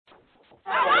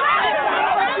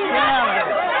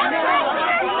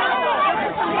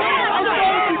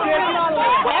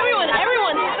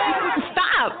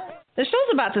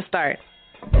show's about to start.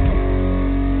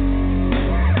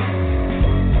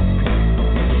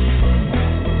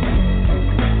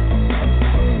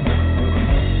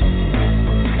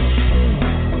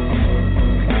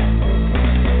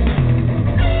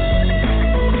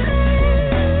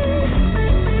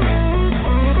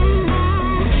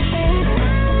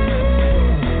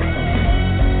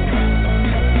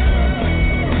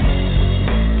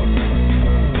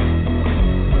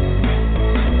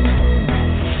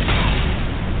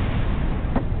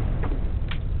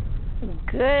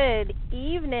 Good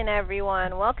evening,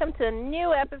 everyone. Welcome to a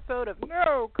new episode of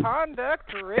No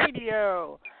Conduct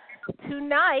Radio.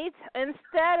 Tonight,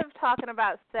 instead of talking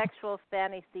about sexual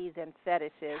fantasies and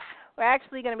fetishes, we're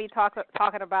actually going to be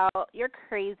talking about your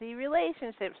crazy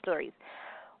relationship stories.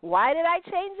 Why did I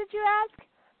change it, you ask?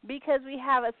 Because we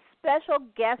have a special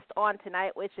guest on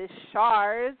tonight, which is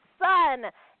Char's son.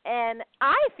 And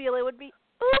I feel it would be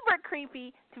uber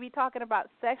creepy to be talking about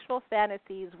sexual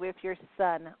fantasies with your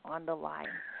son on the line.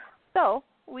 So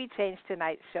we changed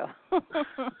tonight's show.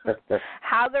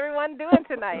 How's everyone doing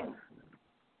tonight?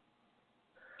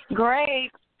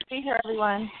 Great. Be here,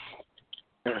 everyone.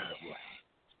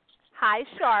 Hi,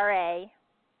 Char.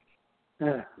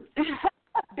 BJ,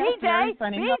 BJ,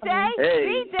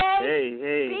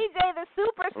 the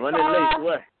superstar. Running late,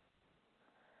 what?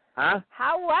 Huh?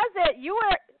 How was it?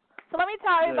 So let me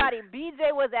tell everybody,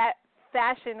 BJ was at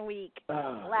Fashion Week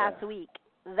last week.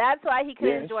 That's why he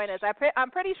couldn't join us.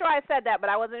 I'm pretty sure I said that, but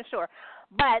I wasn't sure.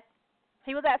 But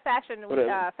he was at Fashion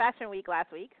Week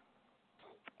last week.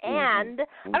 And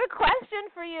I have a question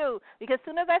for you, because as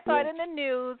soon as I saw it in the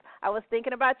news, I was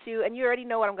thinking about you, and you already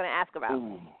know what I'm going to ask about.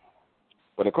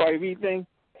 For the Cardi B thing?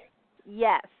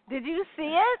 Yes. Did you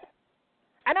see it?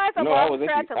 I know it's a long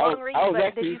stretch, a long read,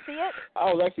 but did you see it? I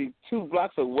was actually 2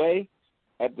 blocks away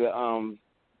at the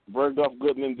Bergdorf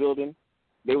Goodman building.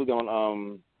 They was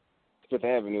on Fifth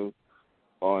Avenue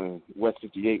on West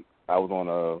 58. I was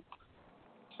on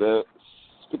the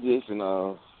 58th and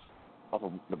off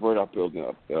of the Bergdorf building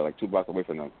up there, like 2 blocks away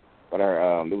from them. But there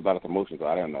was a lot of commotion, so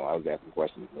I don't know. I was asking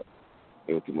questions, but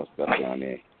there was too much stuff down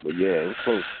there. But yeah, it was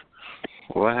close.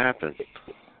 What happened?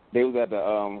 They was at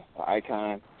the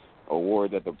Icon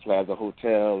Awards at the Plaza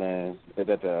Hotel and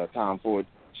at the Tom Ford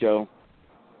show.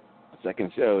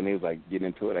 Second show, and he was like getting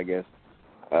into it. I guess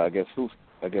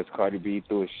Cardi B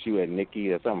threw a shoe at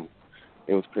Nicki or something.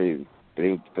 It was crazy.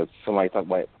 Somebody talked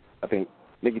about. I think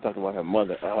Nicki talked about her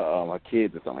mother, her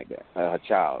kids or something like that. Her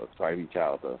child, Cardi B's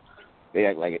child. So they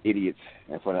act like idiots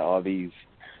in front of all these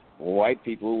white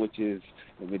people, which is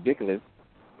ridiculous.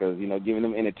 Because giving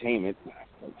them entertainment,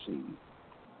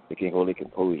 they can't hold their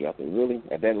composure. I think really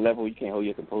at that level, you can't hold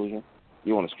your composure.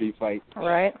 You want a street fight?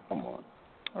 Right. Come on.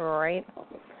 Right.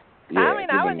 Yeah, I mean,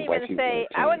 I wouldn't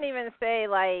even say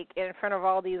like in front of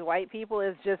all these white people.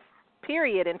 It's just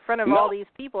period in front of all these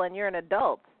people, and you're an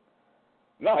adult.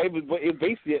 No, it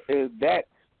basically is that.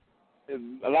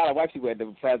 A lot of white people at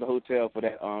the Plaza Hotel for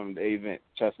that the event.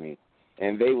 Trust me,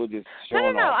 and they were just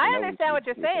showing No. off. I understand what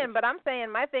you're saying, but I'm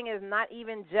saying my thing is not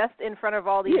even just in front of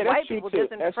all these white people,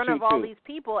 just in front of all these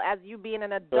people as you being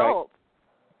an adult.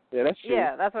 Right. Yeah, that's true.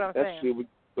 Yeah, that's what I'm saying. That's true,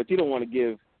 but you don't want to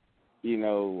give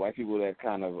white people that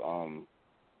kind of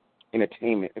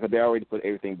entertainment, because they already put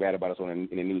everything bad about us in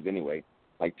the news anyway.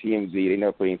 Like TMZ, they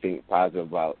never put anything positive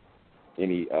about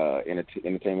any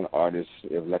entertainment artists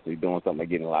actually doing something like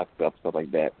getting locked up, stuff like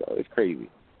that. So it's crazy.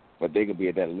 But they could be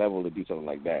at that level to do something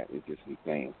like that. It's just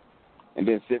insane. And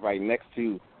then sit right next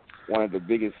to one of the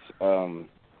biggest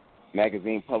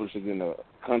magazine publishers in the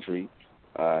country,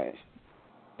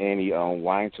 Annie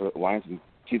Weinstein.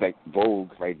 She's like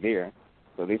Vogue right there.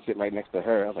 So they sit right next to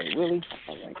her. I was like, really?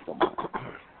 I was like, come on.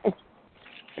 And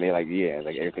they're like, yeah,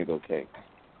 like everything's okay.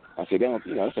 I said, they don't,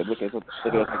 I said, look at us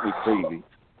like we crazy.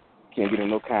 Can't get them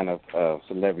no kind of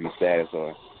celebrity status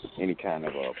or any kind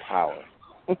of power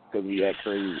because we act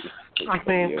crazy. I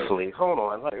mean, please, hold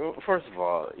on. Like, first of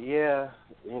all, yeah,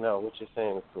 what you're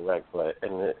saying is correct, but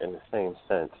in the same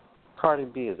sense, Cardi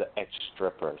B is an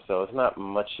ex-stripper, so it's not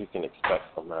much you can expect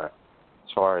from her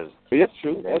as far as that's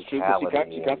true. That's true.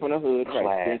 She got from the hood,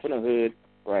 right? She came from the hood,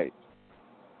 right?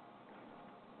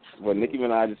 Well, Nicki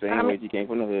Minaj is the same way. She came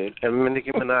from the hood. And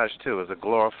Nicki Minaj too is a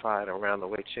glorified around the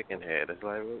way chicken head. It's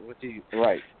like, what do you?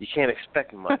 Right. You can't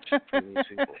expect much from these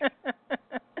people.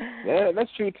 Yeah, that's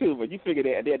true too. But you figure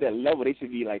they're at that level, they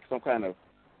should be like some kind of.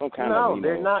 No,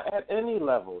 they're not at any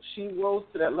level. She rose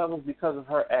to that level because of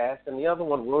her ass, and the other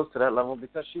one rose to that level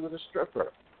because she was a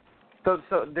stripper. So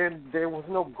there was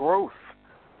no growth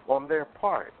on their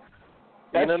part.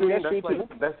 That's you know true. what I mean?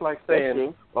 That's like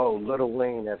saying, oh, Lil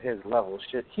Wayne at his level.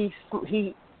 Shit, he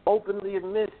openly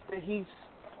admits that he's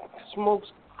smokes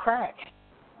crack.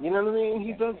 You know what I mean?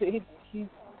 He does. He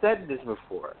said this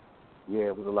before. Yeah,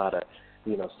 it was a lot of,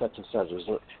 such and such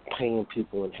was paying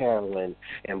people in heroin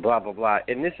and blah blah blah.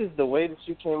 And this is the way that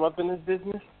you came up in this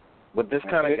business with this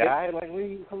kind of guy. Like,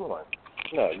 come on.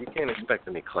 No, you can't expect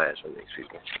any clash from these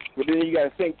people. But then you got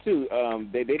to think too.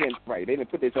 They didn't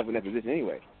put themselves in that position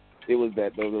anyway. It was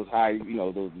that those high,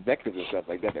 those executives and stuff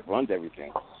like that runs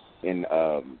everything in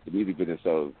the music business.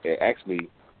 So it actually,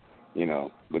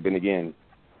 But then again,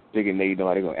 thinking they know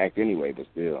how they're gonna act anyway. But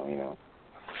still,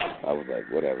 I was like,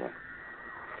 whatever.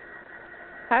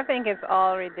 I think it's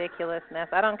all ridiculousness.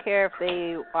 I don't care if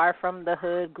they are from the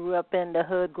hood, grew up in the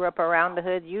hood, grew up around the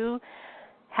hood. You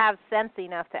have sense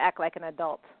enough to act like an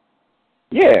adult.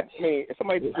 Yeah, I mean, if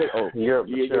somebody just say, "Oh, your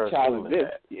child is this,"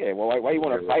 yeah, well, why you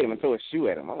want to fight him and throw a shoe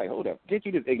at him? I'm like, hold up, can't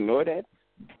you just ignore that?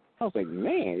 I was like,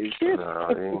 man, is this?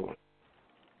 No,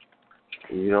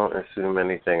 you don't assume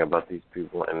anything about these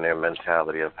people and their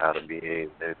mentality of how to behave.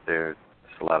 There's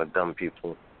a lot of dumb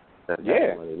people that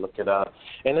really look it up,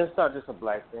 and it's not just a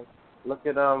black thing. Look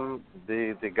at the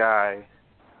guy,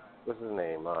 what's his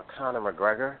name? Conor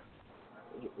McGregor.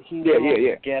 He's the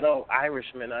most ghetto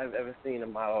Irishman I've ever seen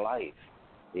in my life.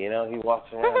 He walks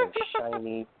around in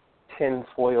shiny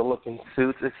tinfoil-looking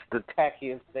suits. It's the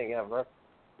tackiest thing ever.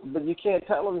 But you can't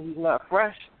tell him he's not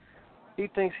fresh. He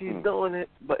thinks he's doing it,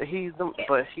 but he's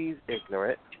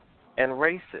ignorant and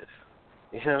racist.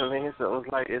 You know what I mean? So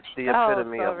it's the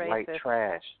epitome of racist. white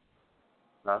trash.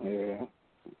 Huh? Yeah.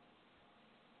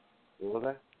 What was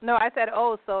that? No, I said,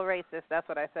 so racist. That's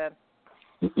what I said.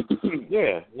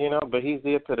 Yeah, but he's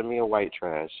the epitome of white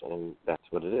trash, and that's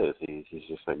what it is. He's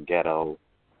just a ghetto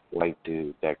white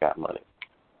dude that got money.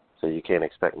 So you can't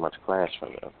expect much clash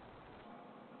from him.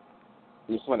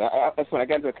 It's funny. That's when I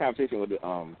got into a conversation with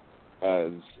one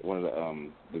of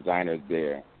the designers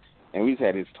there, and we just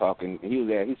had this talk, and he was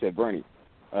there. He said, Bernie,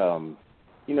 suppose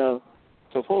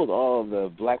all the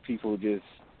black people just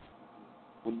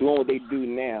doing what they do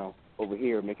now over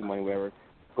here, making money, whatever,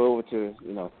 go over to,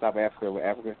 South Africa or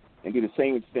Africa and do the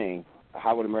same thing,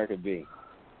 how would America be?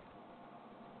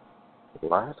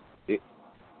 What?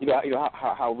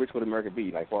 How rich would America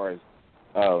be, like, as far as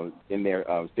in their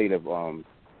state of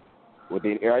what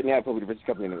they right now, probably the richest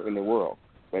company in the world.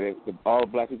 But all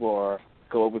black people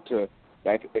go over to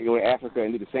go to Africa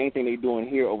and do the same thing they're doing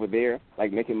here over there,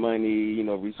 like making money,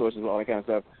 resources, all that kind of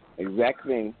stuff. Exact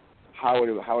thing. How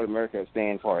would America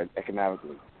stand for it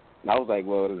economically? And I was like,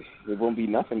 well, it won't be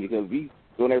nothing because we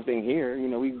doing everything here.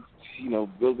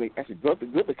 Building actually built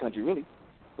the country really.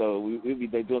 So we'd be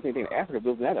doing the same thing in Africa,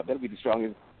 building that up. That'll be the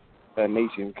strongest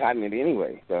nation, continent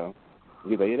anyway. So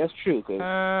he's like, yeah, that's true because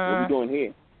what we doing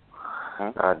here.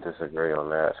 Huh? I disagree on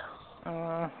that.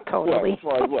 Totally. As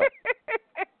far as what?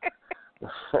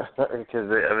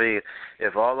 Because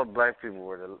if all the black people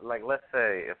were to, let's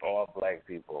say, if all black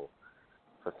people,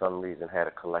 for some reason, had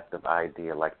a collective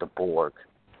idea like the Borg,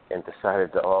 and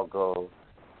decided to all go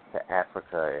to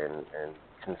Africa and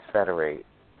confederate,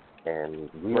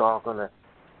 and we all gonna,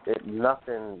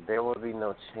 there will be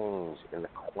no change in the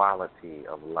quality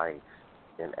of life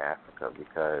in Africa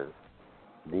because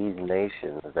these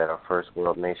nations that are first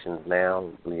world nations now,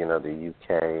 the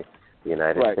UK, the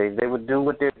United States, they would do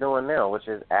what they're doing now, which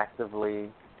is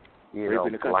actively,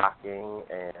 blocking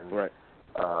and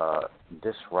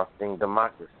disrupting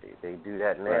democracy. They do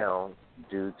that now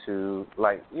due to,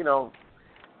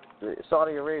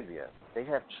 Saudi Arabia. They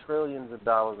have trillions of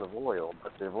dollars of oil,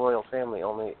 but the royal family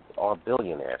only are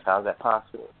billionaires. How is that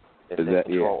possible? If they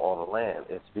control all the land,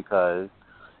 it's because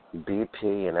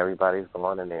BP and everybody's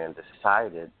gone in there and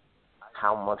decided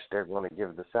how much they're going to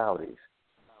give the Saudis.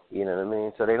 You know what I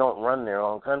mean? So they don't run their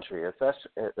own country,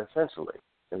 essentially.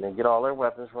 And they get all their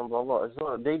weapons from blah, blah.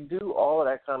 So they do all of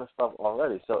that kind of stuff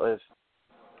already. So if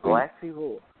black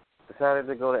people decided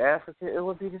to go to Africa, it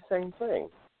would be the same thing.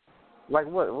 Like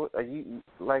what are you,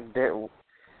 black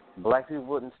people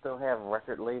wouldn't still have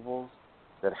record labels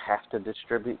that have to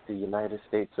distribute the United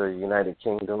States or United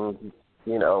Kingdom,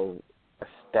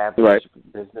 established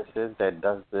businesses that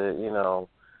does the,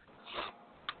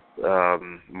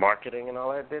 marketing and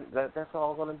all that. That's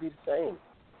all going to be the same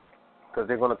because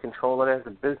they're going to control it as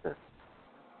a business.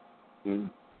 Mm.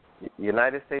 The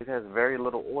United States has very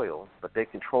little oil, but they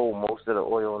control most of the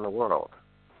oil in the world.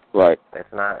 Right.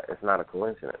 It's not a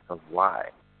coincidence of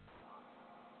why.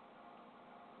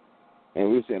 And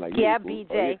we were saying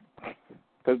BJ.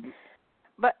 But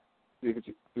we were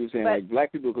saying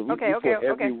black people because we fought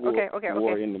every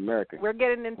war in America. We're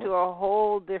getting into a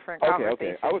whole different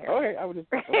conversation. I was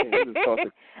just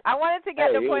talking. I wanted to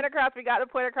get the point across. We got the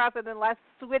point across, and then let's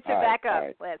switch it back up.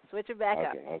 Right. Let's switch it back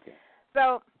up. Okay.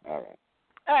 So, all right.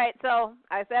 All right, so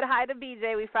I said hi to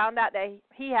BJ. We found out that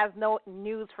he has no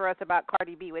news for us about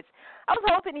Cardi B, which I was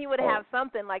hoping he would have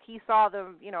something like he saw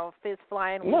the, fist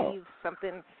flying, leaves,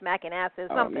 something smacking asses,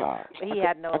 something. No. But he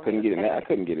had no. I couldn't get in there. I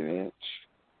couldn't get in there.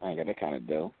 I ain't got that kind of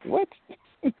dough. What?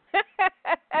 So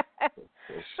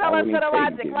let's go to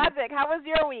Logic. Logic, how was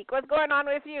your week? What's going on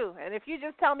with you? And if you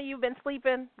just tell me you've been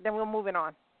sleeping, then we're moving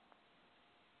on.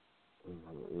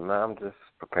 No, I'm just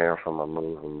preparing for my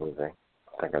move and moving.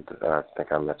 I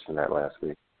think I mentioned that last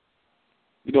week.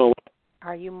 You doing what?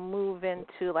 Are you moving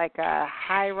to like a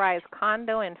high-rise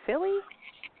condo in Philly?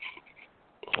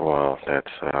 Well,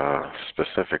 that's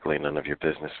specifically none of your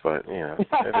business, but, it's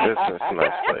a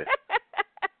nice place.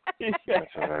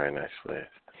 It's a very nice place.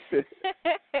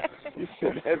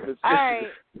 All right.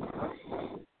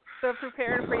 So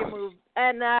preparing for your move.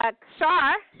 And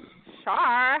Char,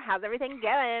 how's everything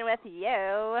going with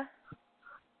you?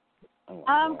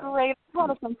 I'm great. I've had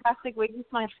a fantastic week. This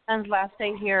is my son's last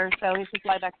day here, so he's to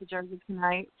fly back to Jersey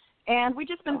tonight. And we've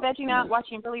just been vegging out,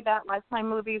 watching really bad Lifetime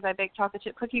movies. I baked chocolate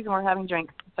chip cookies, and we're having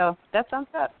drinks. So that sounds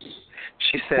good.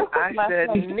 She said, I said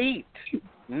neat,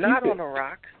 not on a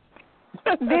rock.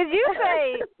 Did you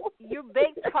say you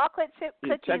baked chocolate chip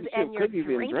cookies and you're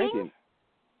drinking?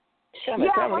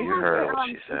 Yeah, you heard what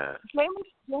she said.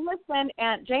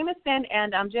 Jameson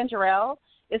and ginger ale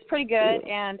is pretty good,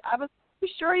 and I was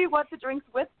sure you want the drinks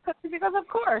with cookies because, of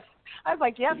course. I was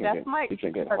like, yep, that's my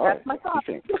sauce.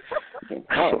 She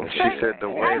said the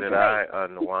way that I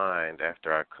unwind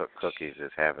after I cook cookies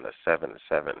is having a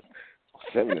 7-7.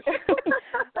 Wait,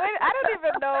 I don't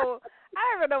even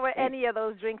know what any of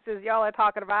those drinks is y'all are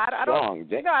talking about. I don't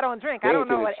drink. I don't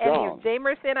know what any of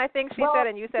Jamerson, I think she said,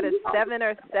 and you said it's 7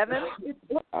 or 7?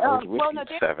 Well, no,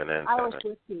 7 and 7. Irish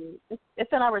whiskey.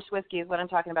 It's an Irish whiskey is what I'm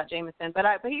talking about, Jameson. But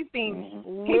he's being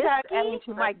he's adding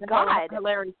to my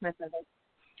hilariousness of it.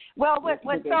 Well, so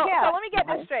let me get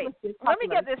this straight. Let me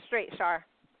get this straight, Char.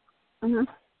 Mm-hmm.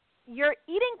 You're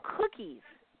eating cookies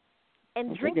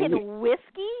and drinking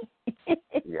whiskey?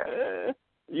 Yeah.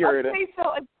 You heard it. Okay,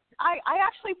 so I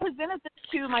actually presented this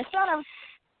to my son.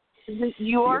 This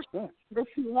you want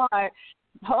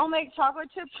homemade chocolate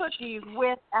chip cookies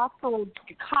with actual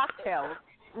cocktails.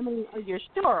 I mean, you're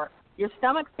sure your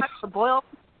stomach's not to boil?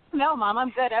 No, Mom,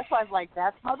 I'm good. That's why I was like,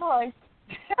 that's my boy.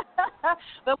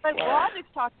 But what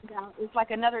Logic's talking about is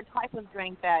like another type of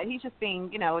drink that he's just being,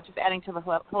 just adding to the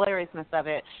hilariousness of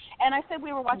it. And I said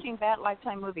we were watching bad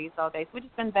Lifetime movies all day, so we've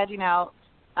just been vegging out.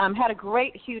 Had a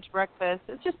great, huge breakfast.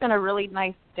 It's just been a really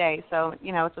nice day. So,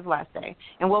 it's his last day.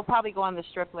 And we'll probably go on the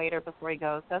strip later before he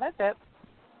goes. So that's it.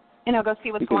 Go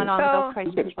see what's going on with those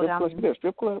crazy people down there.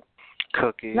 Strip club?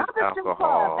 Cookies,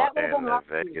 alcohol, and the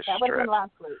Vegas Strip. That would have been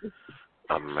last week.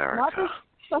 America.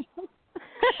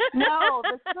 No,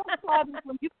 the strip club is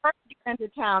when you first get into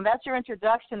town. That's your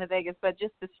introduction to Vegas, but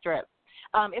just the strip.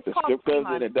 It's the called strip club's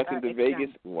an introduction to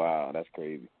Vegas? Wow, that's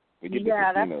crazy.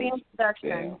 Yeah, that's the introduction.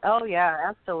 Damn. Oh, yeah,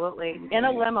 absolutely. In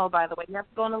a limo, by the way. You have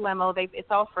to go in a limo.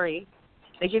 It's all free.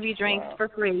 They give you drinks for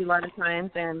free a lot of times,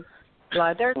 and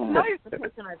there's no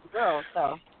participation as a girl,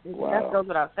 so that goes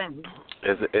without saying.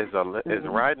 Is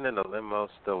riding in a limo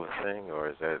still a thing, or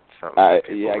is that something that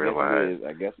people realize?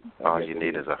 I guess all you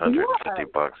need is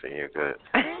 $150 and you're good.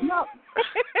 No.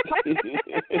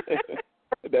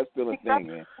 That's still a thing,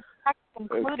 man.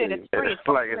 Included, it's free. It's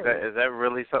like, is that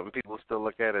really something people still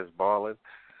look at as balling?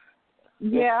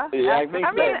 Yeah. I mean,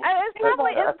 it's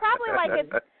probably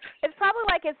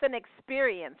like it's an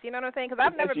experience. You know what I'm saying? Because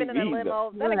I've never been in a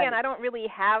limo. Then again, I don't really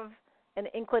have an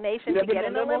inclation to get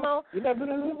in a limo. You never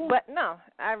been in a limo? But no,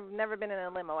 I've never been in a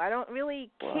limo. I don't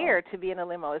really care to be in a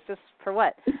limo. It's just for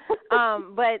what?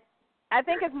 But I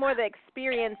think it's more the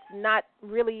experience, not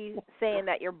really saying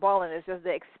that you're balling. It's just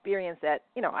the experience that,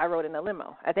 I rode in a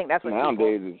limo. I think that's what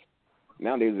nowadays the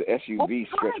SUV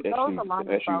stretch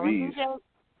SUVs.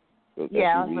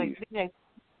 Yeah, I was like, DJ,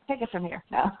 take it from here.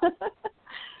 No.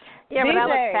 Yeah, but I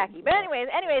look tacky. But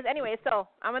anyways, so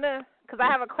I'm going to, because I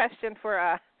have a question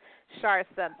for Char's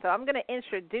son, so I'm going to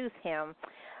introduce him.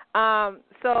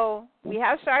 So we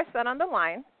have Char's son on the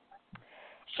line.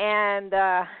 And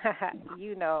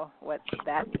you know what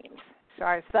that means.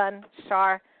 Char's son,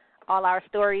 Char, all our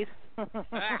stories. I'm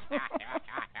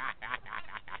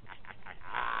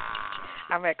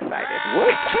excited.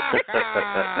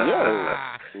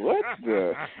 What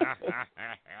the?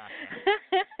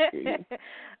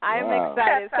 I'm excited.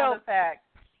 That sound effect.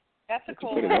 That's a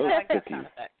cool one. I like that sound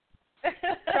effect.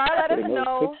 Char let us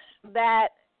know that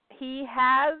he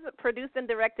has produced and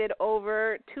directed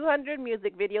over 200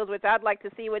 music videos, which I'd like to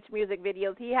see which music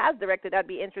videos he has directed. That'd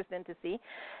be interesting to see.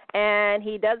 And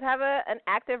he does have an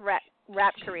active rap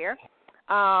career.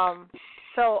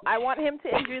 So I want him to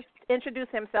introduce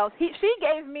himself. She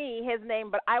gave me his name,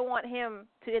 but I want him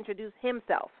to introduce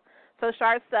himself. So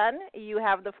Char's son, you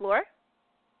have the floor.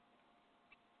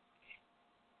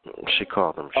 She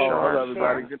called him Oh, Char. hello,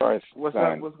 everybody. What's Son.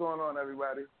 up? What's going on,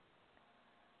 everybody?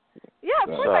 Yeah,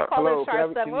 of course I call him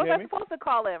Char's son. What was I supposed to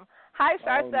call him? Hi,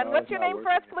 Char's son. No, What's your name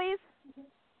first, please?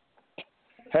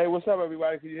 Hey, what's up,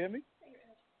 everybody? Can you hear me?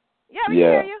 Yeah, we can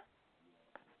hear you.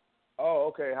 Oh,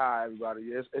 okay. Hi, everybody.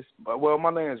 Well,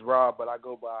 my name is Rob, but I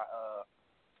go by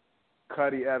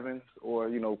Cuddy Evans or,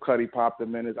 Cuddy Pop the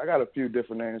Menace. I got a few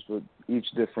different names for each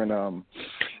different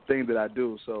thing that I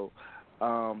do. So,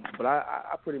 but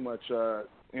I pretty much,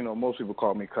 most people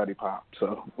call me Cuddy Pop.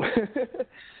 So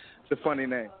it's a funny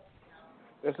name.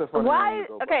 It's a funny name.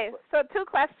 Okay, so two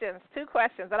questions.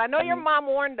 And I know your mom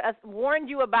warned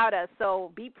you about us.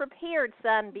 So be prepared,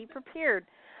 son. Be prepared.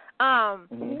 So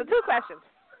two questions.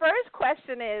 First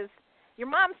question is, your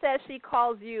mom says she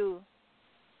calls you.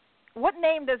 What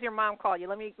name does your mom call you?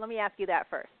 Let me ask you that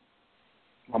first.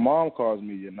 My mom calls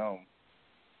me Yanom.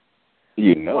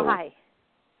 Why?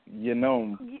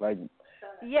 Yanom, like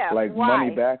why?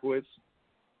 money backwards.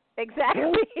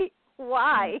 Exactly.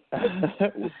 Why?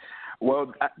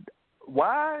 Well,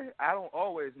 why? I don't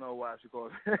always know why she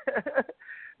calls me.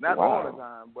 Not all the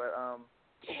time, but I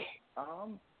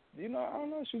don't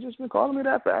know. She's just been calling me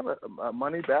that forever.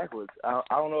 Money backwards. I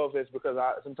don't know if it's because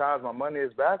sometimes my money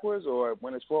is backwards or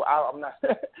when it's full. I'm not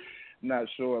not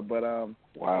sure, but I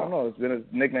don't know. It's been a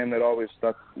nickname that always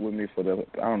stuck with me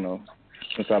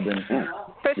since I've been.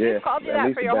 So she's called you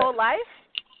that for your whole life?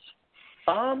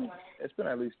 It's been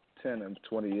at least 10 and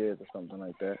 20 years or something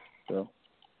like that. So.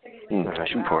 You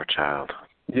poor child.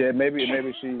 Yeah, maybe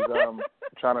she's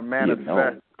trying to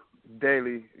manifest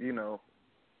daily,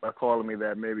 by calling me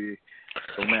that. Maybe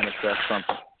she'll manifest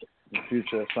something in the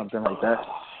future, something like that.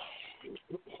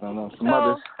 I don't know.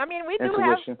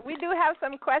 We do have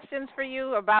some questions for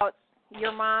you about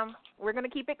your mom. We're going to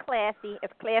keep it classy, as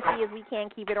classy as we can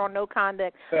keep it on No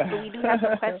Conduct. So we do have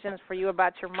some questions for you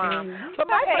about your mom. But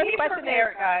my first question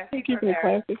is, guys. Keeping it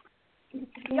classy.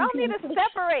 Y'all need to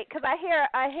separate because I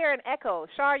hear an echo.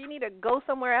 Char, you need to go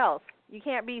somewhere else. You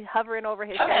can't be hovering over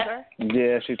his shoulder.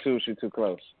 Yeah, she's too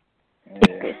close.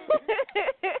 Yeah.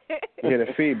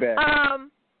 The feedback.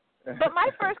 But my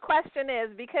first question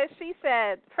is, because she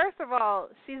said, first of all,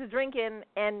 she's drinking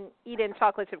and eating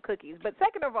chocolate chip cookies. But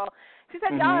second of all, she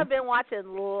said y'all have been watching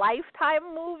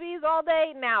Lifetime movies all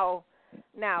day. Now,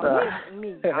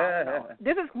 me, I don't know.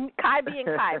 This is Kai being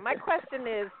Kai. My question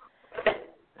is,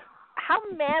 how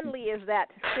manly is that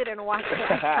to sit and watch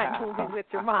Lifetime movies with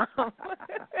your mom?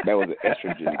 That was an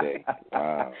estrogen day.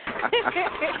 Wow.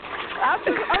 I'm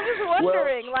just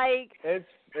wondering,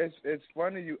 It's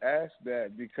funny you asked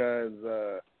that because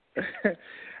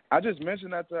I just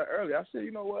mentioned that to her earlier. I said,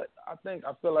 you know what? I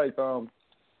feel like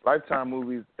Lifetime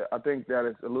movies. I think that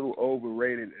it's a little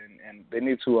overrated, and they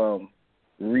need to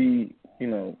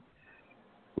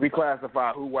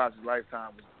reclassify who watches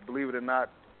Lifetime. Believe it or not,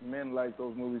 men like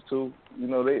those movies too.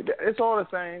 It's all the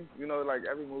same. Like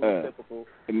every movie is typical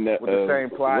with the same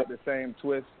plot, the same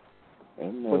twist.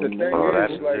 But the thing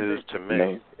that's is, like, news to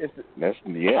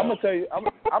me. I'm gonna tell you. I'm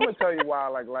gonna tell you why I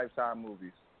like Lifetime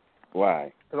movies.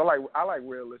 Why? Because I like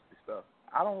realistic stuff.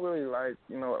 I don't really like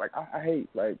I hate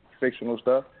like fictional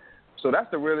stuff. So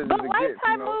that's the realism. But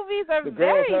Lifetime movies are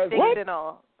very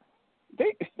fictional.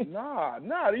 Nah.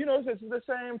 It's the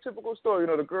same typical story.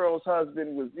 The girl's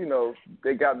husband was,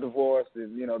 they got divorced,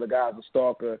 and the guy's a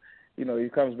stalker. He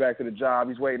comes back to the job.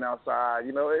 He's waiting outside.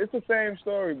 It's the same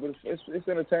story, but it's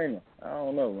entertainment. I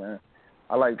don't know, man.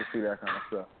 I like to see that kind of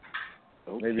stuff.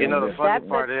 Maybe the funny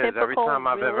part is, every time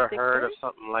I've ever heard of story?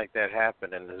 something like that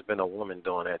happen, and there's been a woman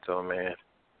doing that to a man.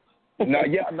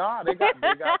 They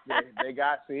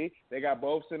got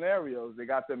both scenarios. They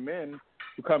got the men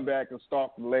who come back and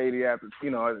stalk the lady after,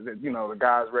 the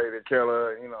guy's ready to kill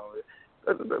her.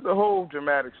 The whole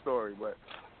dramatic story, but.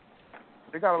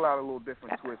 They got a lot of little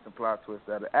different twists and plot twists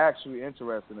that are actually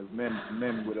interesting as men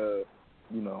would,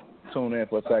 tune in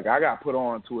for a second. I got put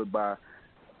on to it by,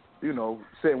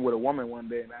 sitting with a woman one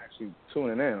day and actually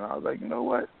tuning in. I was like, you know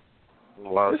what?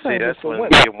 Well, see, that's when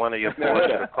one of your boys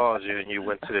should have called you and you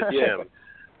went to the gym.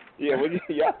 Yeah,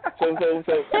 So,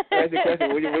 ask the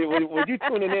question. Were you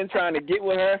tuning in trying to get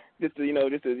with her? Just to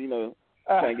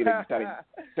trying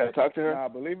to talk to her? Nah,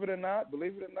 believe it or not,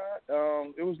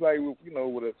 it was like,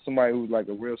 with somebody who was like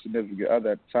a real significant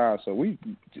other at the time. So I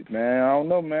don't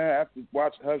know, man. After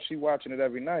she watching it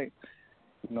every night,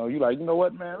 you like, you know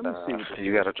what, man? Let me see.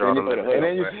 You got to draw the line. And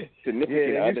then you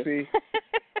see.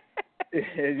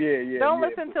 Don't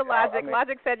listen to Logic.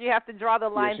 Logic said you have to draw the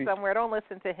line somewhere. Don't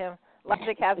listen to him.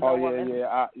 Logic has no woman.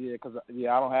 Because I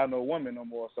don't have no woman no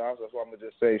more, so that's why I'm gonna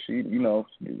just say she,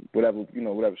 whatever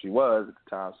she was at the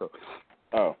time. So,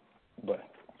 but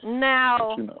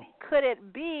now, could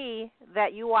it be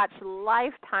that you watch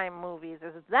Lifetime movies?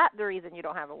 Is that the reason you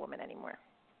don't have a woman anymore?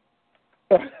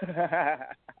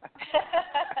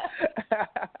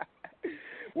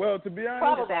 Well, to be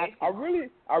honest, I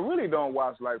really don't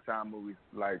watch Lifetime movies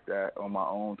like that on my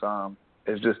own time.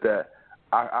 It's just that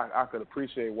I could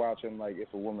appreciate watching, like,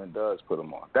 if a woman does put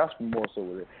them on. That's more so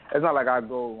with it. It's not like I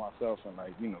go myself and,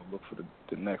 like, look for the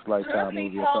next Lifetime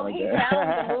movie or something like that.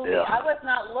 Found the movie. I was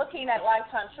not looking at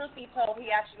Lifetime. Truth be told,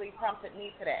 he actually prompted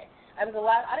me today. I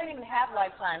didn't even have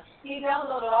Lifetime. He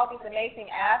downloaded all these amazing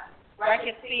apps where I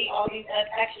could see all these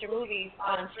extra movies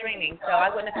on streaming, so I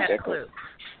wouldn't have had a clue.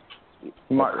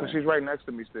 Because she's right next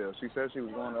to me still. She said she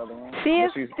was going the other room. She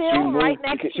is still right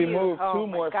next to you. She moved two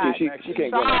more feet. She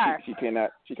can't go. She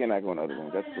cannot go in the other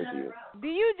room. That's where she is. Do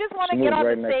you just want to get on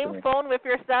the same phone with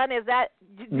your son? Is that?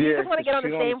 Do you just want to get on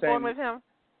the same phone with him?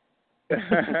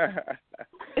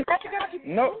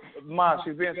 No, Ma,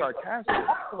 she's being sarcastic.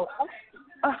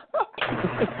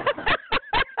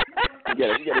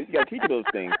 You gotta teach those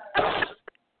things.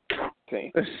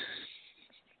 Okay.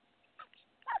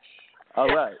 All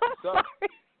right.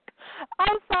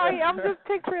 I'm sorry. I'm just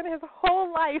picturing his whole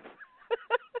life.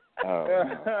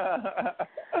 Oh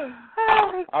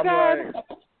my God.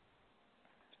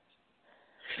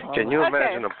 Can you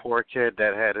imagine a poor kid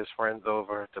that had his friends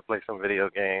over to play some video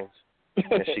games,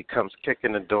 and she comes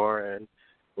kicking the door in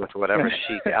with whatever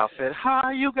chic outfit?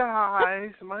 Hi, you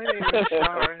guys. My name is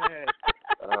Char.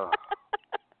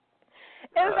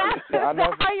 Is that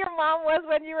how your mom was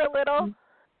when you were little?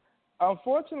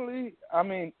 Unfortunately,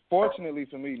 fortunately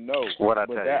for me, no. What I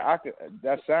tell you?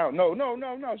 No.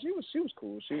 She was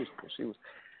cool. She was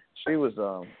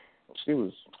a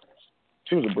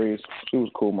breeze. She was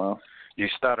cool, Mom. You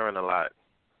stuttering a lot.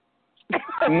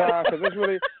 Nah, because it's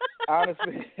really,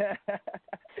 honestly,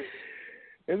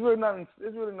 it's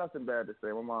really nothing bad to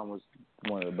say. My mom was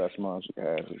one of the best moms you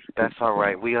could have. That's all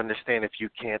right. We understand if you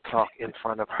can't talk in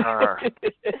front of her.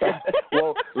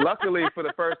 Well, luckily for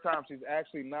the first time, she's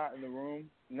actually not in the room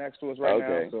next to us right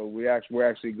now, so we're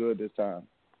actually good this time.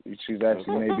 She's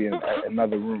actually maybe in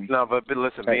another room. No, but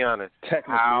listen, be honest.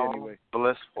 Technically, how anyway.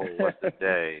 blissful was the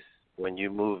day when you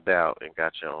moved out and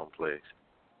got your own place?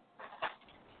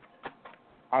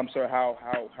 I'm sorry. How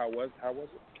was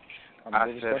it?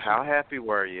 I said, how happy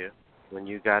were you when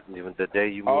you got the day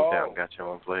you moved out and got your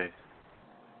own place?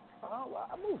 Well,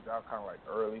 I moved out kind of like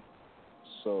early,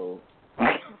 so we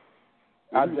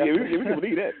can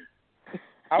believe that.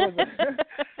 I was.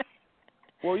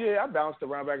 Well, yeah, I bounced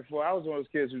around back and forth. I was one of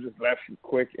those kids who just left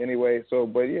quick anyway. So,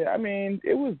 but yeah,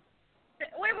 it was.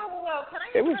 Wait. Can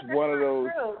I? It was one of those.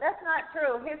 True. That's not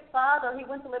true. His father, he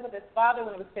went to live with his father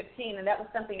when he was 15, and that was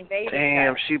something David.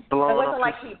 Damn, she blown up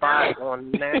his spot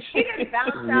on national. He didn't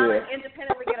bounce out and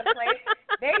independently get a place.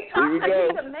 They talked like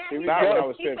he's a man. Not when I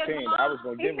was 15. I was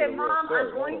going to give him a real Mom, story.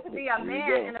 I'm going to be a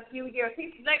man in a few years.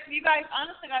 He's like, you guys,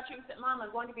 honestly, got you said, Mom, I'm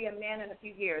going to be a man in a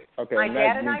few years. Okay, my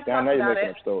dad and I talked now you're about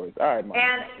making it. up stories. All right, Mom.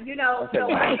 And,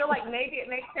 so I feel like maybe it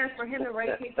makes sense for him to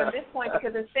raise me from this point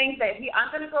because there's things that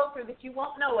I'm going to go through that you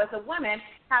won't know as a woman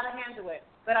how to handle it.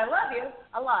 But I love you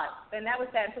a lot. And that was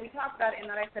that. And so we talked about it, and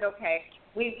then I said, okay,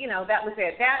 that was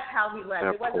it. That's how he left.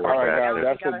 It wasn't all right,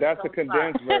 guys, that's the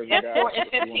condensed version, guys. At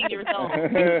 15 years old.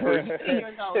 15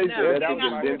 years old. No, that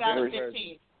was my condensed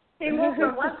 15. He moved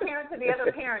from one parent to the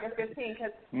other parent at 15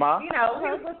 because, he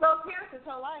was with both parents his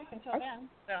whole life until then.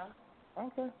 So.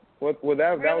 Okay. Well,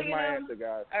 that was my answer,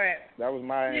 guys. All right. That was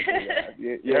my answer, guys. We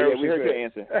heard your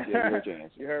answer. Yeah, we heard your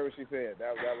answer. You heard what she said.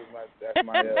 That's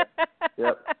my.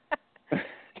 Yep.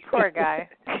 Poor guy.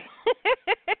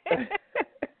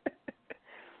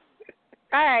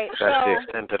 All right. That's the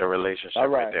extent of the relationship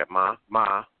right there. Ma.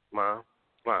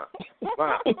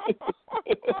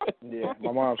 Yeah,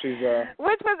 my mom. She's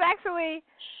Which was actually,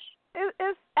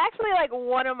 it's actually like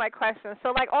one of my questions.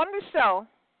 So like on the show.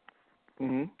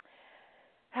 Mhm.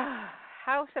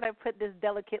 How should I put this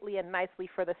delicately and nicely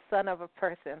for the son of a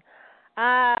person?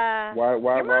 Why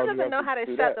your mom doesn't know how to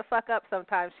shut shut the fuck up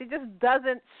sometimes. She just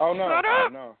doesn't shut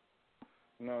up. No.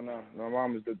 My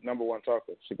mom is the number one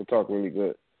talker. She can talk really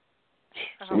good.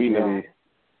 Oh, we know.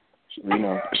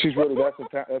 She's really that's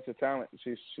a talent.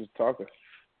 She's a talker.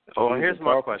 Oh, here's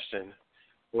my question.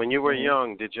 When you were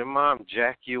young, did your mom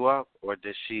jack you up or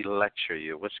did she lecture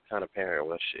you? Which kind of parent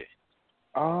was she?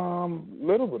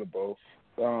 Little bit of both.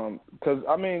 Because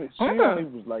she only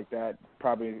was like that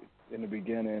probably in the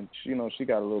beginning. She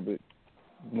got a little bit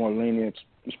more lenient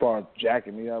as far as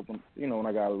jacking me up when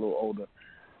I got a little older.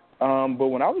 But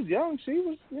when I was young, she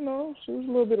was a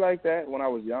little bit like that when I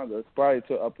was younger. Probably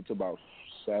up to about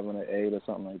 7 or 8 or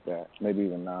something like that, maybe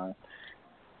even 9.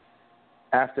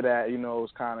 After that, it was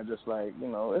kind of just like,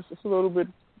 it's just a little bit,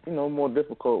 more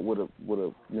difficult with a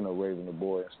raising a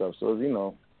boy and stuff. So,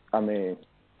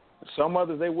 some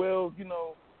mothers, they will,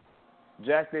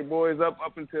 jack their boys up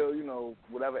until,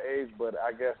 whatever age. But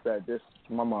I guess that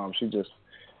my mom, she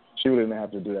wouldn't have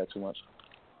to do that too much.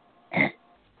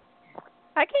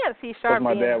 I can't see Char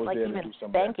being like even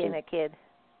spanking a kid.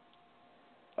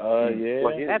 Yeah.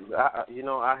 Well,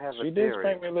 I have a theory. She did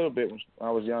spank me a little bit when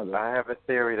I was younger. I have a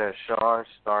theory that Char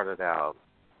started out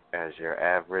as your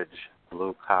average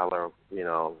blue-collar,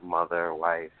 mother,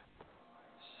 wife.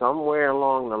 Somewhere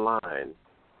along the line,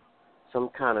 some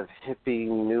kind of hippie,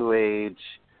 new age,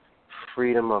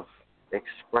 freedom of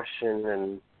expression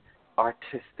and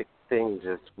artistic thing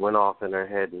just went off in her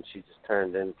head, and she just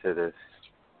turned into this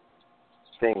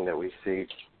thing that we see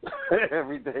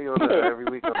every day every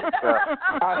week on the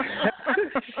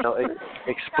show.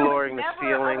 Exploring the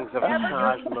feelings of the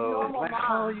cosmos. Like,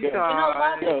 oh, you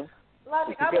guys. I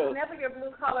was never your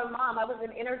blue-collar mom. I was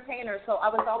an entertainer, so I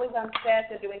was always on set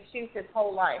and doing shoots his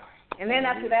whole life. And then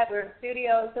after that, we were in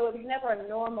studios, so it was never a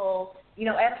normal,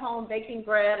 at home baking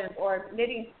bread or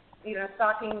knitting,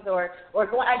 stockings or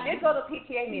going. I did go to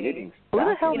PTA meetings. Who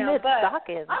the hell knits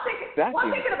stockings? I'm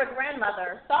thinking of a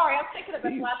grandmother. Sorry, I'm thinking of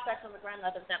a flashback from a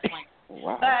grandmother at that point.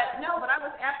 Wow. But I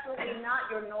was absolutely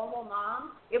not your normal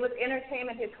mom. It was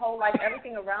entertainment his whole life,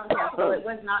 everything around him, so it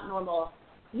was not normal.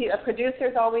 A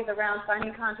producer's always around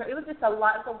signing contracts. It was just a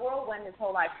lot. It's a whirlwind his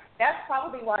whole life. That's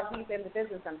probably why he's in the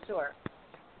business, I'm sure.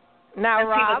 Now,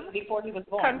 Rob, before he was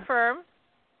born. Confirm.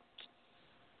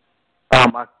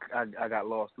 I got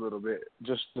lost a little bit,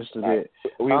 just a bit.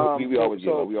 We always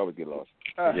get lost.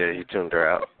 Yeah, you tuned her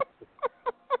out.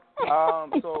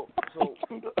 So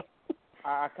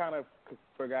I kind of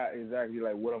forgot exactly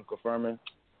like what I'm confirming.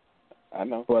 I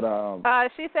know. But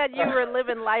she said you were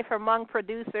living life among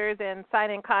producers and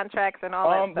signing contracts and all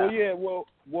that stuff.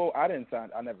 Well, I didn't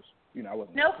sign. I never. I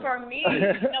wasn't. No, for me.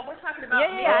 No, we're talking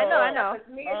about me. Yeah, I know.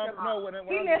 Me as your mom. No, when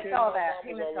he missed all that.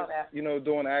 He missed all that.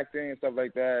 Doing acting and stuff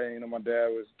like that. And, my dad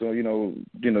was doing,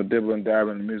 dibbling,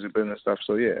 dabbling in the music business and stuff.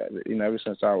 So yeah, ever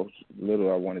since I was little,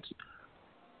 I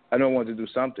knew I wanted to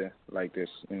do something like this.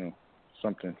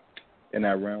 Something in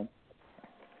that realm.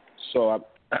 So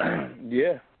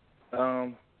yeah.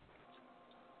 And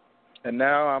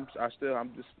now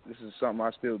this is something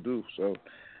I still do. So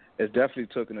it's definitely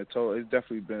taken a toll. It's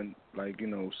definitely been like,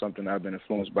 something I've been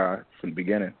influenced by from the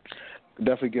beginning.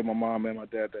 Definitely give my mom and my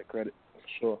dad that credit, for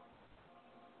sure.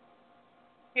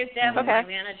 His dad was my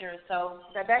manager, so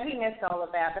that he missed all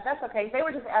of that. But that's okay. They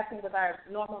were just asking was I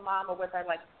a normal mom or was I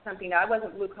like something. I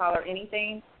wasn't blue collar or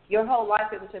anything. Your whole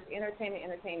life it was just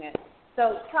entertainment.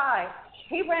 So Ty,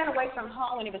 he ran away from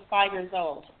home when he was 5 years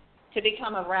old to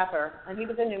become a rapper, and he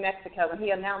was in New Mexico, and he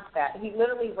announced that. He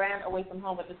literally ran away from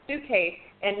home with a suitcase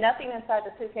and nothing inside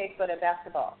the suitcase but a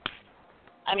basketball.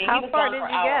 I mean, how he was far gone did for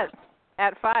you hours. get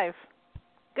at 5?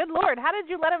 Good Lord, how did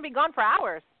you let him be gone for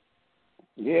hours?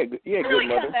 Yeah, good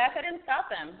mother. Come back. I didn't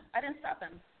stop him.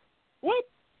 What?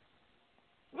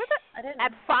 I didn't.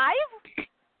 At 5?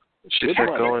 She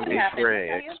should go and be free.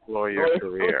 Explore your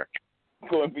career.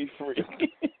 Go and be free.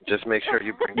 Just make sure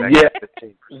you bring back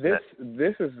 15%.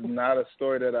 This is not a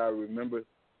story that I remember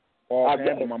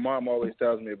offhand, but my mom always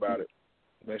tells me about it.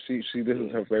 But this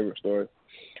is her favorite story.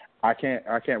 I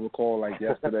can't recall like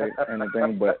yesterday and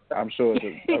anything, but I'm sure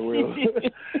it's a real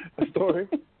story.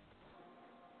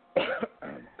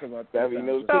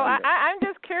 So I'm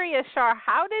just curious, Char,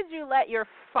 how did you let your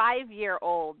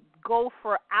 5-year-old go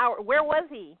for hours? Where was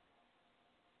he?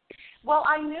 Well,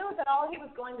 I knew that all he was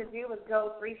going to do was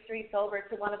go 3 streets over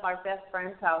to one of our best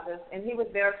friends' houses, and he was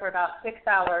there for about 6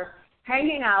 hours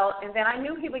hanging out, and then I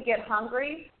knew he would get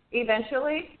hungry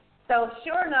eventually. So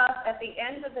sure enough, at the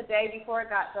end of the day before it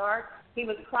got dark, he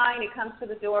was crying. He comes to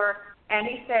the door, and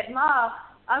he said, "Ma,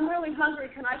 I'm really hungry.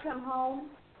 Can I come home?"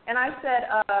 And I said,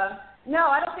 no,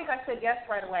 I don't think I said yes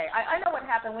right away. I know what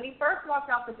happened. When he first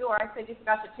walked out the door, I said, "You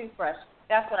forgot your toothbrush."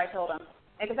 That's what I told him.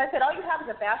 Because I said, "All you have is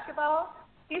a basketball?"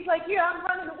 He's like, "Yeah, I'm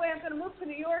running away. I'm going to move to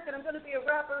New York, and I'm going to be a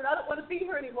rapper, and I don't want to be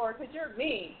here anymore because you're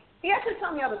mean." He actually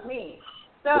told me I was mean.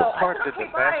 So what part I did said,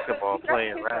 the basketball play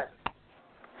in rap?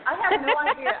 I have no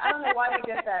idea. I don't know why he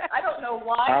did that. I don't know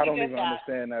why I he don't even did that.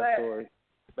 understand that story.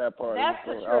 That part. That's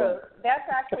the truth. That's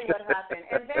actually what happened.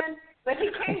 And then, but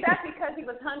he came back because he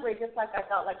was hungry, just like I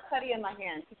felt, like putty in my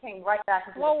hand. He came right back.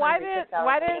 Well, why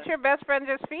didn't your best friend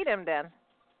just feed him then?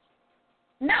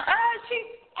 No,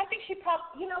 I think she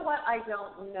probably, you know what, I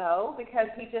don't know,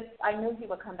 because I knew he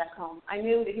would come back home. I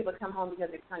knew that he would come home because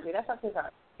he was hungry. That's how kids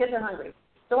are. Kids are hungry.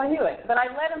 So I knew it. But I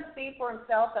let him see for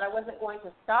himself that I wasn't going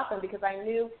to stop him because I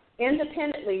knew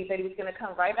independently that he was going to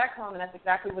come right back home, and that's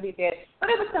exactly what he did. But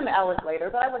it was some hours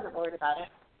later, but I wasn't worried about it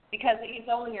because he's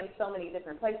only in so many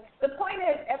different places. The point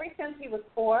is, ever since he was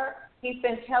 4, he's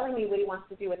been telling me what he wants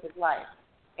to do with his life.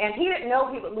 And he didn't know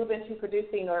he would move into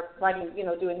producing or writing,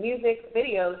 doing music,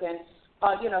 videos, and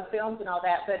films and all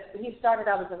that, but he started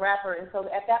out as a rapper, and so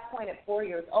at that point, at 4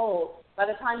 years old, by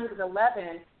the time he was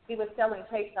 11, he was selling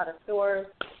tapes out of stores,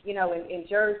 in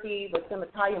Jersey with some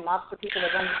Italian mobster people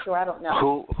that run the store. I don't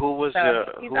know. Who was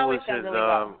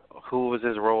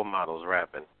his role models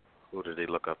rapping? Who did he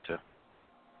look up to?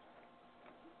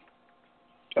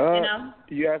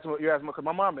 You asked me because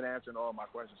my mom been answering all my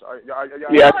questions. Always.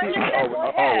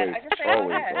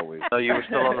 Oh, you were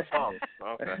still on the phone.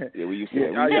 Okay. Yeah, we used to.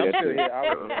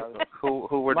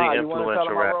 Who were the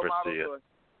influential rappers to you?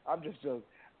 I'm just joking.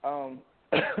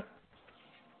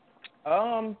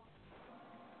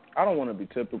 I don't want to be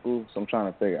typical, so I'm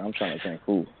trying to think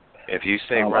who. If you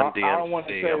say Run DMC,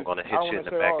 I'm going to hit you in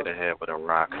the back of the head with a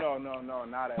rock. No,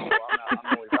 not at all.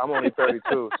 I'm only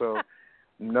 32, so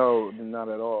no, not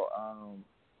at all.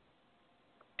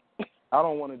 I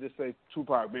don't want to just say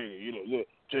Tupac, Biggie,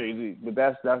 Jay-Z, but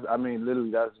that's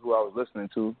literally that's who I was listening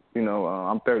to.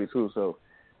 I'm 32, so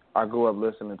I grew up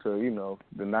listening to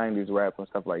the 90s rap and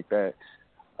stuff like that.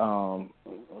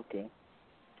 Okay.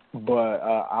 But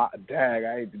I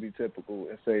hate to be typical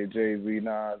and say Jay-Z,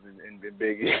 Nas, and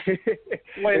Biggie.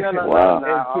 Wait, no. Wow.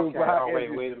 Okay.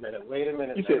 Wait a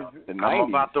minute. You said the 90s. I'm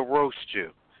about to roast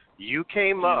you. You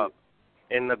came up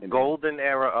in the golden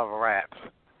era of rap.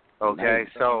 Okay,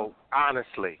 so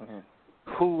honestly,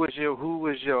 who was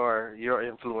your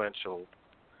influential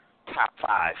top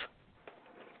 5?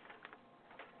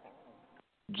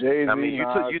 Jay-Z, I mean,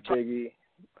 Nas, you took Biggie.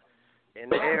 In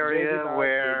the area Jay-Z, Nas,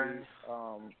 where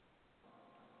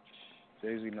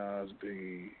Jay-Z, Nas,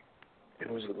 Biggie. It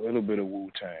was a little bit of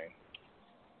Wu-Tang.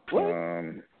 What?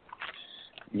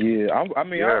 Yeah, I'm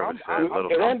LL and Eric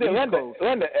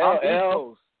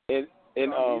B.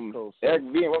 and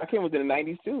Rakim was in the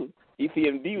 90s too.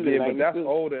 ECMD was in the 90s but that's too.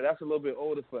 older. That's a little bit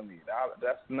older for me.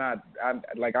 That's not. I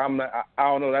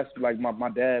don't know. That's like my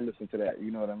dad listened to that.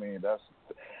 You know what I mean? That's.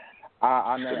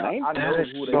 I know that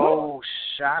is who they so are.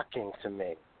 shocking to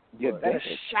me. Yeah, that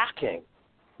is shocking.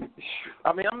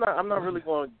 I mean, I'm not really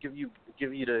going to give you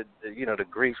the the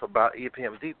grief about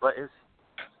EPMD, but it's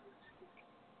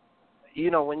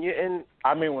when you're in.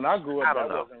 I mean, when I grew up, I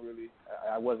didn't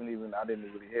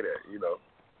really hear that.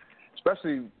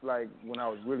 Especially like when I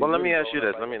was really. Well, let me really ask you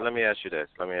this. Like, let me ask you this.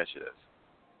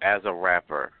 As a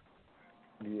rapper,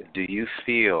 do you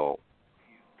feel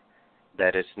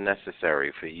that it's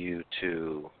necessary for you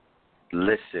to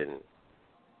listen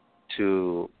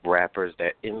to rappers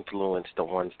that influence the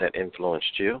ones that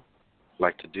influenced you?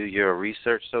 Like to do your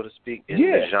research, so to speak, in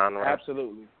the genre?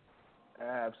 Absolutely.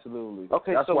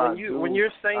 Okay, that's so why when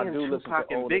you're saying Tupac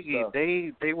and Biggie, stuff.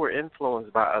 they were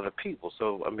influenced by other people.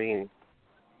 So I mean,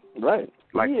 right?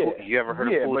 Like you ever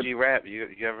heard of Cool G Rap? You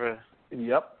ever?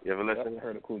 Yep. You ever listen? I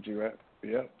heard of Cool G Rap.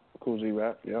 Yep. Cool G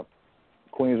Rap. Yep.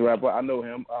 Queens rapper. I know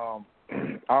him. I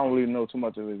don't really know too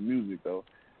much of his music though.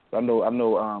 I know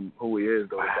who he is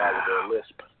though. The guy with the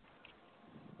lisp.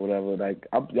 Whatever. Like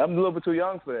I'm a little bit too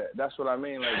young for that. That's what I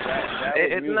mean. Like that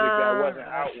was music that wasn't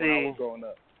out when I was growing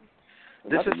up.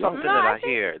 This is something that I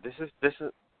hear. This is.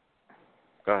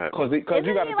 Go ahead. Because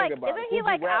you got to think about it. Isn't he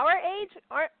like our age?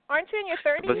 Aren't you in your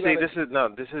 30s? But see,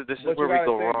 this is where we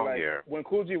go wrong here. When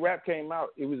Cool G Rap came out,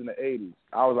 it was in the 80s.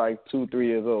 I was like 2-3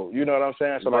 years old. You know what I'm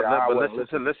saying? So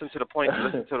listen to the point.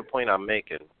 Listen to the point I'm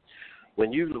making.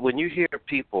 When you hear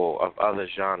people of other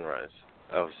genres,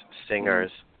 of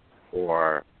singers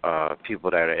or people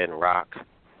that are in rock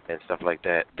and stuff like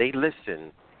that, they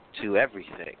listen to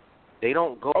everything. They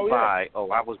don't go by,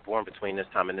 I was born between this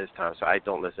time and this time, so I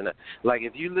don't listen to. Like,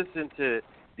 if you listen to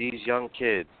these young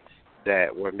kids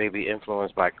that were maybe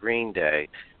influenced by Green Day,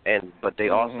 but they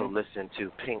also listen to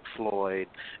Pink Floyd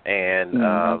and,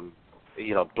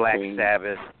 Black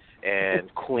Sabbath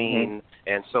and Queen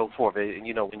and so forth. And,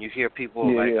 when you hear people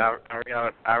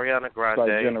Ariana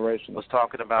Grande was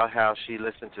talking about how she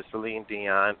listened to Celine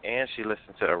Dion and she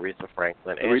listened to Aretha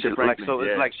Franklin. It's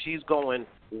like she's going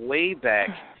way back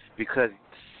because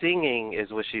singing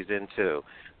is what she's into.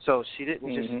 So she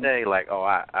didn't just say like,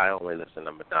 I only listen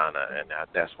to Madonna and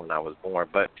that's when I was born.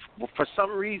 But for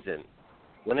some reason,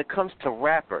 when it comes to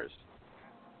rappers,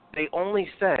 they only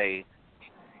say,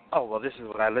 this is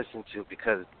what I listen to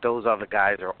because those other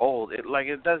guys are old. It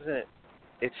doesn't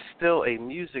it's still a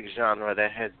music genre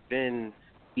that has been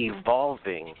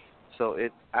evolving. So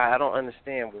I don't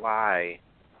understand why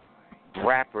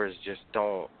rappers just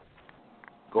don't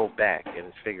go back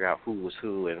and figure out who was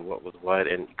who and what was what,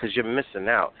 and because you're missing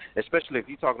out, especially if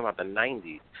you're talking about the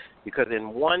 90s, because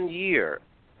in 1 year,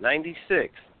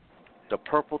 96, the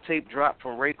Purple tape dropped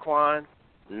from Raekwon,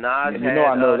 Nas I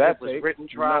know that It Was tape. Written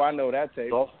drop. I know that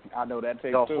tape. I know that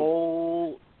tape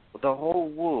too. The whole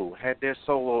Wu had their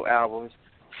solo albums.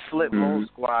 Flip Mode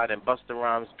Squad and Busta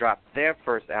Rhymes dropped their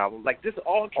first album. Like, this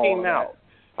all came out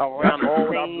around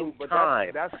the same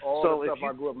time. That's all the stuff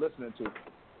I grew up listening to.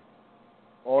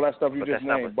 All that stuff you just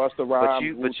named, Busta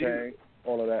Rhymes, Wu-Tang,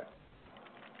 all of that.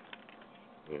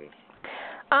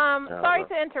 Sorry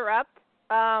to interrupt,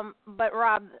 but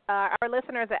Rob, our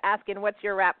listeners are asking, what's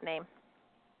your rap name?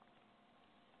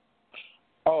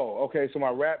 Oh, okay. So my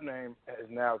rap name has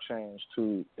now changed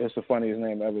to, it's the funniest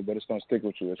name ever, but it's going to stick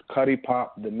with you. It's Cuddy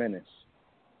Pop the Menace.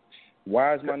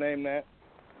 Why is my name that?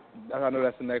 I know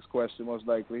that's the next question, most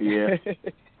likely. Yeah.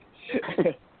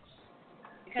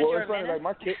 Well, it's funny, like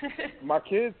my kids,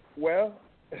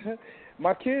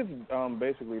 my kids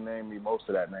basically named me most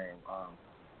of that name.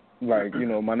 Like, you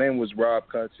know, my name was Rob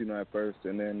Cuts, you know, at first,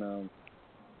 and then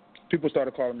people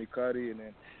started calling me Cuddy, and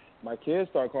then my kids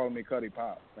started calling me Cuddy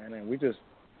Pop, and then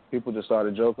people just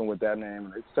started joking with that name,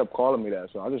 and they kept calling me that,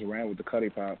 so I just ran with the Cuddy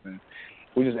Pop, and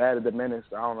we just added the Menace.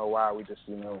 I don't know why, we just,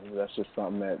 you know, that's just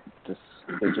something that it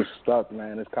just stuck,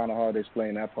 man. It's kind of hard to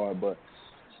explain that part, but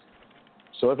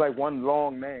so it's like one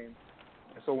long name,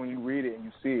 and so when you read it and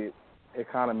you see it, it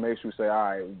kind of makes you say, all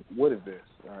right, what is this?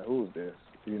 All right, who is this?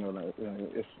 You know, like,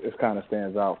 it kind of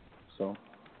stands out. So.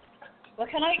 Well,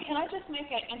 can I just make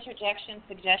an interjection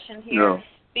suggestion here? No.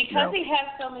 Because he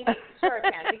has so many,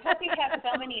 because he has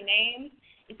so many names,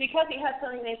 it's because he has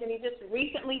so many names and he just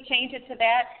recently changed it to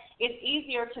that, it's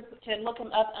easier to look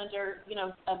him up under, you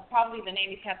know, probably the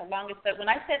name he's had the longest. But when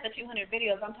I said the 200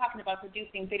 videos, I'm talking about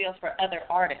producing videos for other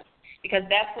artists, because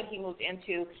that's what he moved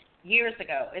into years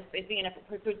ago. It's being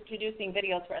producing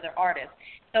videos for other artists.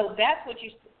 So that's what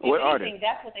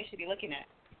that's what they should be looking at.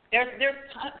 There's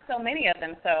so many of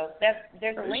them, so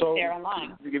there's a link there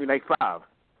online. You give me like 5.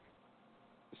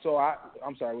 So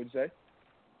I'm sorry, what did you say?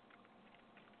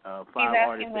 5 He's asking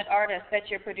artists. what artists that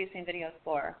you're producing videos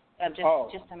for.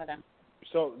 Just some of them.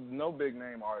 So no big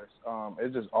name artists.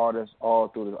 It's just artists all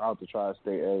throughout the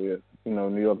tri-state area. You know,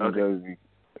 New York, New Jersey,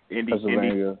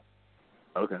 Pennsylvania.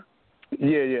 Okay.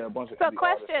 Yeah, a bunch of indie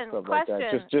artists and stuff like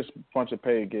that. Just a bunch of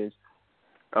paid gigs.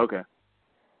 Okay.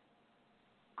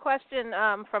 Question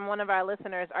from one of our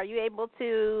listeners. Are you able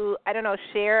to,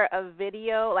 share a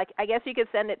video? Like, I guess you could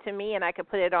send it to me and I could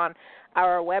put it on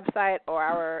our website or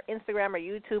our Instagram or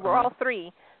YouTube or all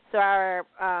three so our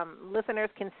listeners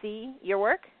can see your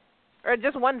work? Or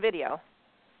just one video?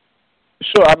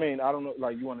 Sure. I mean, I don't know.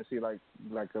 Like, you want to see like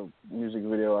a music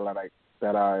video or like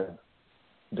that I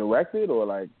directed, or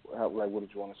like what did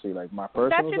you want to see? Like my personal?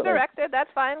 That's you directed. That's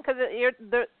fine, because you're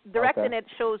directing it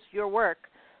shows your work.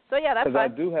 So yeah, that's fine.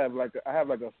 Because I do have I have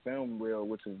a film reel,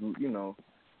 which is, you know,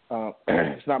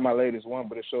 it's not my latest one,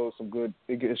 but it shows some good.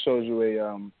 It shows you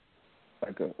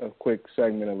a quick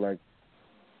segment of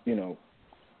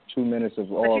 2 minutes of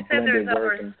all blended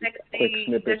work and quick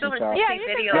snippets and chops. Yeah, you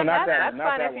can videos. No, not that's not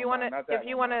fine that if you want to. If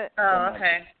you want to. Oh,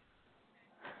 okay.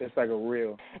 It's like a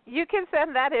reel. You can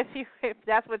send that if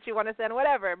that's what you want to send,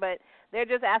 whatever. But they're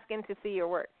just asking to see your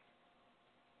work.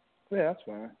 Yeah, that's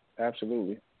fine.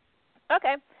 Absolutely.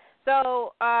 Okay.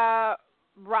 So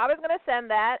Rob is going to send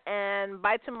that, and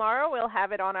by tomorrow we'll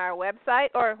have it on our website.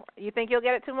 Or you think you'll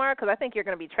get it tomorrow? Because I think you're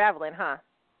going to be traveling, huh?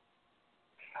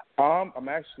 I'm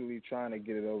actually trying to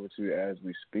get it over to you as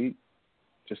we speak,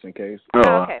 just in case.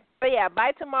 Oh, okay. But yeah,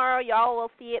 by tomorrow y'all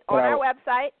will see it on our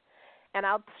website, and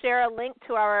I'll share a link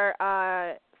to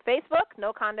our Facebook,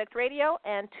 No Conduct Radio,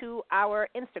 and to our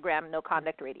Instagram, No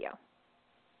Conduct Radio.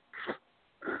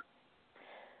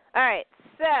 All right,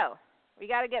 so we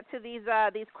got to get to these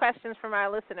questions from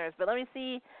our listeners. But let me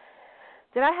see.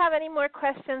 Did I have any more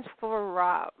questions for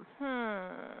Rob?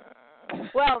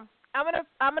 Well, I'm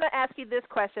gonna ask you this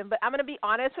question, but I'm gonna be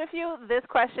honest with you. This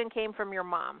question came from your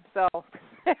mom, so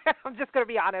I'm just gonna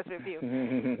be honest with you.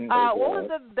 What was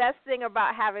the best thing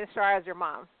about having Char as your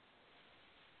mom?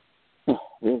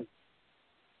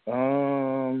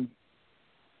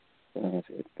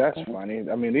 That's funny.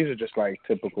 I mean, these are just like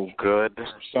typical good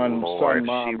son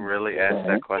mom. She really asked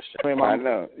that question. I mean, I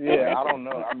know. Yeah, I don't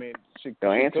know. I mean, she took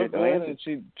and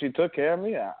she took care of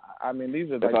me. I mean, these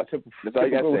are like typical. That's all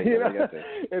you got to say.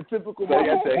 It's typical. That's all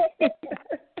you got to say.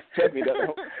 Trust me,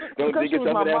 don't dig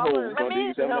yourself in that hole. Don't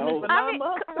dig yourself in that hole. I mean,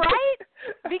 right?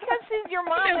 Because she's your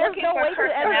mom. There's no way to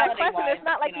answer that question. It's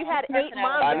not like you had 8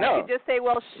 moms. I know. You could just say,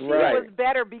 well, she was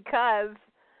better because.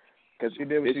 Because she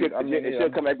did what she'll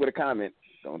come back with a comment.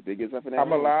 Don't dig yourself in that.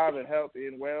 I'm alive and healthy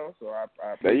and well, so I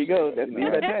there you go. That's me.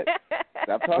 That's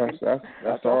Stop talking.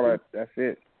 That's all. That's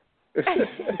it.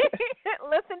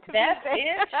 Listen to that's BJ.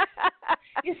 It.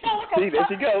 You sound like See, there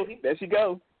she go. There she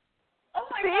go. Oh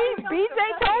my God, BJ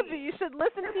told you should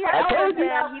listen to your elders,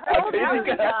 man. He told you.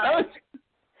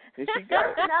 There she go.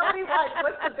 Personality-wise,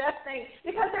 what's the best thing?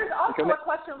 Because there's also a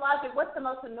question of logic. What's the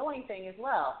most annoying thing as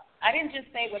well? I didn't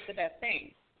just say what's the best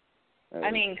thing.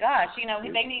 I mean, gosh,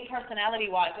 they mean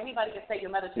personality-wise. Anybody can say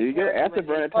your mother. Here you go.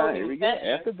 Afterburner time. Here we go.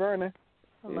 Afterburner.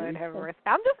 Lord have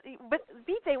mercy. But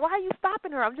BJ, why are you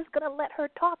stopping her? I'm just gonna let her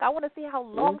talk. I want to see how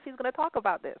long she's gonna talk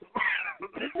about this.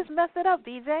 Just mess it up,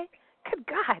 BJ. Good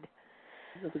God.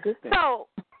 That's a good thing. So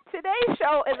today's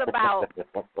show is about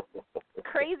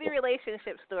crazy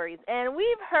relationship stories, and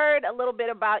we've heard a little bit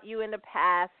about you in the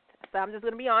past. So I'm just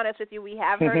gonna be honest with you. We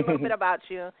have heard a little bit about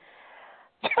you.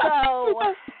 So,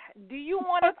 do you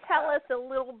want to tell us a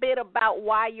little bit about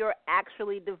why you're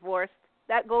actually divorced?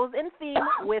 That goes in theme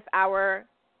with our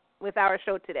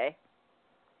show today.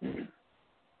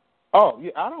 Oh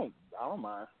yeah, I don't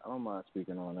mind. I don't mind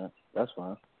speaking on that. That's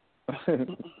fine.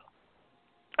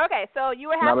 Okay, so you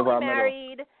were happily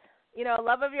married,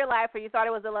 love of your life, or you thought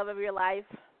it was the love of your life.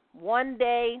 One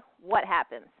day, what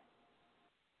happens?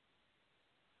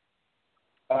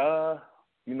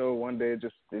 One day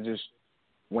it just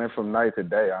went from night to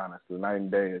day. Honestly, night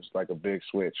and day. It's like a big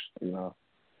switch.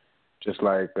 Just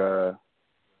like.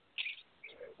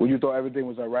 When you thought everything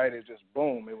was all right, it just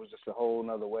boom. It was just a whole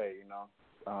nother way,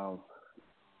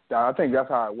 I think that's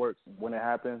how it works. When it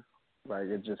happens, like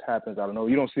it just happens out of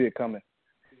nowhere. You don't see it coming.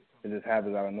 It just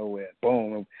happens out of nowhere.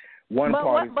 Boom.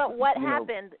 But what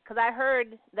happened? Because I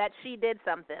heard that she did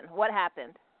something. What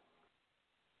happened?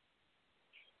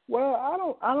 Well,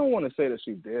 I don't want to say that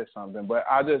she did something, but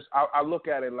I look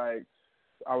at it like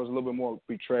I was a little bit more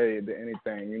betrayed than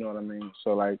anything. You know what I mean?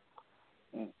 So like,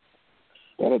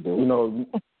 that'll do.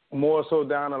 More so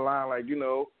down the line, like,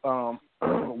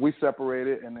 we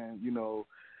separated, and then,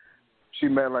 she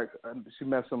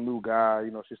met some new guy,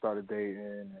 she started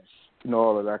dating, and,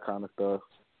 all of that kind of stuff.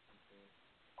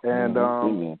 And,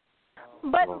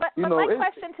 But my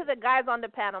question to the guys on the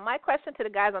panel,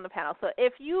 so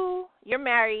if you're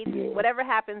married, whatever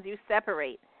happens, you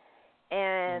separate,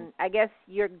 and I guess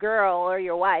your girl or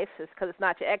your wife, because it's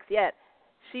not your ex yet,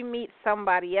 she meets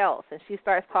somebody else, and she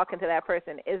starts talking to that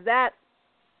person, is that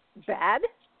bad?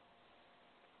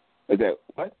 Is that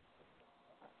what?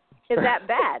 Is that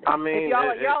bad? I mean,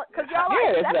 because y'all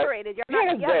are separated. You're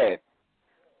not together. Bad.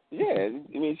 Yeah,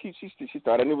 I mean, she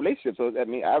started a new relationship, so I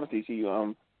mean, obviously she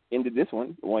ended this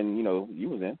one you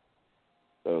was in.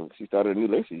 So she started a new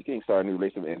relationship. You can't start a new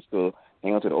relationship and still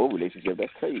hang on to the old relationship.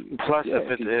 That's crazy. Plus,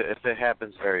 if it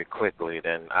happens very quickly,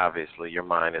 then obviously your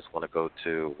mind is going to go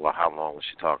to, well, how long was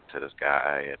she talking to this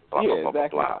guy and blah blah blah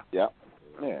exactly. blah. Yeah.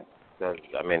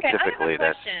 I mean, typically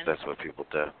that's what people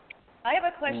do. I have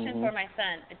a question for my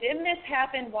son. Didn't this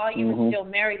happen while you were still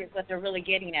married? Is what they're really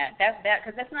getting at.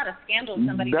 Because that's not a scandal.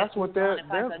 Somebody that's what they know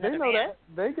man. that.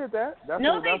 They get that. That's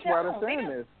no, that's why they're saying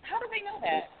this. How do they know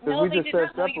that? No, we they did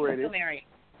said not know you were separated. still married.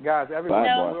 Guys, everyone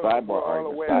sidebar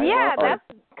aware. Yeah, that's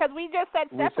because we just said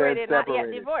separated, not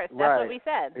yet divorced. That's what we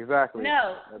said. Exactly.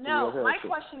 No. My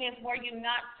question is, were you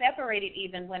not separated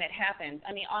even when it happened?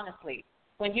 I mean, honestly,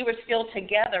 when you were still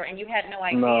together and you had no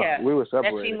idea no, we were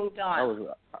separated. that she moved on.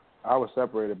 I was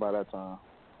separated by that time.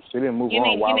 She didn't move on.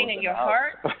 You mean in your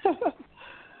heart?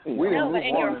 We didn't move but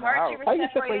in on your heart you were How you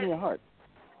separated. separating your heart?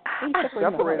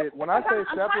 Separated. When I say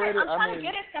separated,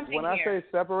 say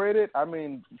separated, I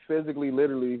mean physically,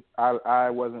 literally. I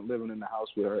wasn't living in the house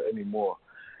with her anymore,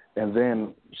 and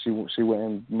then she went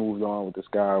and moved on with this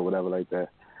guy or whatever like that.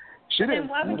 She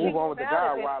didn't move on with the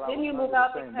guy while I was in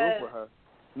the same group with her.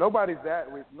 Nobody's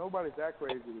that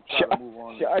crazy to try to move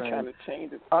on under the same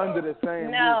roof with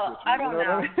you. No, I don't know.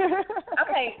 I mean?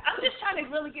 Okay, I'm just trying to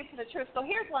really get to the truth. So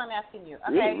here's what I'm asking you.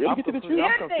 Okay, really get to the truth.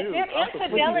 Did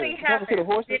infidelity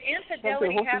happen? Did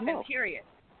infidelity happen? Period.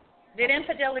 Did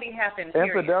infidelity happen?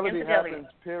 Period. Infidelity happens.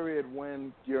 Period.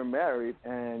 When you're married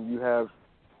and you have,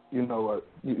 you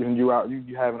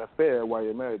have an affair while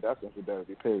you're married. That's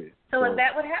infidelity. Period. So is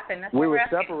that what happened? That's we what were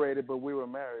asking. separated, but we were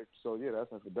married. So yeah,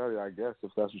 that's infidelity, I guess,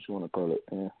 if that's what you want to call it.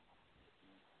 Yeah.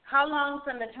 How long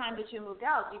from the time that you moved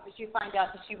out did you find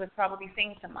out that she was probably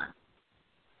seeing someone?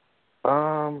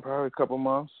 Probably a couple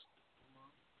months.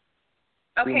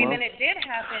 Okay, then it did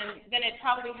happen. Then it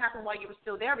probably happened while you were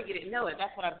still there, but you didn't know it.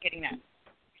 That's what I'm getting at.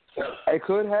 It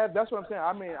could have. That's what I'm saying.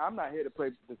 I mean, I'm not here to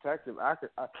play detective.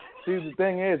 See, the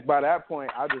thing is, by that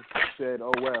point, I just said,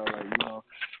 "Oh well," like,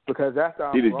 because after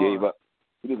I'm just gone, gave up.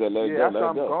 You just let it go. After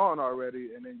I'm gone already,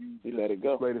 and then you let it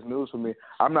go. Play this news for me.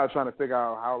 I'm not trying to figure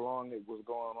out how long it was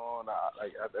going on.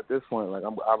 At this point, like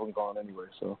I've been gone anyway,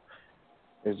 so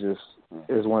it's just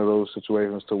it's one of those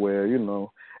situations to where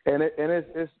and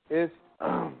it's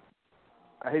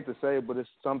I hate to say it, but it's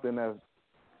something that's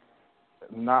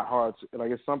not hard.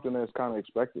 It's something that's kind of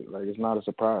expected. Like, it's not a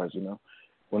surprise,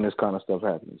 when this kind of stuff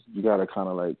happens. You got to kind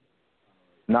of,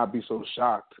 not be so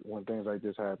shocked when things like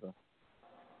this happen.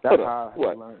 That's how I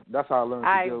learned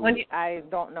to deal with it. I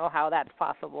don't know how that's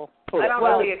possible. I don't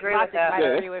really agree with that. Logic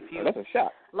might agree with you. That's a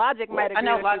shock. Logic might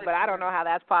agree with you, but I don't know how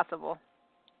that's possible.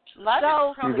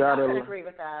 Logic probably doesn't agree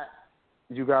with that.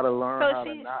 You got to learn how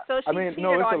to not. So she cheated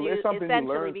on you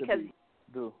essentially because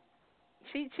do.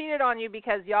 She cheated on you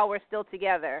because y'all were still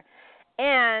together.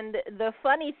 And the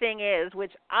funny thing is,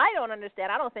 which I don't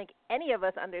understand, I don't think any of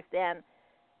us understand,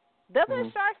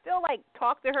 doesn't Char still,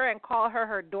 talk to her and call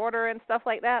her daughter and stuff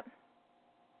like that?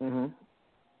 Mm-hmm.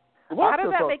 How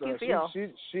does that make you feel?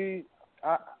 She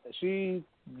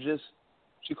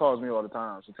calls me all the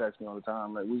time. She texts me all the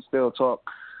time. We still talk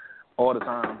all the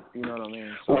time. You know what I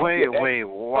mean? So, wait, why?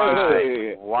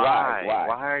 Why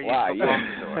are you talking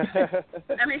to her?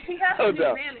 I mean, she has to be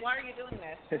a man. Why are you doing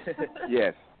this?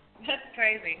 Yes. That's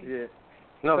crazy. Yeah.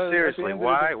 No, seriously,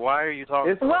 why are you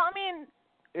talking to her? Well,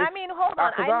 I mean, hold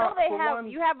on. I know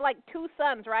you have 2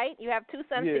 sons, right? You have 2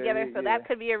 sons together, so that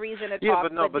could be a reason to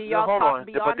talk. But do y'all talk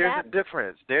beyond but there's that? a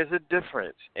difference. There's a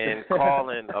difference in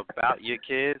calling about your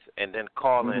kids and then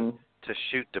calling to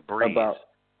shoot the breeze.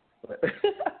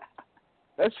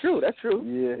 That's true.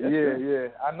 Yeah.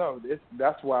 I know.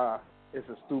 That's why it's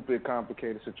a stupid,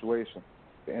 complicated situation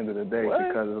at the end of the day. What?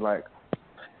 Because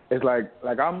it's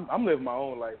like I'm living my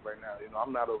own life right now.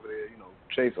 I'm not over there,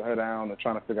 chasing her down and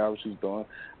trying to figure out what she's doing.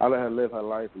 I let her live her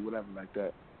life or whatever like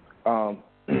that.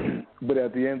 But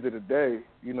at the end of the day,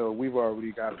 we've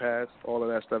already got past all of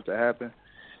that stuff that happened.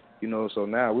 So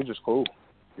now we're just cool.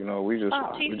 We just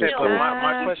cool.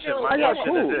 My question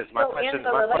is this. My question.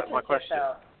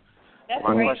 That's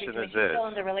My crazy. question is this: still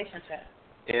in the relationship.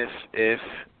 If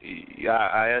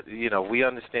we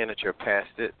understand that you're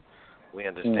past it, we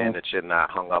understand that you're not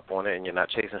hung up on it and you're not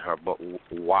chasing her, but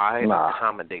why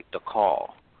accommodate the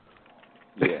call?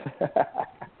 Yeah.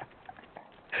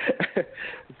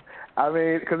 I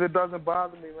mean, because it doesn't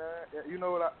bother me, man. You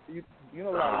know what I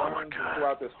learned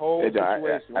throughout this whole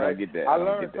situation. I don't get that. I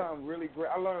learned something really great.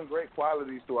 I learned great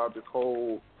qualities throughout this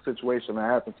whole situation that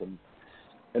happened to me.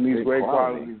 And these great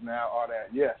qualities now are that,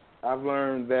 yes, I've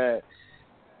learned that,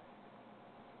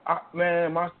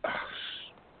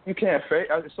 you can't phase.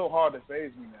 It's so hard to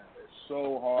phase me now. It's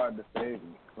so hard to phase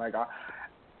me.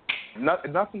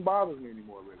 Nothing bothers me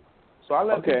anymore, really. So I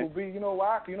let people be. You know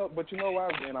why? But you know why?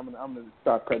 And I'm gonna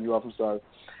stop cutting you off. I'm sorry.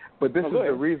 But this is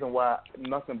the reason why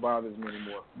nothing bothers me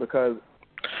anymore, because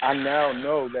I now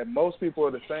know that most people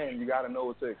are the same. You got to know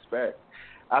what to expect.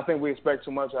 I think we expect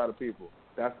too much out of people.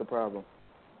 That's the problem.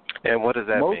 And what does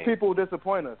that mean? Most people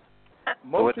disappoint us.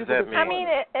 What does that mean? I mean,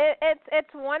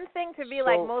 it's one thing to be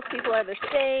like most people are the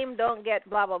same, don't get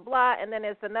blah blah blah, and then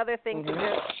it's another thing to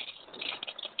just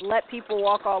let people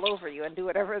walk all over you and do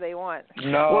whatever they want.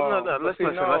 No. Let's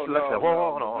listen.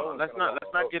 Hold on. Let's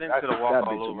not get into the walk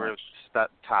all over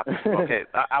topic. Okay,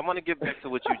 I want to get back to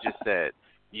what you just said.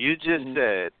 You just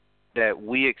said that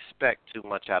we expect too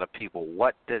much out of people.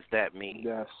 What does that mean?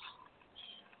 Yes.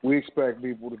 We expect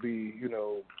people to be,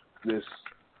 this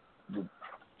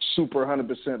super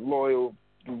 100% loyal,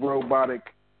 robotic,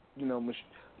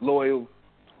 loyal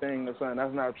thing or something.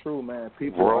 That's not true, man.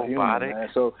 People are human, man.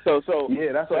 So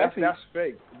yeah, that's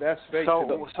fake. That's fake. So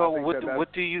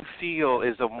what do you feel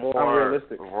is a more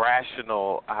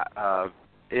rational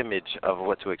image of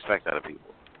what to expect out of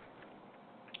people?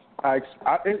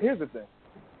 Here's the thing.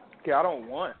 Okay, I don't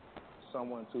want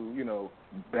someone to,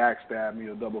 backstab me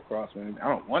or double cross me. I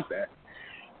don't want that.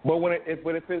 But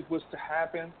if it was to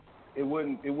happen, it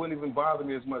wouldn't even bother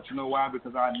me as much. You know why?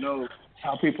 Because I know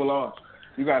how people are.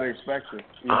 You got to expect it.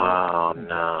 Oh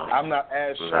no! I'm not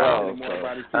as shocked anymore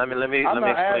about these people. I mean, let me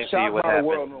explain to you what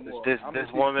happened. No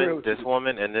this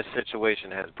woman in this situation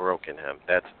has broken him.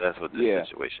 That's what this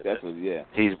situation is.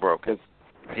 He's broken.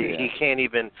 He can't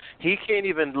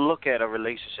even look at a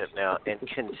relationship now and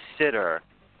consider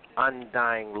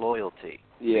undying loyalty.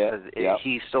 Yeah. Because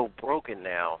he's so broken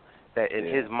now that in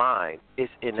his mind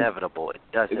it's inevitable. It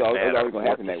doesn't matter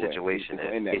what the situation is.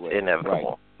 It's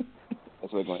inevitable. Right.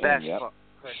 That's what's going to end. Yep.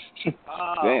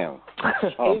 Damn.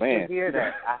 Oh man.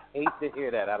 I hate to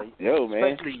hear that out of man.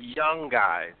 Especially young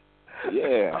guys.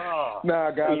 Yeah.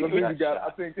 Nah, guys,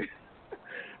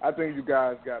 I think you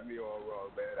guys got me all wrong,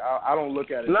 man. I don't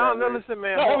look at it. No, that way. listen,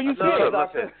 man. No, you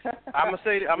listen. I'm gonna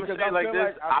say it like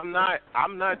this. I'm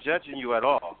not judging you at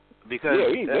all because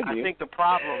I think the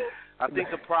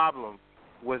problem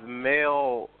with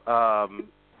male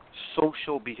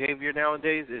social behavior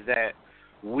nowadays is that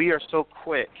we are so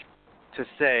quick to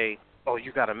say, "Oh,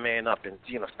 you got to man up and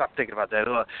stop thinking about that."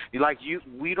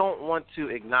 We don't want to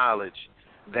acknowledge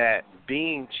that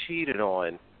being cheated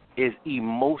on is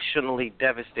emotionally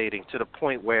devastating to the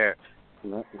point where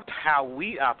how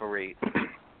we operate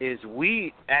is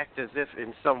we act as if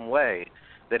in some way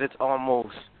that it's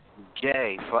almost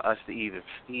gay for us to even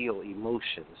feel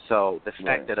emotion. So the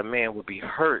fact that a man would be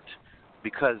hurt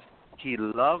because he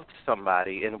loved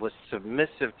somebody and was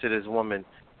submissive to this woman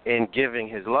in giving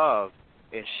his love,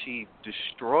 and she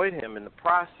destroyed him in the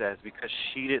process because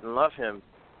she didn't love him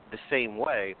the same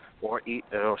way or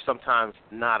sometimes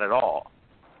not at all.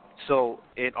 So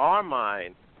in our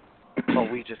mind,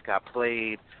 we just got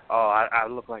played, I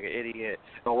look like an idiot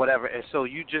or whatever. And so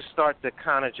you just start to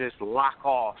kind of just lock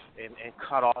off and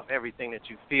cut off everything that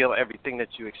you feel, everything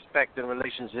that you expect in a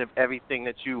relationship, everything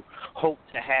that you hope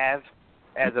to have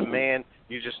as a man.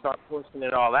 You just start pushing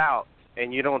it all out,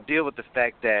 and you don't deal with the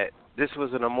fact that this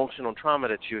was an emotional trauma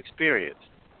that you experienced.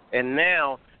 And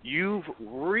now you've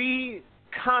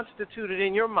reconstituted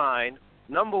in your mind,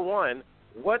 number one,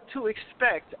 what to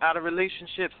expect out of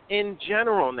relationships in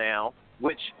general now,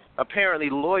 which apparently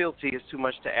loyalty is too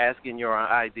much to ask in your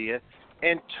idea.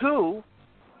 And two,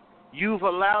 you've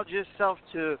allowed yourself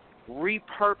to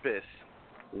repurpose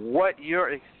what your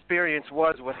experience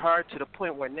was with her to the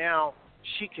point where now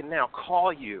she can now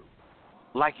call you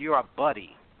like you're a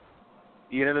buddy.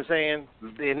 You know what I'm saying?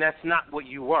 And that's not what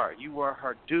you were. You were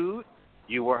her dude.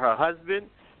 You were her husband.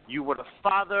 You were the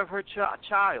father of her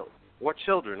child or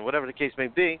children, whatever the case may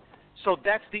be. So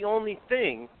that's the only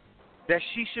thing that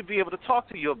she should be able to talk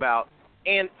to you about.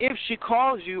 And if she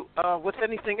calls you with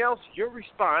anything else, your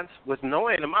response with no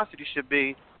animosity should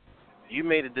be, you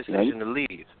made a decision to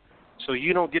leave. So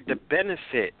you don't get the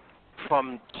benefit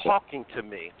from talking to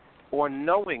me or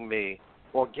knowing me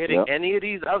or getting any of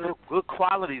these other good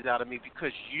qualities out of me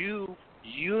because you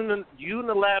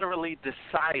unilaterally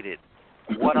decided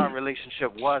what our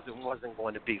relationship was and wasn't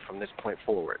going to be from this point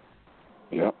forward.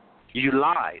 Yep. You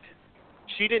lied.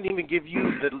 She didn't even give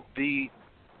you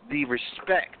the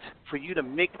respect for you to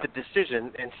make the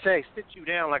decision and sit you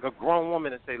down like a grown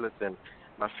woman and say, listen,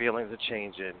 my feelings are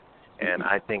changing and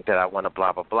I think that I want to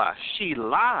blah, blah, blah. She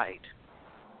lied.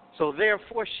 So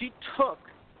therefore she took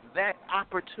that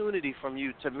opportunity from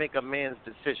you to make a man's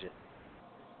decision.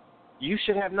 You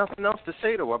should have nothing else to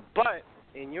say to her, but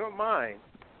in your mind,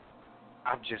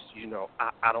 I'm just,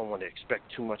 I don't want to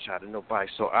expect too much out of nobody,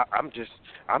 so I'm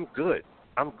good.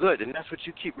 I'm good. And that's what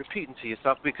you keep repeating to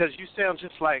yourself because you sound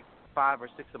just like 5 or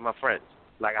 6 of my friends.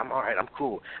 Like, I'm all right, I'm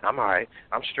cool, I'm all right,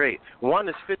 I'm straight. One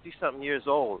is 50-something years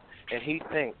old, and he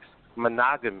thinks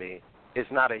monogamy is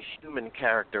not a human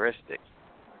characteristic.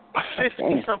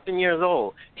 50-something years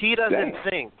old. He doesn't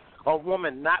think a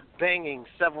woman not banging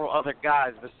several other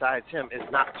guys besides him is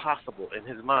not possible in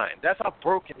his mind. That's how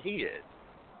broken he is.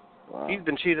 Wow. He's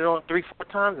been cheated on 3-4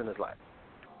 times in his life.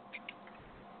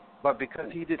 But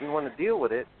because he didn't want to deal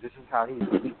with it, this is how he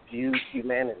views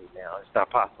humanity now. It's not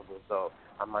possible, so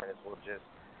I might as well just,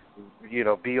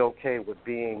 be okay with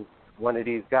being one of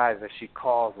these guys that she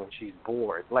calls when she's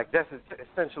bored. Like, that's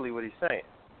essentially what he's saying.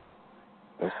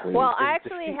 Well, I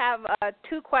actually have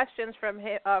 2 questions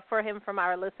for him from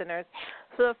our listeners.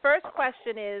 So the first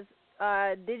question is,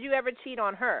 did you ever cheat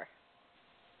on her?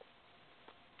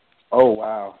 Oh,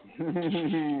 wow.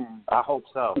 I hope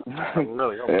so. I'm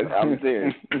really hoping. I'm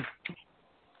serious.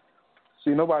 See,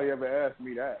 nobody ever asked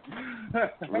me that.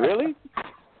 Really?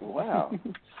 Wow.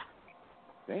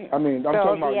 Damn. I mean, I'm so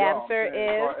talking about the answer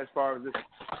is? As far as this.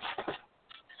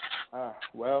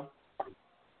 Well,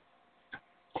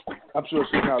 I'm sure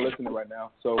she's not listening right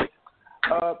now. So,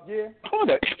 yeah. Hold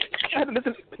on. I had to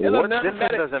listen. What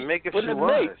difference does it make if she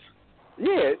was?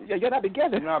 Yeah, you're not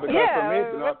together. No, because for me,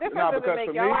 listen, I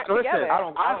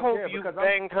hope care you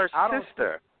banged her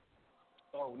sister.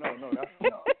 Oh no, that's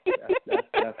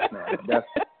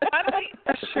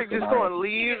that chick just gonna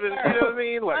leave, and you know what I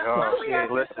mean? Like, oh, she ain't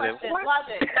listening.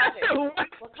 Logic. Well,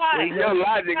 Kai, yo,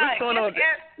 Logic, what's going on?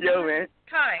 Yo, man.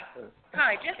 Kai,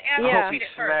 just ask who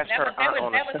cheated first. That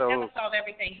would solve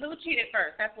everything. Who cheated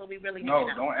first? That's what we really need to know.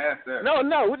 No, don't ask that. No,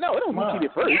 who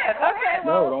cheated first? Yeah, okay,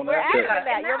 well, don't we're ask asking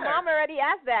that. Your mom already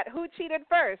asked that. Who cheated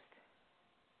first?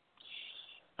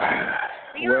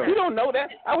 You don't know that.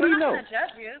 How do you know?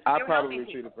 Judge you. I probably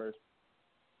cheated first.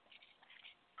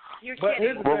 You're but kidding.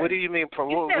 here's the What do you mean?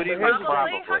 What do you mean probably?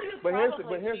 probably? How do you But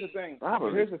probably? here's the thing.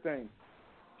 Probably. Here's the thing.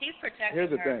 He's protecting Here's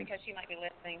the her thing. because she might be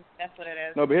listening. That's what it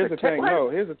is. No, but here's the thing. What? No,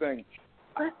 here's the thing.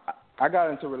 I got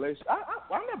into a relationship.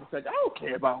 I'm not protected. I don't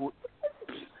care about who.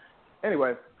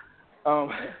 Anyway,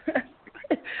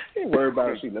 ain't worried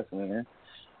about if she listening,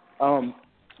 man.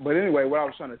 But anyway, what I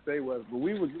was trying to say was,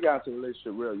 we got into a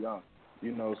relationship real young,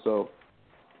 you know. So,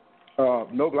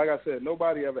 no, like I said,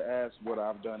 nobody ever asked what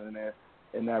I've done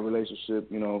in that relationship.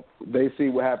 You know, they see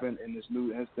what happened in this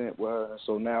new incident with her, and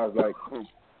so now it's like,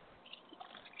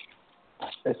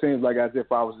 it seems like as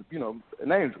if I was, you know,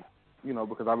 an angel, you know,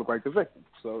 because I look like the victim.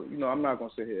 So, you know, I'm not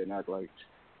gonna sit here and act like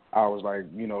I was like,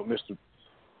 you know, Mr.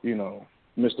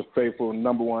 Faithful,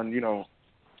 number one, you know,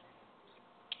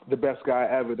 the best guy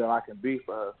ever that I can be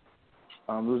for her.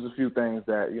 There was a few things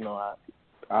that, you know,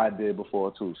 I did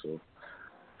before too. So.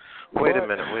 Wait a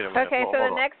minute. Okay, hold so on.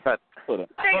 the next. Cut. Hold on.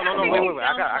 No, wait.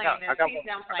 I got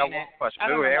one question.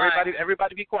 Wait,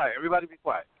 everybody be quiet.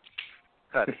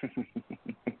 Cut it.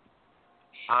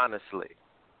 Honestly.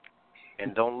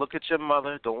 And don't look at your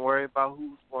mother. Don't worry about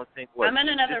who's going to think what. I'm in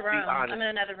another Just room. Be honest. I'm in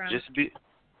another room. Just be.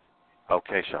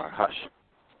 Okay, Char, hush.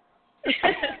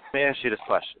 Let me ask you this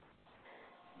question.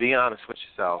 Be honest with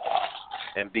yourself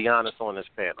and be honest on this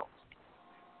panel.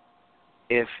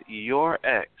 If your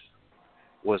ex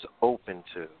was open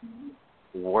to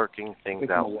working things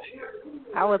out with you,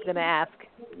 I was going to ask.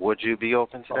 would you be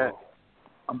open to that?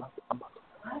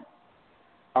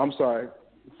 I'm sorry.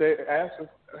 Ask us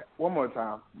one more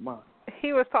time. Mom.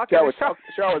 He was talking Char to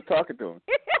was talking to him.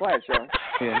 Quiet, Char.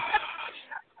 Yeah.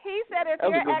 He said if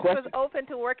That was your a good ex question. was open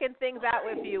to working things out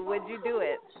with you, would you do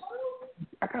it?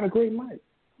 I got a great mic.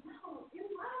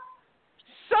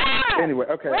 Char! Anyway,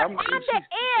 okay. We're on the air.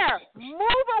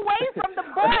 Move away from the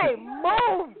boy.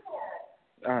 Move.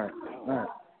 All right.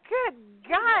 Good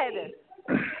God.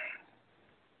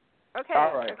 Okay.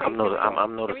 All right. Okay. I'm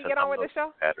noticing. Can we get on with the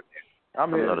show? I'm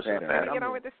here. noticing a Can pattern. we get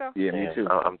on with the show? Yeah, me too.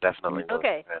 I'm definitely noticing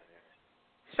Okay. a pattern.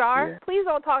 Char, Yeah. please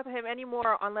don't talk to him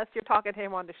anymore unless you're talking to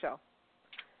him on the show.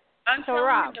 I'm So, telling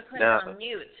Rob. him to put Now- it on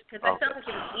mute because I felt like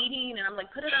he was eating, and I'm like,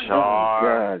 put it on Char.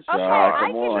 mute. Char, Okay, Char, I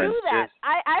come can on. do that.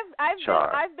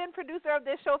 Char. I've been producer of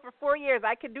this show for 4 years.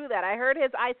 I can do that. I heard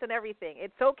his ice and everything.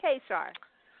 It's okay, Char.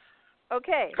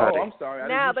 Okay. Cut Oh, it. I'm sorry.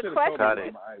 Now you the should've told me question-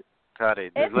 about my ice. Cut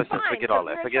it. It's Listen, fine, forget all because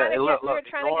that. we're Forget it. trying Look, to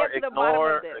get to the bottom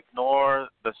of this. Ignore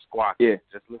the squawk. Yeah.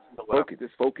 Just listen to what Focus.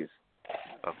 Just focus.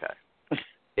 Okay.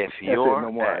 If That's your it,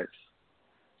 no more ex,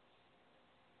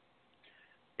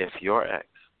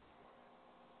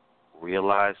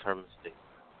 realized her mistake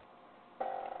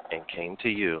and came to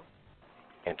you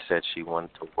and said she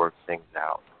wanted to work things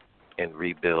out and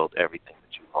rebuild everything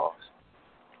that you lost,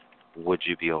 would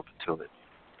you be open to it?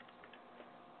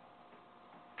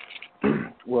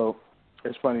 Well,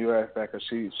 it's funny you ask that because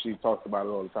she talks about it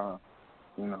all the time.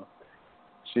 You know,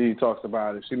 she talks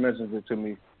about it. She mentions it to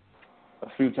me a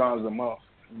few times a month,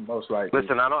 most likely.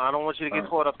 Listen, I don't want you to get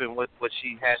caught up in what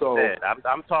she has so- said.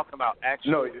 I'm talking about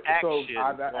action So I've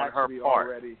on her actually part.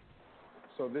 already.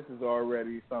 So this is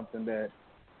already something that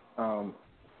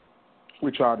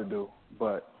we try to do,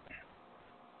 but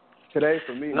today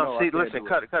for me, No, I see, can't listen, do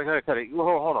cut it.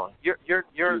 Hold on.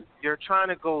 You're trying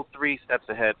to go 3 steps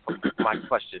ahead from my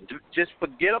question. Just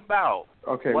forget about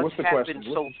Okay, what's what's the happened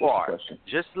question? so What's far. the question?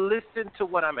 Just listen to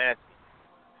what I'm asking.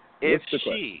 What's the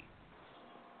question?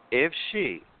 If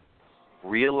she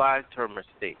realized her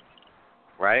mistake,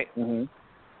 right, Mm-hmm.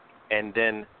 and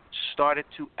then started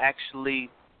to actually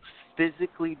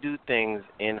physically do things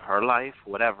in her life,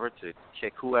 whatever, to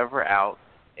kick whoever out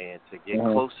and to get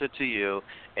closer to you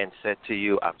and said to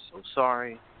you, I'm so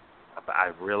sorry.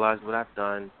 I've realized what I've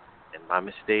done and my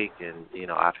mistake, and, you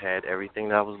know, I've had everything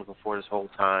that I was looking for this whole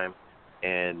time,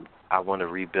 and I want to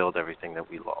rebuild everything that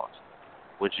we lost.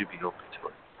 Would you be open to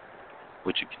it?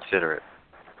 Would you consider it?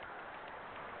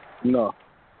 No.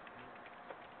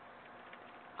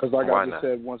 Because like Why I just not?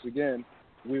 said, once again,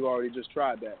 we've already just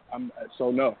tried that.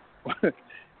 So no.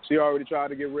 She already tried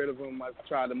to get rid of him. I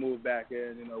tried to move back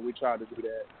in. You know, we tried to do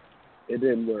that. It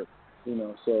didn't work. You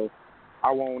know, so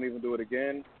I won't even do it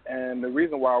again. And the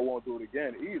reason why I won't do it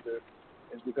again either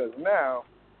is because now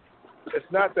it's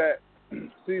not that.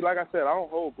 See, like I said, I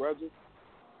don't hold grudges.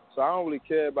 So I don't really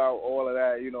care about all of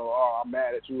that. You know, oh, I'm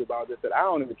mad at you about this. That I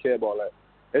don't even care about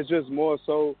that. It's just more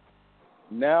so.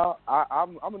 Now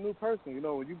I'm a new person. You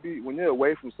know, when you're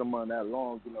away from someone that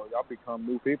long, you know, y'all become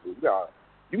new people.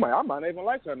 I might not even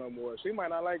like her no more. She might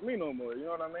not like me no more. You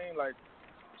know what I mean? Like,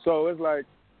 so it's like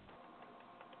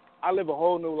I live a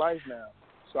whole new life now.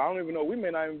 So I don't even know. We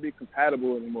may not even be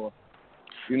compatible anymore.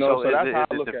 You know, so that's how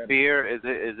I is look it at fear? Is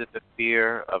it the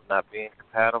fear of not being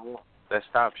compatible that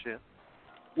stops you?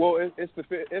 Well, it's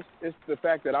the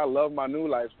fact that I love my new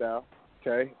lifestyle.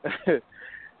 Okay,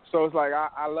 so it's like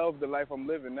I love the life I'm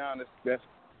living now, and that's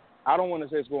I don't want to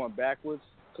say it's going backwards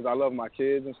because I love my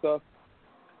kids and stuff,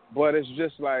 but it's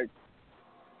just like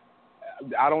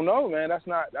I don't know, man. That's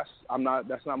not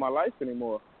my life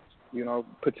anymore, you know,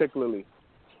 particularly.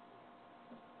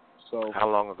 So how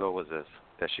long ago was this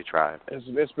that she tried?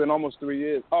 It's been almost 3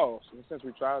 years. Oh, so since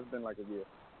we tried, it's been like a year,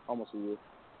 almost a year.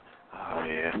 Oh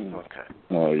yeah, okay.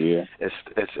 Oh yeah, it's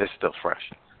still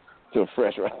fresh. Still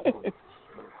fresh, right?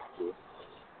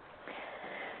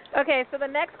 Okay, so the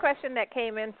next question that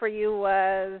came in for you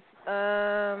was,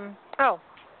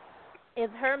 is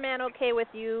her man okay with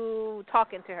you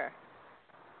talking to her?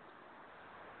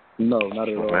 No, not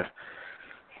at all.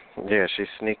 Yeah, she's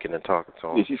sneaking and talking to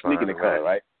him. Yeah, she's sneaking the car,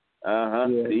 right? Yeah,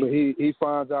 but he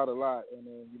finds out a lot, and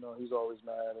then he's always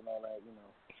mad and all that,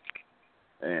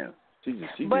 Damn.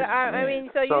 She but I mean,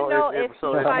 so if he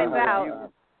finds out.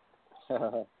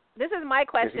 This is my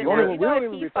question.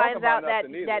 If he finds out that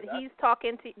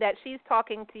she's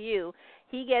talking to you,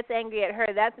 he gets angry at her.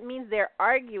 That means they're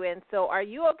arguing. So, are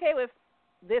you okay with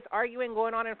this arguing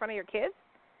going on in front of your kids?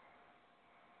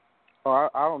 Oh,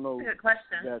 I don't know. Good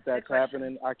question. That's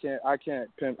happening. I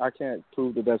can't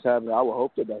prove that that's happening. I would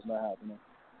hope that that's not happening,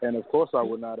 and of course I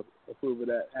would not approve of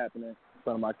that happening in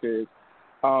front of my kids.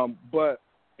 But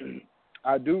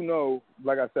I do know,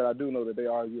 like I said, that they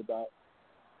argue about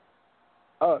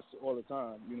us all the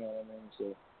time. You know what I mean?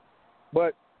 So,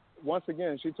 but once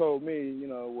again, she told me,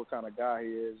 what kind of guy he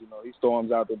is. He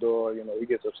storms out the door. He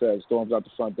gets upset. He storms out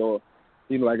the front door.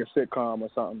 Like a sitcom or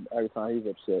something every time he's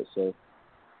upset. So.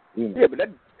 Yeah,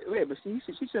 but she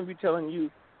shouldn't be telling you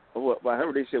about her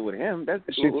relationship with him.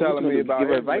 She's telling me about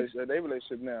their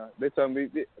relationship now. They tell me,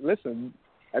 listen,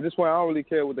 at this point I don't really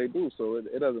care what they do, so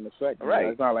it doesn't affect me. Right.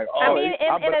 It's not like I mean,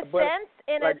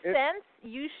 in a sense,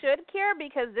 you should care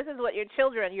because this is what your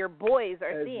children, your boys,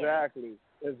 are seeing.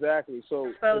 Exactly. So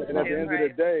at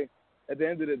the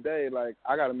end of the day, like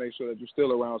I got to make sure that you're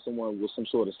still around someone with some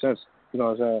sort of sense. You know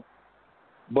what I'm saying?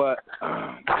 But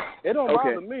it don't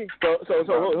bother me. So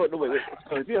wait.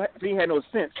 So if he had no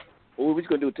sense, what were we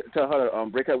gonna do? Tell her to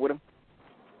break up with him?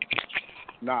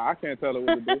 Nah, I can't tell her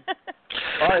what to do.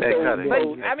 All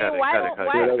right, why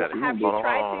have you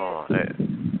tried to?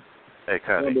 Hey,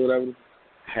 Cuddy.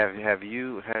 Have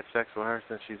you had sex with her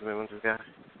since she's been with this guy?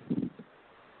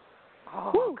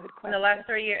 Oh, good question. In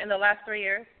the last 3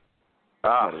 years.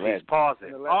 She's pausing.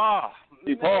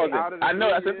 She's pausing. I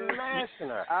know. I said,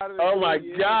 oh my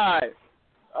God.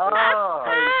 Oh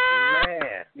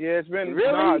man. Yeah, it's been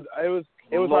really. Nah, it was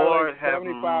Lord like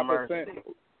 75%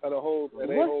 of the whole.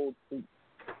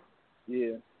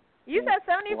 Yeah. You said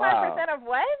 75% of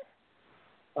what?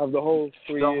 Of the whole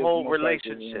 3 years. The whole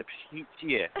relationship. He's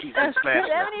been smashing.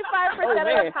 75%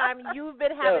 of the time you've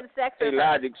been having sex with her.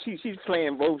 Logic. She's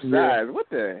playing both sides. What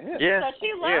the hell? Yeah. So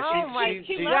she left.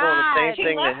 She's doing the same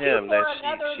thing to him that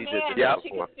she did to man me so she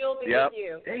before. could still be with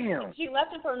you. Damn. She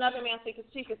left him for another man so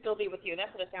she could still be with you.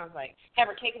 That's what it sounds like. Have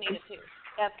her cake and eat it too.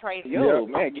 That's crazy. Yo,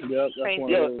 man. Crazy.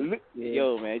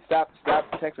 Yo, man. Stop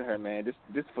texting her, man.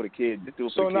 This for the kids. This do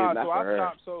it for the kids, not for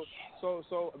her.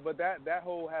 But that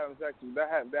whole having sex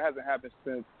that hasn't happened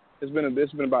since it's been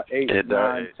about 8,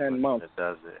 9, 10 months. It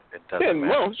doesn't 10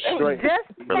 months. Straight.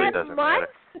 Just really 10 doesn't months?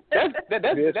 matter.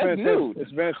 That's new.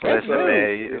 It's been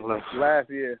last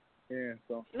year. Yeah.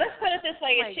 So let's put it this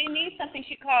way: if she needs something,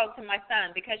 she calls to my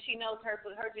son because she knows her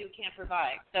dude can't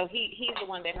provide. So he's the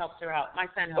one that helps her out. My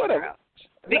son helps her out.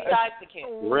 Besides the kids.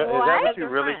 Is that what you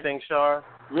really think, Char?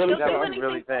 Really? Is that what you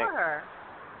really think? For her.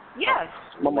 Yes.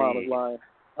 My mom is lying.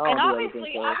 And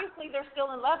obviously they're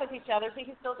still in love with each other, so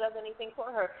he still does anything for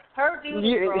her. Her dude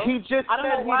is broke. He just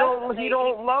said he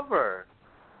don't love her.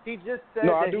 He just said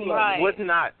that he would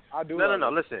not. I do.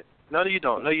 No, listen. No, you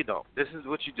don't. This is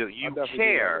what you do. You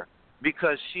care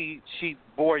because she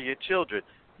bore your children.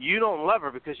 You don't love her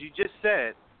because you just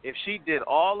said if she did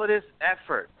all of this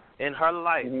effort in her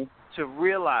life to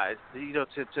realize,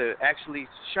 to actually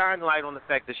shine light on the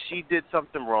fact that she did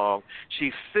something wrong,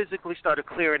 she physically started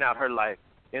clearing out her life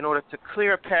in order to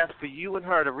clear a path for you and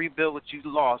her to rebuild what you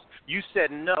lost. You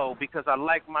said no because I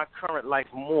like my current life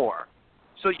more.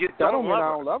 So you don't love her.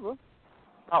 I don't love her.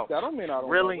 Oh, that don't mean I don't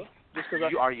really? love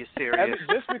her. Are you serious?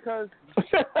 Just because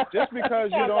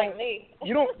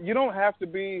you don't have to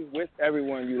be with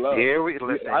everyone you love. Here we go.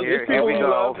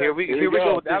 Here we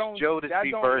go with this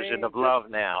Jodeci version of love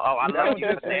now. Oh, I love you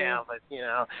now, but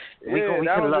we can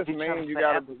love each other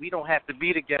forever. We don't have to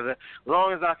be together as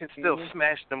long as I can still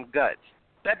smash them guts.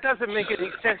 That doesn't make any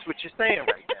sense what you're saying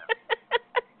right now.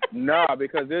 Nah,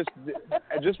 because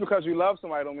just because you love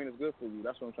somebody don't mean it's good for you.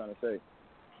 That's what I'm trying to say.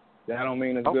 That don't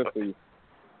mean it's good for you.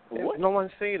 No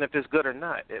one's saying if it's good or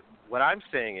not. What I'm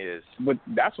saying is, but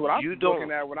that's what I'm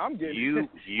looking at. What I'm getting. You is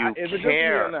it good for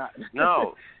care. me or not?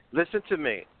 No, listen to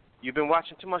me. You've been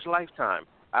watching too much Lifetime.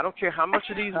 I don't care how much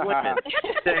of these women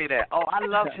say that. Oh, I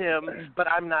love him, but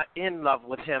I'm not in love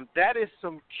with him. That is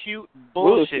some cute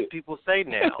bullshit people say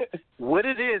now. What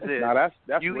it is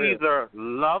that's you real. either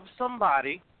love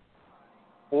somebody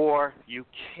or you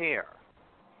care,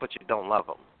 but you don't love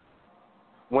them.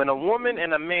 When a woman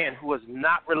and a man who is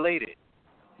not related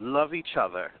love each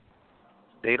other,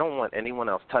 they don't want anyone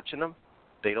else touching them.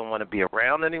 They don't want to be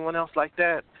around anyone else like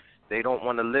that. They don't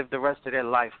want to live the rest of their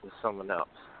life with someone else.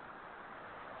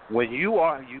 When you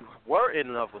were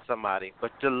in love with somebody,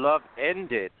 but the love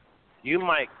ended, you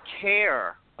might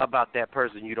care about that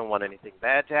person. You don't want anything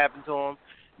bad to happen to them.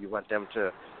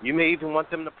 You may even want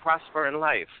them to prosper in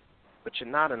life, but you're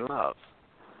not in love.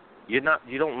 You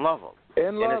don't love them.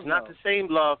 And it's not the same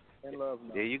love. In love,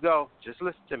 no. There you go. Just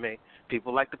listen to me.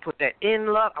 People like to put that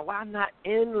in love. Well, I'm not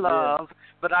in love,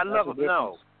 but I love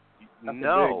them.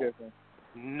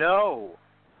 No.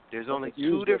 There's only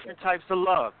two different types of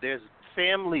love. There's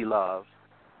family love,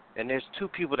 and there's two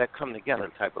people that come together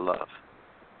type of love.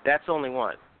 That's only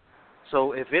one.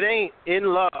 So if it ain't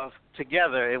in love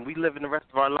together and we live in the rest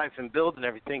of our life and build and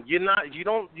everything, you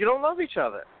don't love each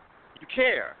other. You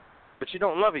care, but you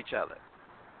don't love each other.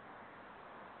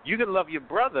 You can love your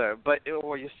brother,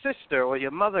 or your sister, or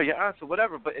your mother, or your aunt, or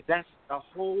whatever, but that's a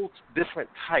whole different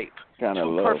type.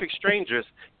 Two perfect strangers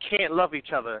can't love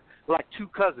each other like two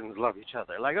cousins love each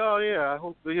other. Like, oh yeah, I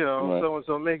hope so and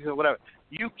so makes it, whatever.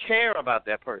 You care about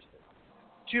that person.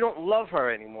 But you don't love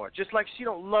her anymore. Just like she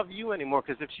don't love you anymore.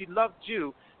 Because if she loved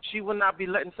you, she would not be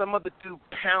letting some other dude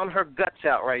pound her guts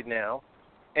out right now,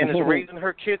 and is raising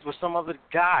her kids with some other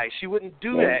guy. She wouldn't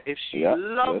do that if she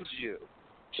loved you.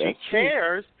 She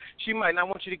cares. She might not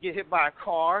want you to get hit by a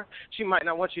car. She might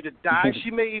not want you to die.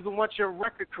 She may even want your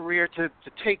record career to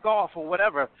take off or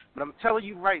whatever. But I'm telling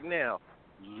you right now,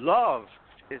 love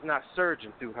is not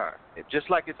surging through her. Just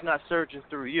like it's not surging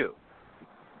through you.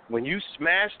 When you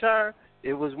smashed her,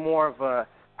 it was more of a,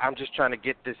 I'm just trying to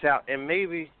get this out. And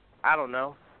maybe, I don't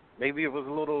know, maybe it was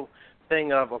a little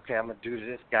thing of, okay, I'm going to do to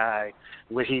this guy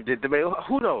what he did to me.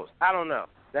 Who knows? I don't know.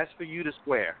 That's for you to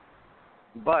square.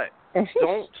 But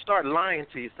don't start lying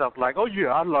to yourself like, oh, yeah,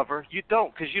 I love her. You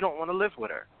don't, because you don't want to live with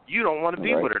her. You don't want to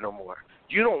be with her no more.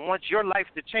 You don't want your life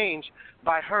to change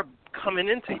by her coming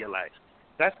into your life.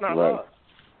 That's not love.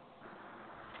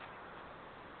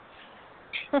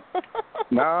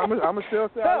 Nah, I'm gonna still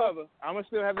say I love her. I'm gonna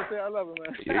still have to say I love her,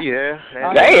 man. Yeah.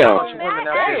 Damn.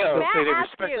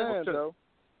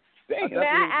 May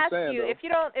I ask you, if you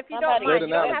don't mind, you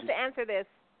don't have to answer this.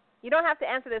 You don't have to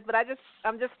answer this, but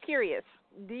I'm just curious.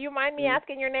 Do you mind me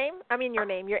asking your name? I mean your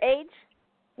name, your age?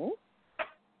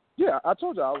 Yeah, I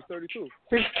told you I was 32.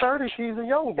 He's 30. He's a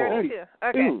young boy. 32.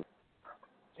 Okay.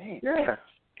 Damn. Yeah.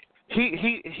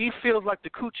 He feels like the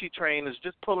coochie train is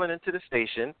just pulling into the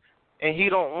station, and he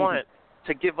don't want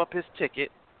to give up his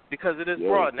ticket because it is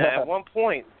broad. Now, at one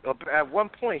point,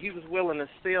 he was willing to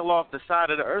sail off the side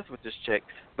of the earth with this chick,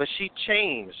 but she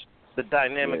changed the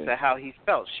dynamics of how he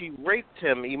felt. She raped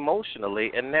him emotionally,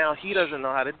 and now he doesn't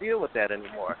know how to deal with that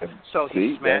anymore. So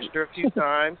he smashed her a few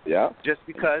times just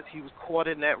because he was caught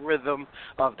in that rhythm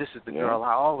of this is the girl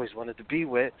I always wanted to be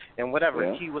with and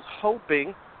whatever. Yeah. He was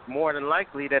hoping more than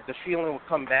likely that the feeling would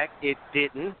come back. It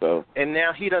didn't. And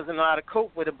now he doesn't know how to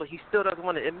cope with it, but he still doesn't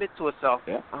want to admit to himself,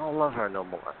 I don't love her no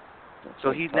more.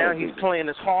 So he's playing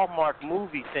this Hallmark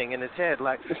movie thing in his head,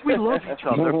 like we love each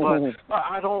other, but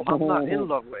I'm not in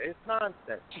love with her. It's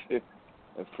nonsense.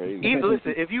 That's crazy.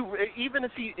 Even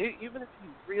if he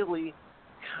really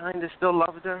kind of still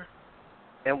loved her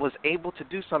and was able to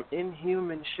do some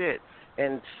inhuman shit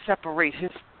and separate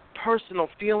his personal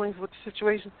feelings with the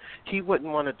situation, he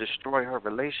wouldn't want to destroy her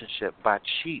relationship by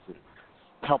cheating,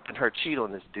 helping her cheat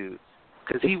on this dude.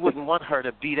 Because he wouldn't want her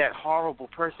to be that horrible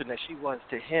person that she was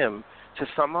to him, to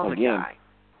some other guy.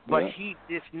 But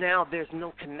now there's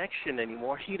no connection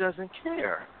anymore. He doesn't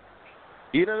care.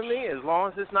 You know what I mean? As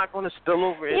long as it's not going to spill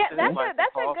over into his life.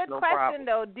 That's a good question,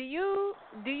 though. Do you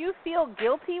feel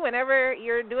guilty whenever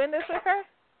you're doing this with her?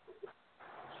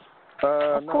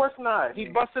 Of course not. He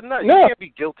busted nuts. No. You can't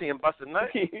be guilty and busting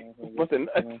nuts. Busting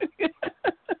nuts.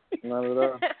 Not at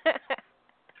all.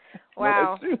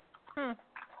 Wow.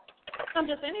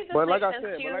 Does any of this make sense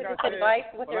to you? This advice,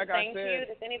 what they're saying to you,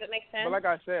 does any of it make sense? But like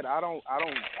I said, I don't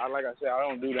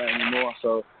do that anymore.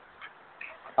 So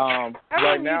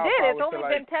Right now, you did. It's if I was only to,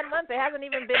 been 10 months. It hasn't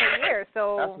even been a year.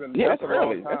 So that's a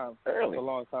early. long time. That's early. That's a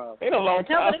long time. Ain't a long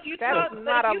time. No, but if you that talk, is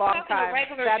not a long time. On a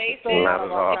regular That's basis, so not a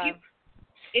long time.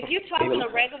 If you talk on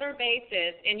a regular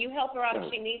basis and you help her out if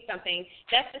she needs something,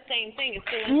 that's the same thing. It's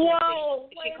still intimacy. Whoa,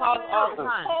 She calls all the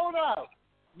time. Hold up.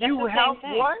 That's You the same help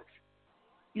thing. what?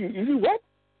 You what?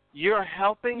 You're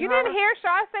helping You her? didn't hear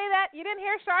Char say that? You didn't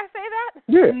hear Char say that?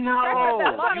 Yeah. No.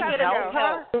 That's what You that help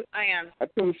help her? I am. I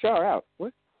threw Char out.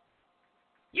 What?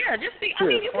 Yeah, just be. I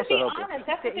mean, you can be honest.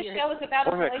 That's what the show is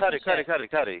about. Wait a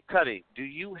minute, Cuddy. Do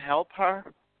you help her?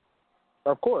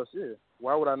 Of course, yeah.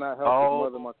 Why would I not help the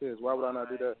mother of my kids? Why would I not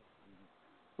do that?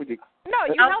 No,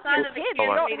 you help your kids. You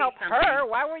don't help her.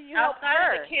 Why would you help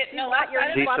her? She's not your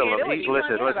responsibility.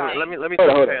 Listen. Let me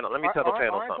tell the panel. Let me tell the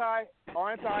panel something.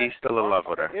 Aren't I? He's still in love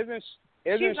with her. Isn't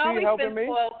She's she always helping been me?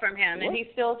 spoiled from him, and he's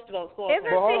still spoiled. Isn't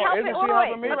she helping? Isn't she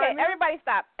helping me Okay, right now?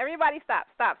 everybody stop.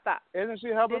 Stop. Isn't she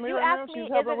helping Did me you right ask now? She's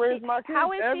me, helping isn't raise she- my kids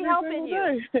how is she every helping single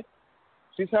you? day.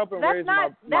 She's helping That's raise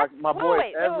not- my boys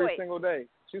wait. every single day.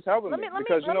 She's helping me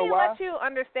because you know let why? me let you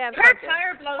understand Her something.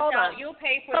 tire blows Hold out. on. You'll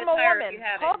pay for From the a tire woman. if you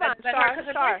have Hold it. on, But Char,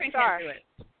 her Char. boyfriend can't do it.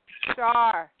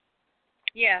 Char.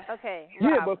 Yeah. Okay. Yeah,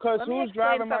 Rob, because let me who's explain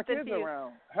driving my something kids to you.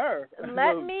 around? Her.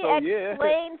 Let me yeah.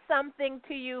 explain something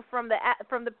to you from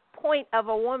the point of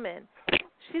a woman.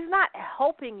 She's not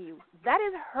helping you. That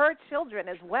is her children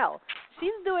as well.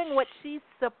 She's doing what she's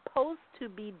supposed to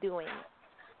be doing.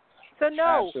 So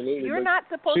no, Absolutely, you're but not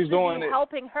supposed she's to doing be it.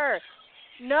 helping her.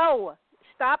 No,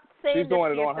 stop saying She's doing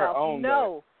this it to on her yourself. own.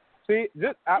 No. See, She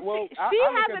I has look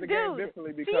a at the game dude.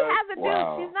 differently because She has a dude.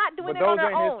 Wow. She's not doing but it those on her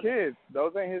ain't own. his kids.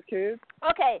 Those ain't his kids.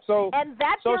 Okay, So and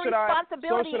that's so your should I-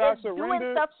 responsibility so should I is doing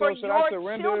surrender? stuff for So should I your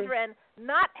surrender? children,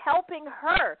 not helping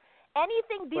her.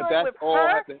 Anything dealing that's with all her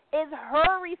I think. is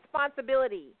her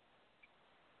responsibility.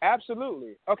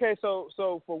 Absolutely. Okay, so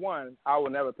for one, I will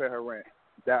never pay her rent.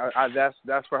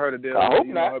 That's for her to deal I with. hope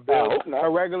You not. know, her bills, I hope not.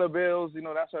 her regular bills. You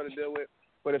know, that's her to deal with.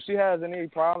 But if she has any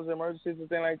problems, emergencies, and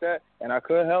things like that, and I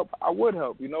could help, I would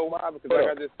help. You know why? Because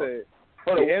like I just said,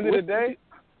 at the end of the day,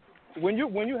 when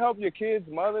you help your kids'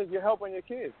 mother, you're helping your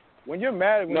kids. When you're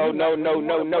mad, when you want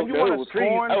to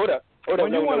scorn,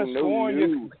 when you want to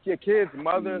scorn your kid's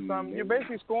mother or something, you're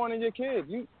basically scorning your kids.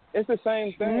 It's the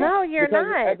same thing. No, you're because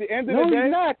not. At the end of the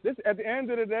day, at the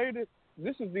end of the day,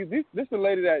 this is the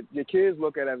lady that your kids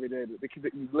look at every day.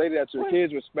 The lady that your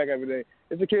kids respect every day.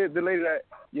 It's the lady that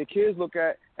your kids look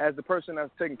at as the person that's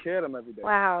taking care of them every day.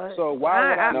 Wow. So why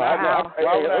would I not?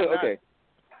 Why would I not? Okay.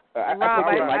 I Rob,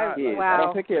 take care of my kids. wow. I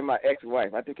don't take care of my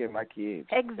ex-wife. I take care of my kids.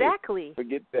 Exactly. Hey,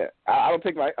 forget that. I don't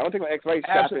take my ex-wife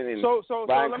shopping and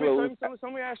buying clothes. So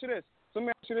let me ask you this. Let me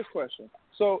ask you this question.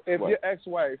 So if What? your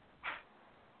ex-wife's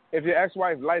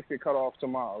lights get cut off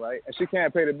tomorrow, right, and she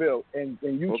can't pay the bill, and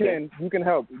you can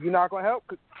help. You're not gonna help.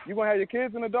 You're gonna have your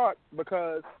kids in the dark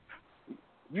because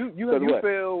you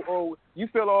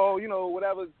feel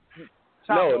whatever.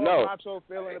 Macho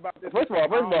feeling about this. First of all,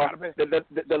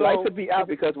 the lights should be out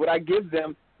because what I give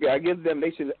them,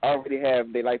 they should already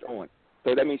have their lights on.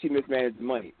 So that means she mismanaged the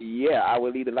money. Yeah, I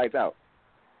will leave the lights out.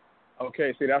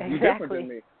 Okay, see, that's you different than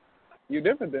me. You're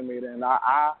different than me. Then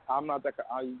I'm not that.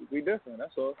 We different.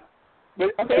 That's all. But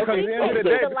Okay, because at the end of the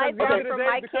day,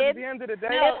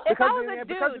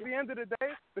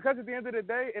 because at the end of the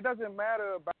day, it doesn't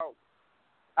matter about.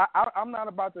 I'm not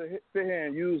about to sit here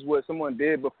and use what someone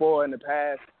did before in the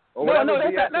past. Or No. You're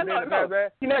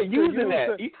not using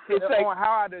that. It's on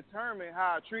how I determine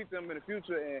how I treat them in the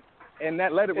future, and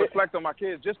that let it reflect on my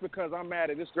kids. Just because I'm mad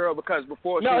at this girl because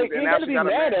before she was you're not be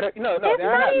mad at her. No, it's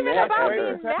not even about being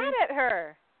her. mad at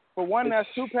her. For one, that's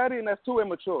too petty and that's too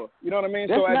immature. You know what I mean?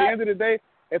 So at the end of the day,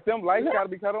 if them lights got to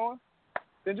be cut on,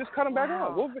 then just cut them back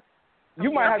on.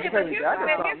 You might have to pay me back.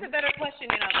 Here's a better question.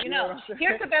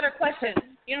 Here's a better question.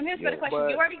 Here's a better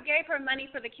question. You already gave her money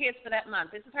for the kids for that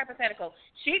month. This is hypothetical.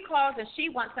 She calls and she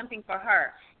wants something for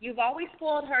her. You've always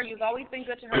spoiled her. You've always been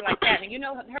good to her like that, and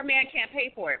her man can't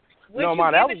pay for it. Would you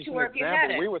that give was it to just her an if you had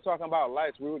example. it? We were talking about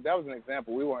lights. That was an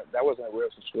example. That wasn't a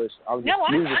real situation. I'm saying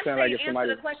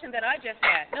answer the question that I just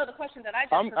had. No, the question that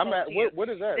I just proposed to you. What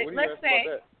is that? Let's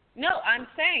say. No, I'm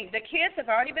saying the kids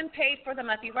have already been paid for the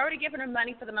month. You've already given her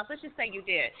money for the month. Let's just say you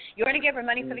did. You already gave her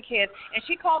money for the kids, and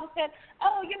she called and said,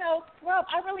 Rob,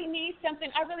 I really need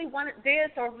something. I really wanted this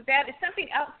or that. It's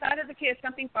something outside of the kids,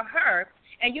 something for her.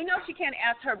 And she can't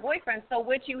ask her boyfriend, so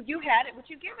would you had it, would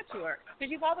you give it to her?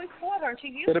 Because you've always spoiled her and she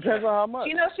used it. It depends on how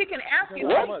much. She can ask you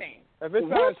anything. If it's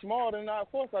something small, then of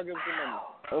course I'll give it to money.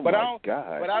 Oh but my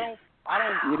God. I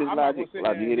don't. You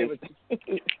hear this logic?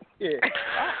 Yeah.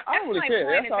 I don't really care.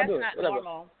 That's how I do it. That's not Whatever.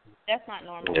 normal. That's not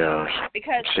normal. Yeah.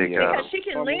 Because she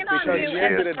can lean on you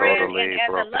as a friend and as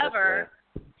a lover.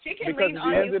 She can lean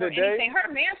on you for anything.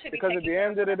 Her man should be because at the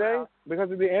end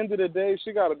of the day,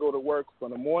 she got to go to work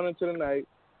from the morning to the night.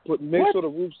 Make sure the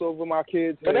roof's over my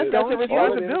kids' heads. But that's not your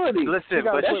responsibility. Listen,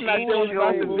 but that's not your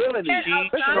responsibility.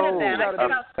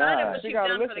 She got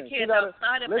to listen.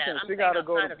 She got to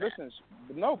go to listen.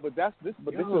 No, but this is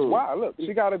why. Look,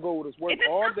 she got to go to work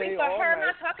all day, all night.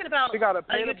 I'm not talking about she got to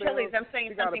pay the utilities. bills. I'm saying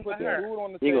she got to something put for the her. food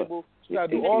on the table. She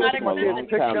got to do all this for my kids.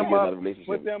 Pick them up,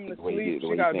 put them to sleep.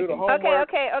 She got to do the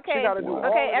homework. Okay. She got to do all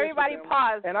Okay, this everybody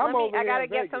pause. And I'm over I got to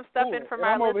get some stuff in for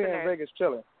my listeners. I'm over here in Vegas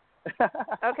chilling.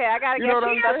 Okay, I got to get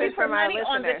some stuff in for my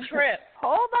listeners. On the trip.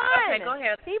 Hold on. Okay, go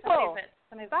ahead. People,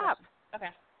 stop. Okay.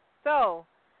 So,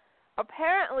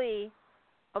 apparently,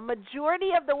 a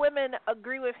majority of the women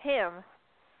agree with him,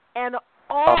 and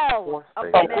all of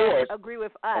the men agree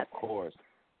with us.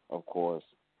 Of course.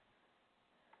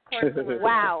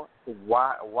 Wow.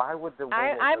 Why would the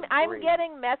women I'm agree?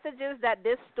 getting messages that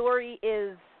this story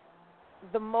is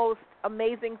the most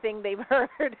amazing thing they've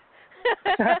heard.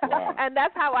 Wow. And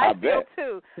that's how I feel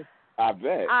too. I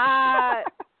bet.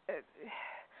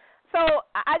 So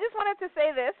I just wanted to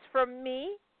say this from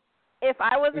me. If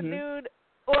I was a dude,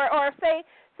 or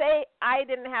say I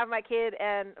didn't have my kid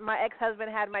and my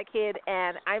ex-husband had my kid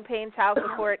and I'm paying child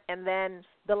support and then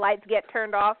the lights get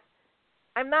turned off,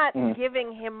 I'm not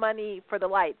giving him money for the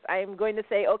lights. I'm going to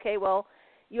say, okay, well,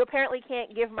 you apparently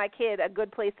can't give my kid a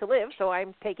good place to live, so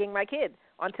I'm taking my kid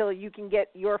until you can get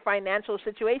your financial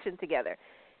situation together.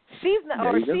 She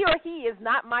or he is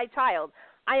not my child.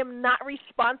 I am not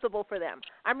responsible for them.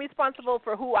 I'm responsible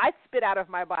for who I spit out of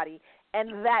my body,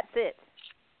 and that's it.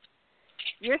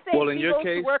 You're saying he goes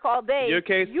to work all day. Your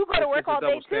case, you go to work all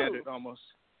day too. Standard, almost.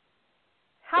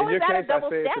 How is that a double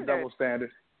standard? It's a double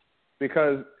standard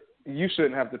because you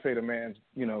shouldn't have to pay the man's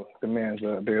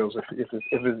bills.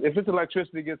 If his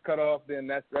electricity gets cut off, then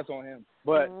that's on him.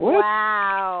 But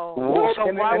wow. So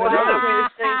why would it not be the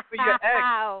same for your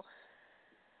ex?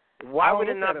 Why would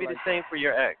it not be the same for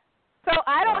your ex? So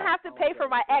I don't have to pay for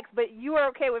my ex, but you are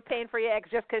okay with paying for your ex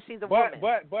just because she's a woman.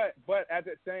 But at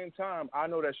the same time, I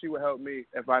know that she would help me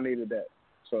if I needed that.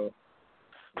 So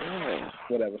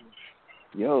whatever.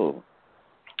 Yo.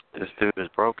 This dude is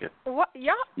broken. What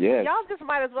y'all just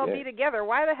might as well be together.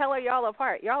 Why the hell are y'all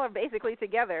apart? Y'all are basically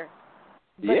together,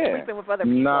 but sleeping with other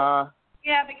people. Nah.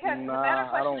 Yeah, because the better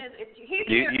question is, if he's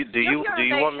do you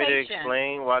want me to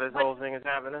explain why this whole thing is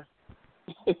happening?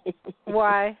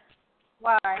 Why?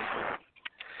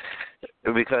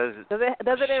 Because does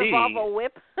it involve a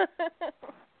whip?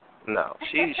 No,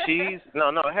 she's no.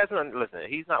 It has nothing. Listen,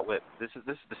 he's not whipped. This is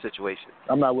the situation.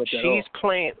 I'm not whipped at all.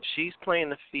 She's playing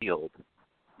the field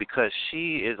because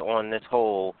she is on this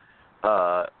whole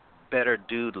better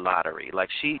dude lottery. Like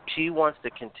she wants to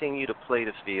continue to play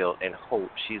the field and hope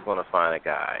she's going to find a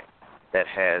guy that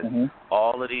has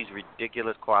all of these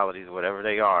ridiculous qualities, whatever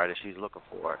they are, that she's looking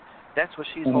for. That's what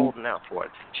she's holding out for.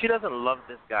 She doesn't love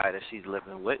this guy that she's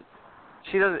living with.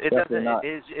 She doesn't.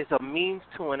 It's a means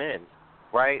to an end,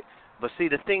 right? But see,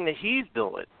 the thing that he's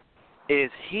doing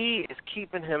is he is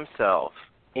keeping himself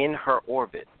in her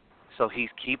orbit. So he's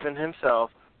keeping himself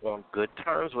on good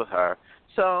terms with her.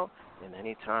 So, and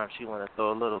any time she want to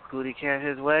throw a little cootie cat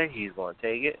his way, he's going to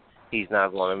take it. He's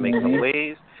not going to make some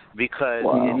waves because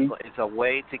it's a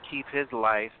way to keep his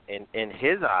life in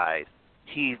his eyes.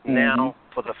 He's now,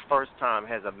 for the first time,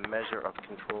 has a measure of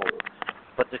control.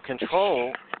 But the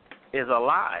control is a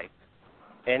lie.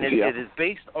 And it is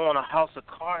based on a house of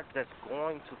cards that's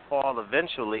going to fall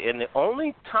eventually. And the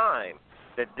only time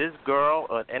that this girl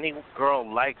or any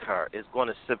girl like her is going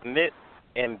to submit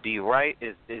and be right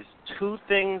is two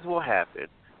things will happen.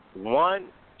 One,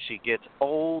 she gets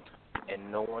old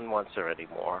and no one wants her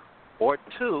anymore. Or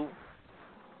two,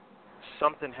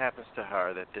 something happens to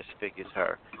her that disfigures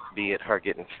her, be it her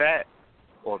getting fat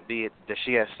or be it that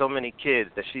she has so many kids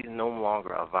that she's no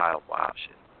longer a viable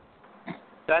option.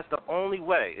 That's the only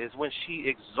way, is when she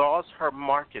exhausts her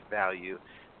market value,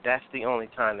 that's the only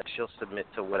time that she'll submit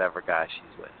to whatever guy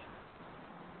she's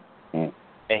with.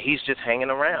 And he's just hanging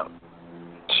around.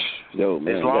 Yo,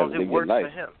 man, as long as it works for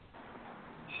him.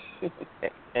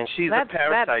 And she's a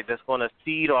parasite that's going to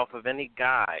feed off of any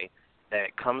guy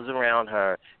that comes around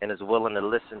her and is willing to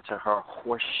listen to her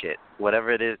horse shit,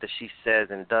 whatever it is that she says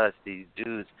and does, these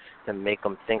dudes to make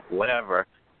them think whatever.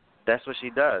 That's what she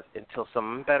does until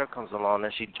something better comes along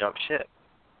and she jumps ship.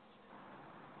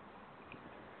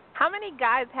 How many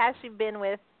guys has she been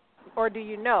with, or do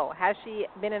you know, has she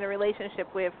been in a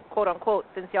relationship with, quote unquote,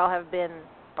 since y'all have been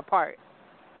apart?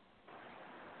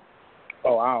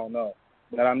 Oh, I don't know.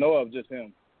 That I know of, just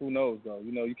him. Who knows though?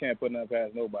 You know, you can't put nothing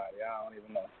past nobody. I don't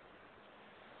even know.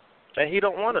 And he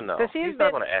don't want to know. He's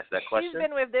not going to ask that question. She's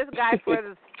been with this guy for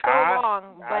so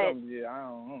long, but I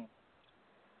don't know.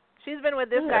 She's been with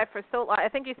this guy for so long. I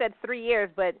think you said 3 years,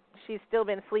 but she's still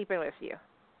been sleeping with you.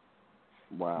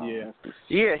 Wow. Yeah.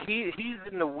 Yeah. He's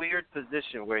in the weird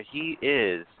position where he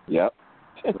is. Yep.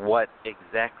 What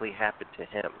exactly happened to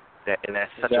him?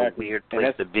 That's such a weird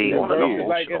place to be on an emotional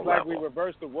level. It's like we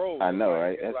reversed the roles. I know,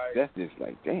 right? That's just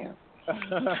like damn.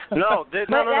 No. There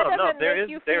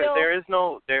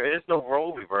is no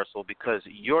role reversal because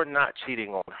you're not cheating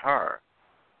on her.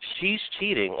 She's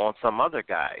cheating on some other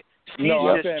guy. She's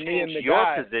just changed your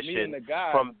position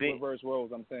from being reverse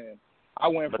roles. I'm saying I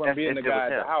went from being the guy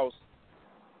at the house,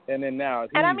 and then now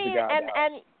he's the guy at the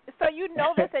house. So you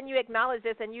know this and you acknowledge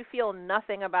this and you feel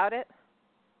nothing about it.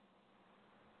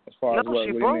 As far as what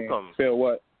she do broke you mean? him. Feel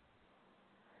what?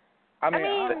 Exactly.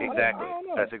 I don't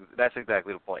know. That's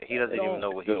exactly the point. He doesn't even know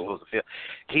what he's supposed to feel.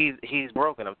 He's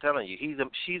broken. I'm telling you.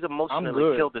 She's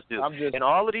emotionally killed this dude. And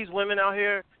all of these women out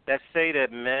here that say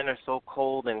that men are so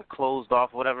cold and closed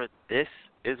off, whatever. This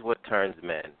is what turns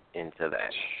men into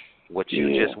that. What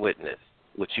you just witnessed.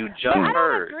 What you just heard. I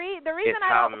don't agree. The reason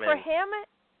for him,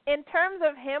 in terms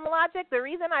of him logic, the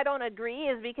reason I don't agree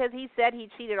is because he said he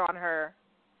cheated on her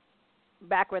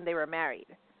back when they were married.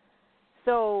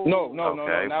 So no. Now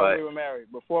we were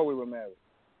married. Before we were married.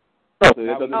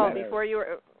 Before you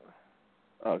were.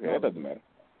 Okay, that doesn't matter.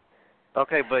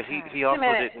 Okay, but he also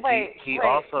didn't. He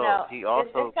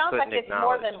also it sounds like it's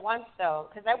more than once though,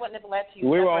 because I wouldn't have let you.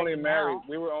 We were only married.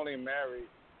 We were only married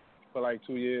for like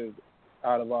 2 years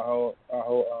out of our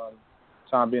whole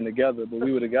time being together. But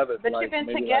we were together. But you've been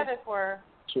together for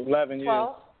 11 years.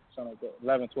 12? Something like that.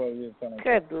 11, 12 years. Something like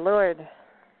Good Lord.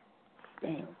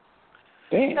 Damn.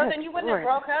 So then you wouldn't have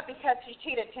broke up because she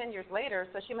cheated 10 years later,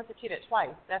 so she must have cheated twice.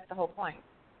 That's the whole point.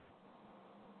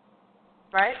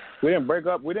 Right? We didn't break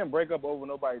up. We didn't break up over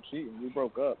nobody cheating. We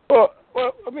broke up. Well,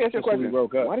 let me ask you a question. We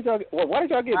broke up. Why did y'all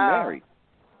get married?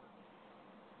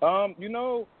 You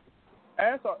know,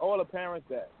 ask all the parents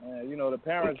that, man. You know, the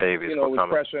parents, was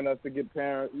pressuring us to get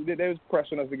parents. They was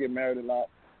pressuring us to get married a lot.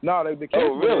 No, the kids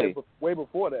were there way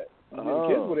before that. The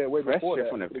kids were there way before that.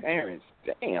 Pressure from the parents.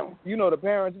 Damn. You know, the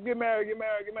parents, get married, you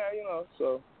know,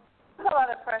 so. There's a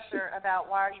lot of pressure about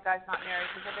why are you guys not married?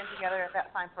 Because they've been together at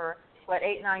that time for,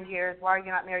 8-9 years. Why are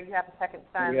you not married? You have a second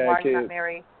son. Why are you not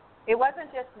married? It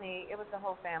wasn't just me. It was the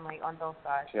whole family on both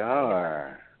sides.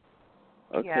 Sure.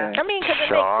 Okay. Yeah. I mean, because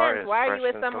it makes sense. Why are you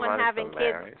with someone having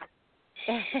kids?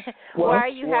 Why are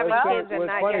you having kids and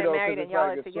not getting married and y'all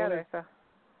are together? So.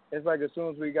 It's like as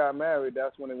soon as we got married,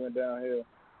 that's when it went downhill.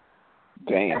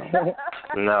 Damn.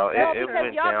 No, it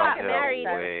went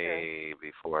downhill way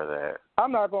before that.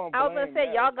 I'm not going to blame I was going to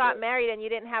say, y'all got married and you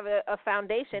didn't have a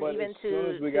foundation even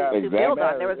to build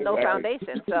on. There was no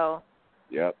foundation, so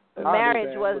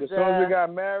marriage was as soon as we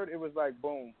got married, it was like,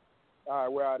 boom. All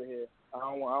right, we're out of here. I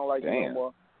don't like you no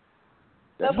more.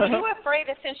 So were you afraid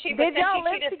that since she cheated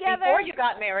before you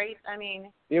got married? I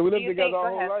mean, we lived together our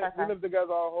whole life. We lived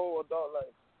together our whole adult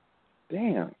life.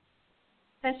 Damn.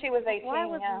 Since she was 18. Why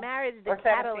was marriage the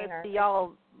catalyst to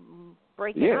y'all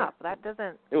breaking up? That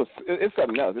doesn't. It's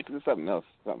something else. It's something else.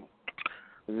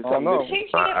 She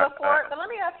cheated before. But let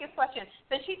me ask you a question.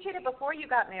 Since she cheated before you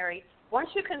got married, weren't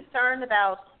you concerned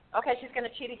about? Okay, she's going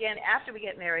to cheat again after we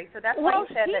get married. So that's why you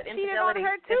said that infidelity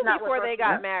is not before they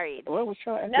got married. What was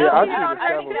Char? No, I cheated on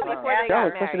her before they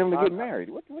got married. Pushing them to get married.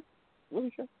 What was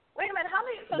Char? Wait a minute. How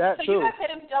many? So you guys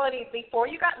had infidelity before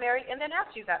you got married and then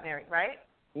after you got married, right?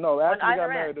 No, after we got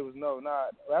married, there was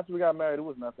after we got married, there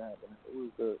was nothing happening. It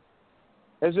was good.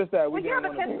 It's just that we didn't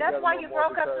want to be that's why you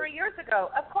broke up 3 years ago.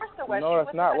 Of course there was. No,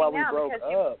 that's not why we broke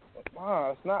up.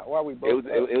 That's not why we broke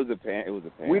up. It was a parent.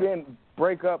 We didn't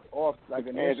break up off like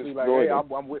initially, like, hey,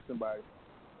 I'm with somebody.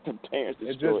 The parents destroyed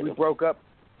It's just we broke up.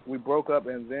 We broke up,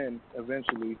 and then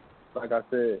eventually, like I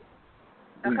said,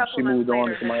 she moved on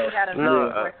to somebody else.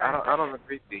 No, I don't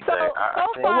agree with that. I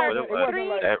think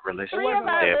that relationship three of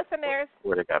our listeners,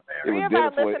 where they got married. Three of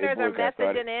our listeners are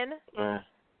messaging in.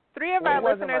 Three of our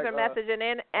listeners are messaging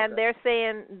in, and they're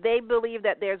saying they believe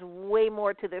that there's way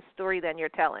more to this story than you're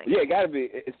telling. Yeah, it got to be.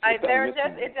 It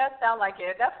does sound like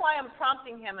it. That's why I'm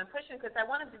prompting him and pushing, because I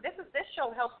wanted to. This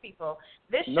show helps people.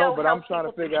 This show but helps I'm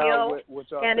trying people to figure out what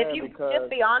y'all and if you just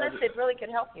be honest, it really could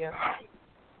help you.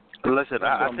 Listen,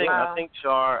 I think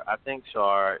Char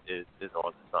is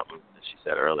on to something that she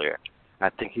said earlier. I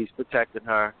think he's protecting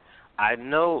her. I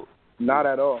know. Not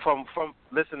at all. From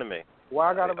listen to me.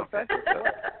 Why I gotta protect her?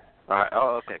 All right.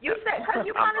 Oh, okay. You said because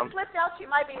you kind of slipped out. You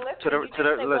might be listening. To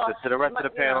the rest of the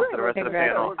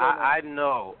panel. I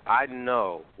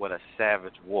know what a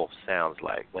savage wolf sounds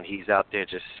like when he's out there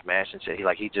just smashing shit.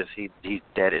 He's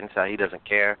dead inside. He doesn't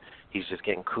care. He's just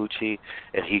getting coochie,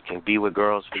 and he can be with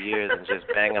girls for years and just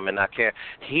bang them and not care.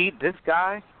 This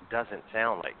guy doesn't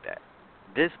sound like that.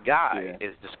 This guy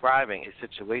is describing a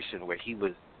situation where he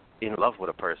was in love with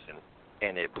a person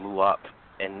and it blew up,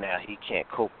 and now he can't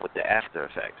cope with the after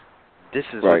effects. This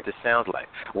is what this sounds like.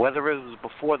 Whether it was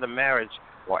before the marriage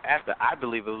or after, I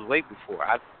believe it was way before.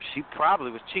 She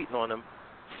probably was cheating on him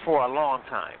for a long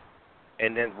time,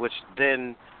 and then,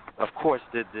 of course,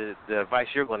 the advice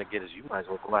you're going to get is you might as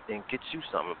well go out there and get you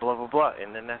something, blah blah blah,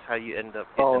 and then that's how you end up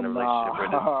getting in a relationship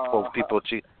where both people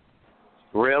cheat.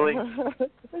 Really?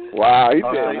 Wow. He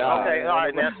said, okay, all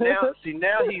right. Now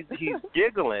he's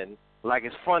giggling like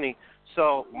it's funny.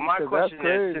 So my question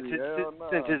is,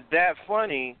 since it's that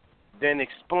funny, then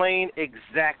explain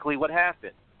exactly what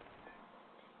happened.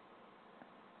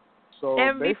 So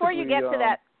and before you get to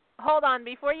that, hold on.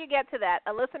 Before you get to that,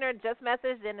 a listener just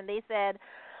messaged in and they said,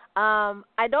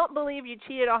 I don't believe you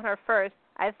cheated on her first.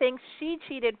 I think she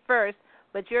cheated first,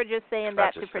 but you're just saying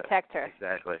that to protect her.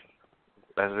 Exactly.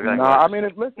 That's exactly. No, I mean,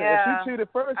 if she cheated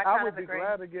first, I would be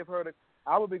glad to give her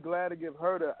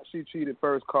the she cheated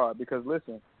first card because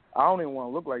listen, I don't even want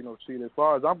to look like no cheater. As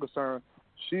far as I'm concerned,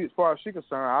 as far as she's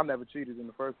concerned, I never cheated in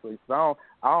the first place. I don't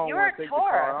want to take the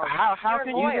card. How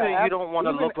can you say you don't want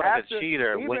to look like a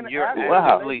cheater when you're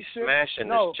actively smashing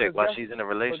this chick while she's in a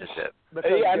relationship?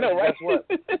 Because I know, right? Guess what?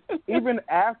 even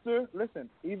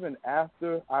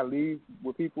after I leave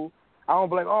with people, I don't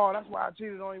be like, oh, that's why I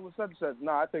cheated on you with such and such.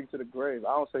 No, I take it to the grave.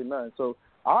 I don't say nothing. So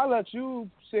I'll let you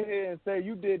sit here and say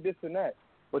you did this and that,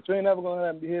 but you ain't never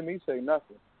gonna hear me say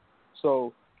nothing.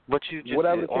 So. What you just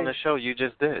did on the show, you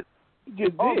just did.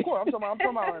 Of course, I'm talking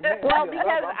about well,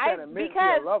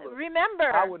 because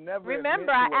remember,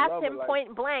 I asked him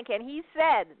point blank, and he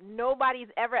said nobody's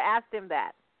ever asked him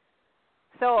that.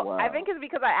 So I think it's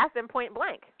because I asked him point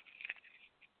blank.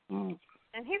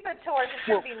 And he said Taurus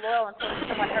should be loyal until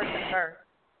someone hurts him first.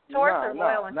 Taurus is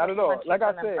loyal until not at all. Like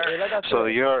I said, so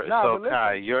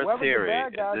Kai, your theory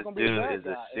is this dude is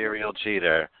a serial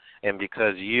cheater. And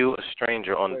because you, a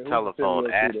stranger on the telephone,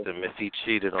 asked him if he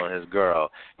cheated on his girl,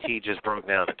 he just broke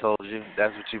down and told you?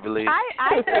 That's what you believe?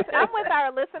 I'm with our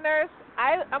listeners.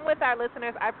 I'm with our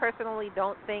listeners. I personally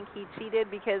don't think he cheated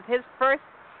because his first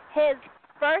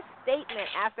statement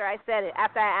after I said it,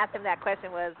 after I asked him that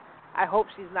question was, "I hope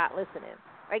she's not listening."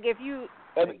 Like if you,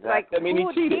 who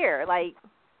would care? Like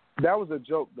that was a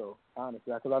joke though,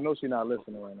 honestly, because I know she's not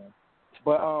listening right now.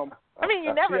 But I mean,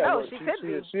 you never know. She could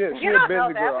be. She's a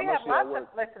busy girl. We have lots of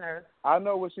listeners. I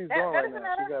know what she's doing right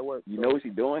now. She's at work. You know what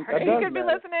she's doing? She could be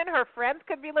listening. Her friends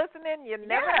could be listening. You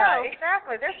never know.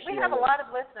 Exactly. We have a lot of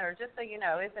listeners, just so you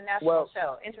know. It's a national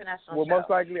show, international show. Well, most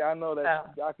likely I know that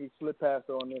I can slip past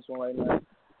her on this one right now.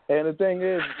 And the thing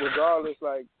is, regardless,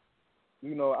 like,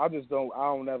 you know, I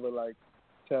don't ever, like,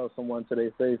 tell someone to their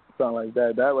face or something like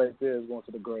that. That right there is going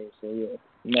to the grave. So, yeah.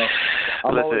 No.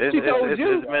 Listen,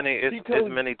 it's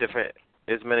many different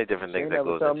things that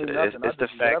goes into it. It's the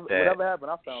fact that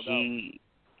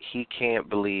he can't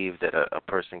believe that a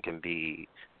person can be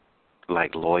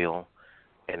like loyal,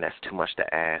 and that's too much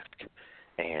to ask.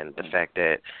 And the fact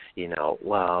that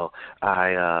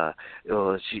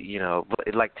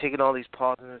but like taking all these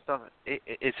pauses and stuff,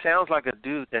 it sounds like a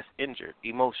dude that's injured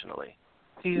emotionally.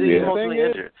 He's emotionally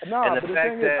injured. And the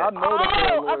fact that...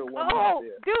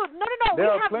 Dude, no. We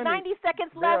have 90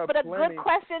 seconds left, but a good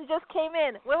question just came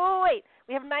in. Wait.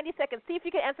 We have 90 seconds. See if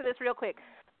you can answer this real quick.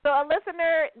 So a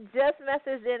listener just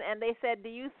messaged in, and they said, do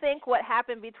you think what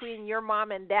happened between your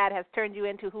mom and dad has turned you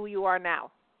into who you are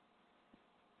now?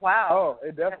 Wow. Oh,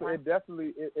 it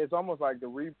definitely, it's almost like a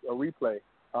replay.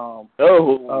 Of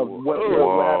what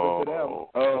happened to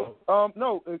them.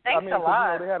 No, Thanks a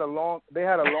lot. They had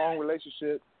a long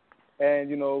relationship, and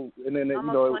then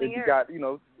it got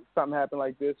something happened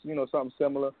like this, something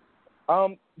similar.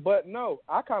 But no,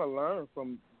 I kind of learned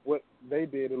from what they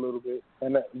did a little bit,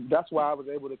 and that's why I was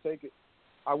able to take it.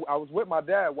 I was with my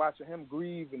dad watching him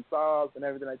grieve and sob and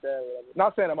everything like that.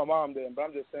 Not saying that my mom didn't, but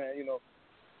I'm just saying,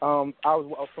 I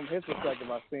was from his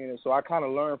perspective. I've seen it, so I kind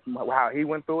of learned from how he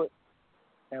went through it.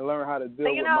 And learn how to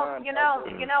deal with mine. We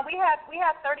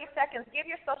have 30 seconds. Give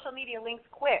your social media links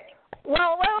quick.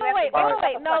 Well, wait.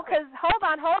 No, because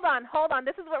hold on.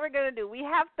 This is what we're going to do. We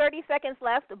have 30 seconds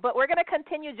left, but we're going to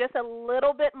continue just a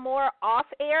little bit more off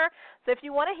air. So if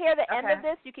you want to hear the end of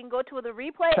this, you can go to the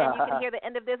replay and you can hear the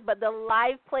end of this, but the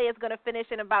live play is going to finish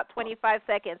in about 25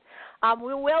 seconds.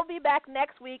 We will be back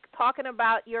next week talking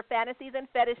about your fantasies and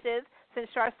fetishes, since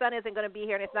Char's son isn't going to be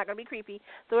here and it's not going to be creepy.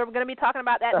 So we're going to be talking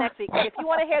about that next week. But if you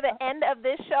want to hear the end of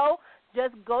this show,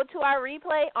 just go to our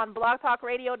replay on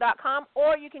blogtalkradio.com,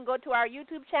 or you can go to our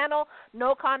YouTube channel,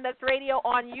 No Conduct Radio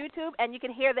on YouTube, and you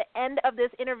can hear the end of this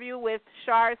interview with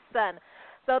Char's son.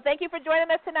 So thank you for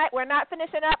joining us tonight. We're not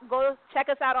finishing up. Go check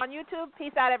us out on YouTube.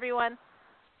 Peace out, everyone.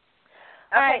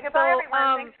 All right, goodbye,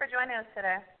 everyone. Thanks for joining us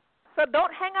today. So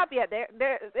don't hang up yet.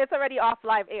 It's already off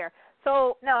live air.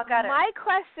 So no, I got it. My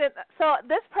question, so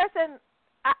this person,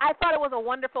 I thought it was a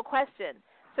wonderful question.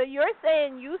 So you're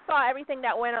saying you saw everything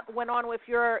that went on with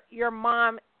your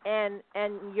mom and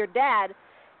your dad,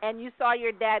 and you saw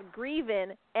your dad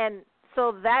grieving, and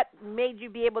so that made you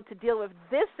be able to deal with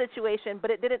this situation, but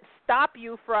it didn't stop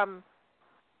you from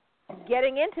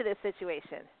getting into this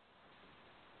situation.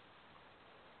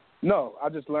 No, I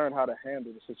just learned how to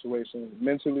handle the situation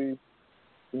mentally,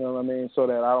 you know what I mean, so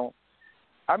that don't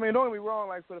get me wrong,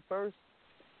 like for the first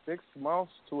 6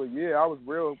 months to a year, I was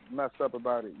real messed up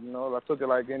about it, you know. I took it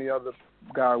like any other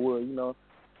guy would, you know.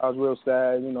 I was real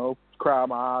sad, you know, cried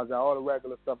my eyes out, all the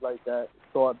regular stuff like that,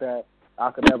 thought that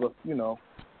I could never, you know.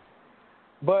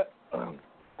 But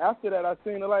after that, I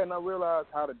seen the light and I realized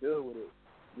how to deal with it,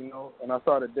 you know, and I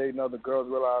started dating other girls,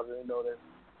 realizing, you know, there's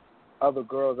other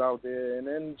girls out there, and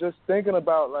then just thinking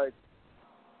about, like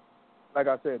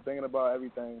I said, thinking about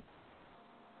everything.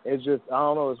 It's just, I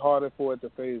don't know, it's harder for it to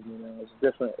faze me, man. It's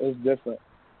different.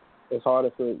 It's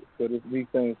harder for these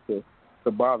things to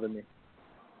bother me.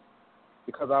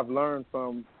 Because I've learned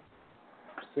from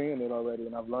seeing it already,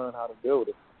 and I've learned how to deal with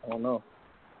it. I don't know.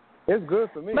 It's good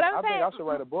for me. I think I should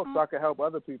write a book so I can help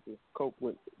other people cope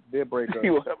with their breakups.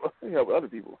 You help other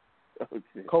people.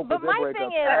 Cope with their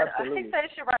breakups. Absolutely. I think they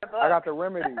should write a book. I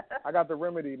got the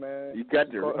remedy, man. You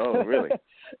got your, oh, really?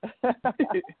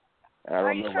 I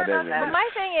don't know about that. But my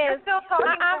thing is, you're still talking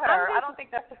to her. I don't think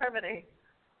that's the remedy.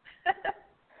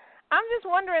 I'm just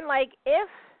wondering, like, if,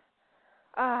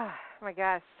 my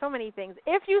gosh, so many things.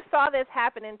 If you saw this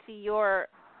happening to your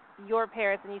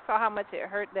parents and you saw how much it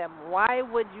hurt them, why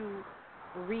would you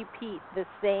repeat the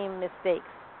same mistakes?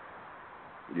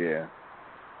 Yeah.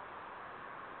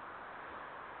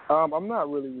 I'm not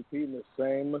really repeating the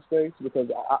same mistakes because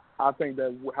I think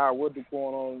that how we're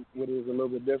going on with it is a little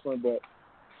bit different, but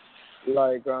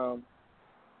like, I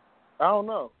don't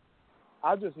know.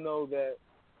 I just know that,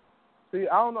 see,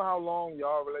 I don't know how long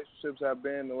y'all relationships have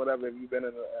been or whatever, if you've been in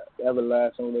an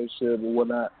everlasting relationship or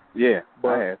whatnot. Yeah, but,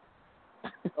 I have.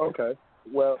 Okay.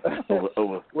 Well,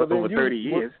 over 30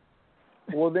 years.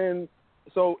 Well, then,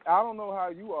 so I don't know how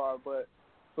you are, but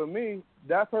for me,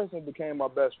 that person became my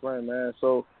best friend, man.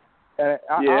 So, and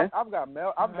I've got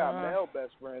male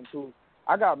best friends who,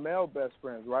 I got male best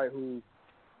friends, right, who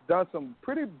done some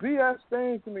pretty BS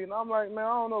things to me, and I'm like, man, I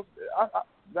don't know,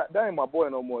 that ain't my boy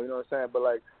no more, you know what I'm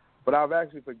saying? But I've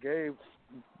actually forgave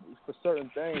for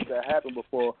certain things that happened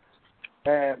before,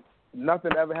 and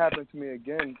nothing ever happened to me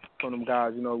again from them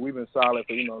guys. You know, we've been solid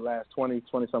for, you know, last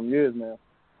 20-some years now,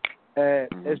 and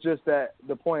it's just that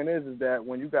the point is that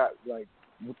when you got like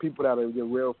people that are your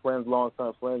real friends,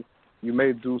 long-term friends, you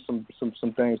may do some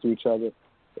things to each other.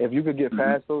 If you could get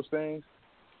past those things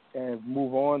and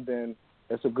move on, then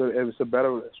it's a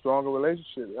better, stronger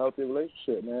relationship, healthy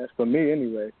relationship, man. For me,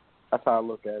 anyway. That's how I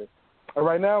look at it. And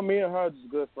right now, me and her are just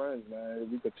good friends, man.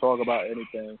 We could talk about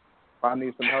anything. If I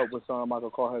need some help with something, I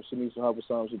could call her. If she needs some help with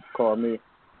something, she could call me.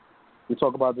 We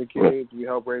talk about the kids. We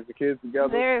help raise the kids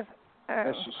together.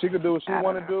 And she could do what she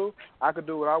want to do. I could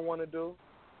do what I want to do.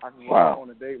 I can go out on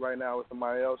a date right now with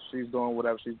somebody else. She's doing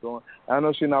whatever she's doing. I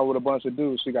know she's not with a bunch of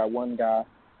dudes. She got one guy.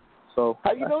 So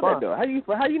how you know that though? How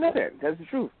you know that? That's the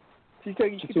truth. She tell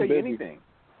you anything.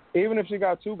 Even if she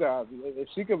got two guys, if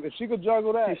she could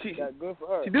juggle that, that's good for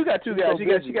her. She do got two guys.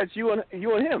 She got you and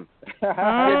him. That's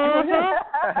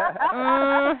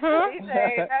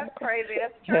crazy.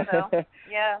 That's true though.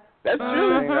 Yeah. That's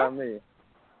true. She ain't got me.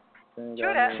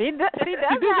 True that. She does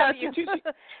have you. She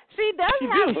does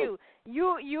have you.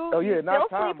 You still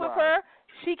sleep with her.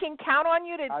 She can count on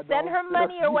you to send her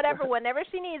money or whatever whenever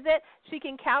she needs it. She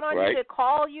can count on you to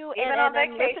call you and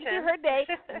listen to her day.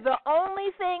 The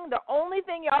only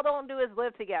thing y'all don't do is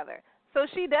live together. So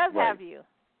she does have you.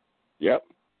 Yep.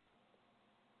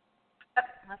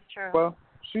 That's true. Well,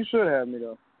 she should have me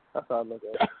though. That's how I look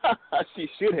at it. She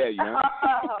should have you, huh?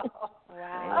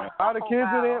 Wow. Why the kids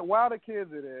are there? Why the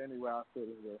kids are there anyway? I'll say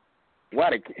this way. Why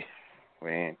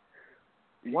man?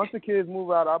 Once the kids move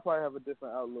out, I'll probably have a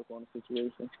different outlook on the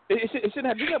situation. It shouldn't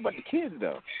have to be about the kids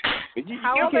though.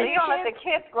 How old don't let the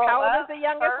kids grow How up old is the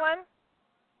youngest first? one?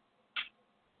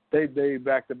 They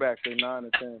back to back. They 9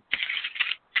 and 10.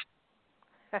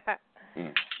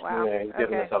 Wow. Yeah, he's giving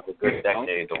okay. himself a good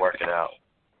decade to work it out.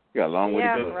 You got a long way to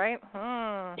go. Yeah, right?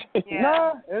 Yeah.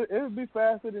 Nah, it would be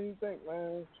faster than you think,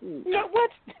 man. Shoot. Yeah, what?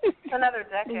 It's another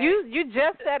decade. You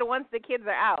just said once the kids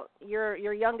are out. Your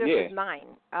youngest is 9.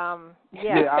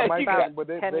 I might about but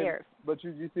 10 years. But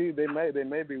you see, they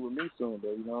may be with me soon,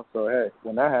 though. You know, so hey,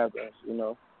 when that happens, you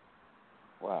know.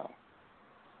 Wow.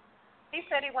 He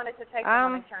said he wanted to take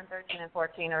them when they turned 13 and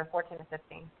 14, or 14 and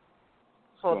 15,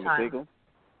 full time. Take them?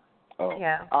 Oh.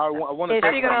 Yeah. I want to. Is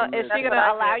she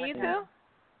gonna allow you to?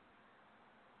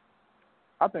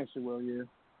 I think she will. Yeah.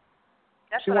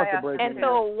 That's she what wants I to break. And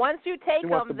so once you take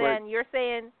them, to break. then you're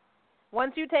saying,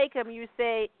 once you take them, you're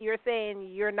saying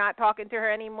you're not talking to her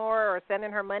anymore or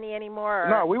sending her money anymore. Or?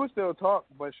 No, we would still talk,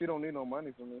 but she don't need no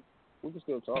money from me. We can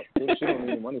still talk. She don't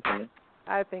need no money from me.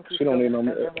 I think she don't need no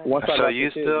money. So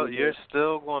you're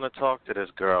still going to talk to this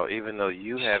girl, even though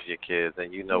you have your kids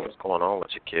and you know what's going on with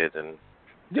your kids, and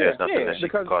there's nothing that she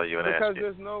can call you and ask you.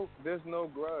 Because there's no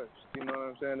grudge. You know what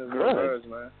I'm saying? There's no grudge,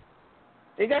 man.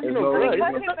 They got no grudge.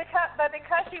 But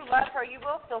because you love her, you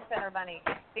will still send her money.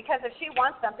 Because if she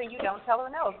wants something, you don't tell her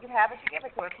no. If you have it, you give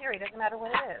it to her. Period. Doesn't matter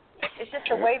what it is. It's just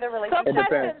the way the relationship.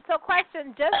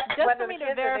 Question. Just for me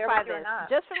to verify this.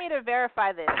 Just for me to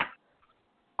verify this.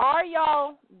 Are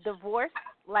y'all divorced?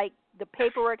 Like the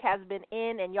paperwork has been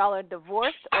in and y'all are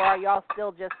divorced, or are y'all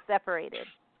still just separated?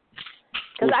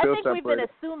 Because I think we've been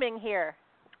assuming here.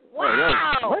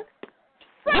 Wow. What?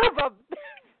 Son of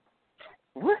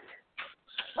a. What?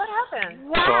 What happened?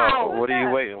 Wow. So what are you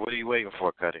waiting? What are you waiting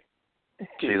for, Cuddy?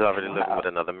 She's already living with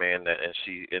another man,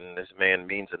 and this man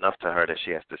means enough to her that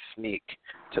she has to sneak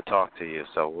to talk to you.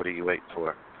 So what are you waiting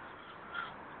for?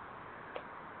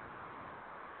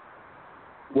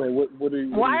 Wait, what are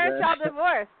you? Why aren't y'all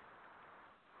divorced?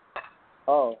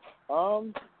 Oh, I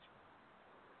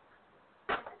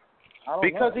don't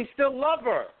Because know. he still love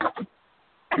her.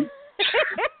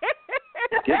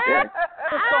 Get that.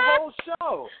 That's the whole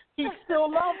show. He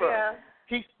still love her. Yeah.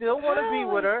 He still want to be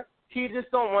with her. He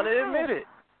just don't want to admit it.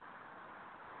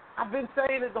 I've been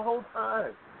saying it the whole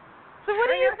time. So what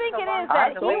do you think it is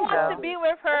that he wants to be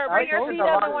with her, but she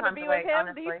doesn't want to be with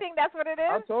him? Do you think that's what it is?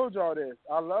 I told y'all this.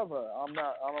 I love her.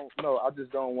 I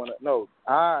just don't want to. No,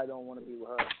 I don't want to be with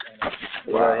her.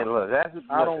 Well, look,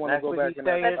 I don't want to go back in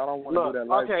that. I don't want to do that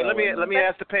lifestyle. Okay, let me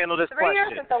ask the panel this 3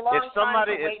 years question. is a long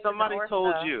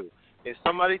If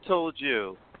somebody told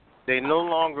you they no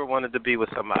longer wanted to be with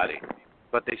somebody,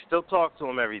 but they still talk to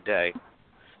them every day,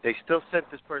 they still sent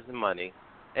this person money.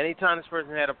 Anytime this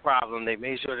person had a problem, they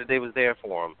made sure that they was there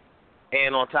for them.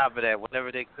 And on top of that,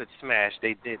 whenever they could smash,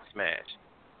 they did smash.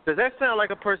 Does that sound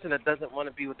like a person that doesn't want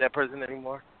to be with that person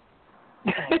anymore?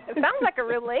 It sounds like a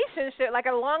relationship, like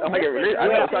a long Sounds like a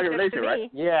distance relationship,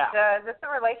 right? Yeah. It's a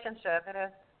relationship. It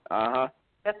is. Uh-huh.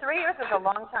 The 3 years is a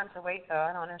long time to wait, though.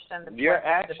 I don't understand the. Your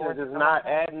actions is not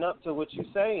adding up to what you're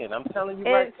saying. I'm telling you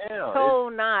right now. It's so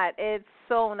not. It's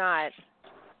so not.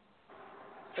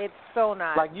 It's so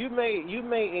not. Like you may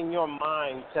in your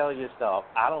mind tell yourself,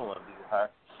 I don't want to be with her,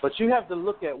 but you have to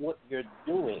look at what you're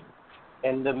doing,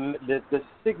 and the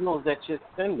signals that you're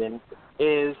sending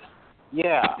is,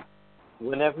 yeah,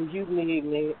 whenever you need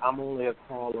me, I'm only a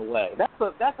call away.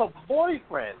 That's a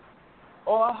boyfriend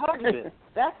or a husband.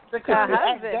 That's the kind of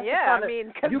husband. that's yeah, the I mean,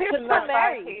 because you they're cannot still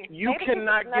married. You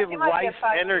cannot give wife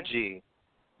energy.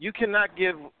 You cannot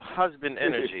give husband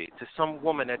energy to some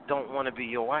woman that don't want to be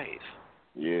your wife.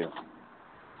 Yeah.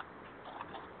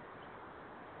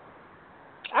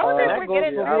 I wonder if we're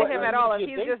getting to him at all, if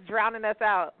he's just drowning us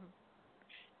out.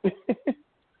 I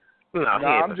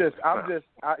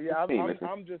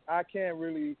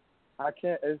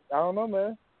don't know,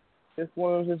 man. It's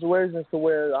one of those situations to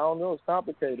where, I don't know, it's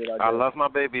complicated. I love my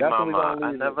baby mama.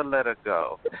 I never let her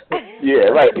go. Yeah,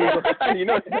 right. You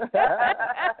know,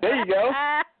 there you go.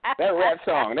 That rap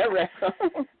song.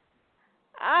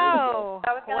 Oh,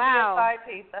 that was going to be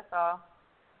a 5-piece, that's all.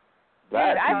 Dude,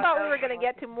 I thought we were going to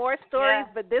get to more stories,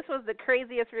 but this was the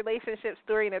craziest relationship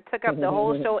story, and it took up the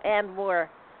whole show and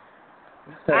more.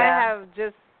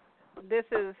 This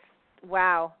is,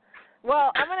 wow.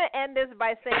 Well, I'm going to end this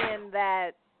by saying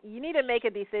that you need to make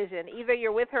a decision. Either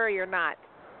you're with her or you're not.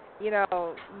 You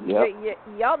know,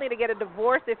 y'all need to get a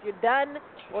divorce if you're done,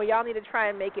 or y'all need to try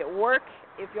and make it work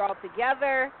if you're all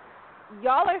together.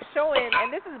 Y'all are showing,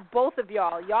 and this is both of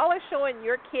y'all are showing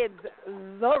your kids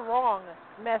the wrong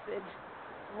message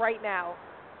right now.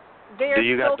 They're Do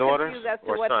you got still daughters confused as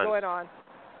to or what's sons? going on.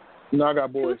 No, I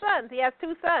got boys. 2 sons. He has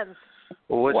 2 sons.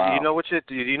 Well, Wow. do you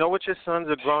know what your sons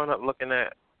are growing up looking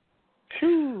at?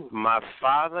 My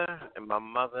father and my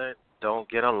mother don't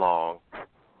get along,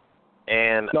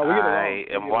 and No, we get along. I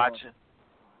We am get watching.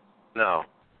 No,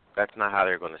 that's not how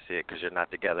they're going to see it because you're not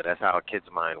together. That's how a kid's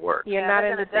mind works. You're not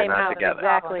in the They're same not house. together.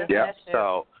 Exactly. Yeah.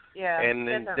 So, Yeah. and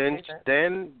different then reasons.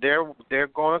 then they're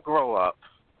going to grow up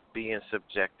being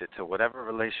subjected to whatever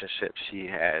relationship she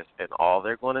has, and all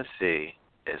they're going to see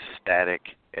is static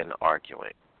and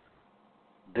arguing.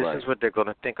 This Right. is what they're going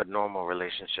to think a normal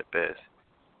relationship is.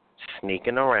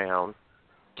 Sneaking around,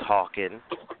 talking,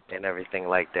 and everything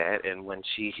like that. And when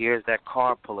she hears that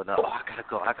car pulling up, I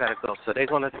gotta go. So they're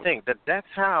going to think that that's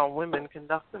how women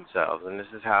conduct themselves, and this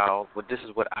is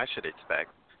what I should expect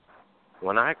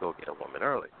when I go get a woman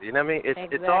early. You know what I mean? It's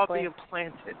all Exactly. being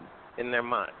planted in their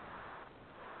mind.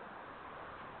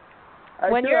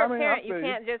 When you're a parent, you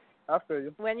can't just. I feel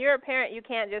you. When you're a parent, you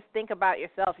can't just think about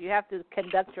yourself. You have to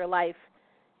conduct your life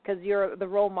because you're the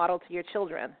role model to your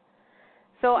children.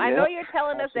 So I know you're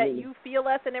telling us that you feel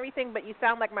us and everything, but you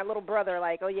sound like my little brother,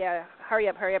 like, oh, yeah, hurry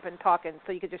up and talking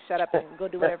so you could just shut up and go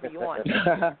do whatever you want.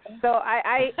 So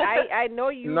I know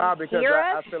you because hear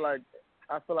us. I feel like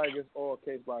it's all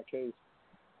case by case.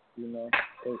 You know,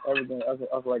 everything. I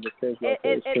feel like it's case by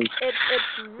case.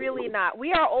 It's really not.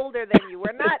 We are older than you.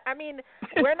 We're not. I mean,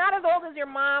 we're not as old as your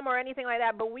mom or anything like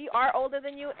that, but we are older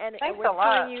than you, and we're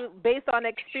telling you based on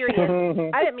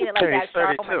experience. I didn't mean it like that,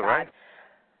 Char. Oh my God. Right?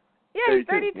 Yeah, he's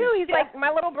 32. He's like my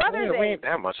little brother's We age. ain't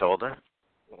that much older.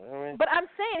 But I'm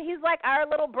saying he's like our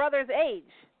little brother's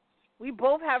age. We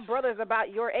both have brothers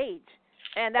about your age,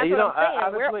 and that's what I'm saying.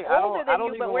 Honestly, we're older than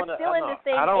you, but we're still in the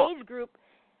same age group.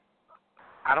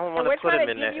 I don't want to put him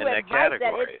in that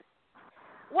category.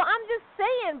 Well, I'm just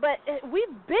saying, but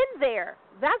we've been there.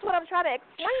 That's what I'm trying to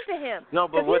explain to him. No,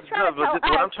 but what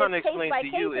I'm trying to explain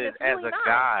to you is, as really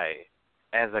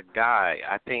a guy,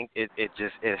 I think it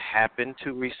happened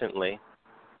too recently,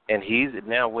 and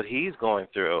what he's going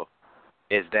through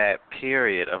is that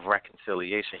period of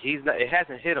reconciliation. It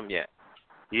hasn't hit him yet,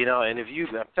 you know. And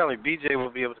I'm telling you, BJ will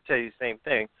be able to tell you the same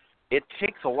thing. It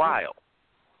takes a while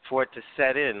for it to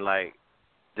set in, like,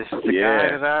 this is the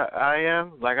guy that I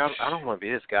am. Like, I don't want to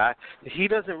be this guy. He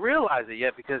doesn't realize it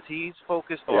yet because he's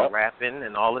focused on rapping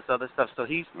and all this other stuff. So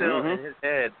he's still in his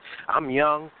head, I'm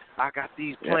young, I got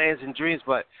these plans and dreams.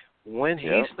 But when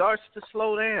he starts to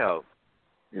slow down,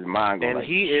 his mind goes. And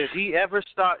if he ever,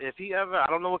 I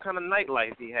don't know what kind of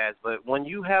nightlife he has, but when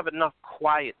you have enough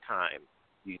quiet time,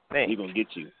 you think he's gonna get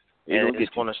you. And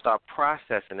it's going to start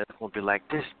processing. It's going to be like,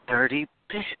 this dirty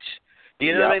bitch.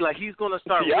 You know what I mean? Like, he's going to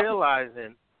start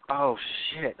realizing, oh,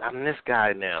 shit, I'm this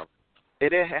guy now.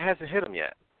 It hasn't hit him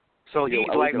yet. So he's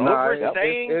like,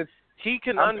 overstaying, he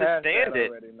can understand it,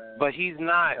 already, but he's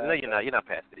not. No, you're not. You're not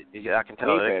past it. I can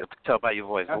tell. I can tell by your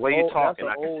voice. The way you're talking,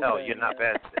 I can tell you're not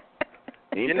past it.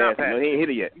 You're not past it. He ain't hit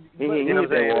it yet. You know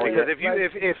what I'm saying?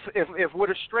 Because if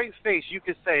with a straight face you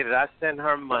could say that I send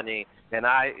her money and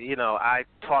I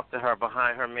talk to her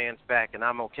behind her man's back and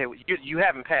I'm okay with you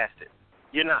haven't passed it.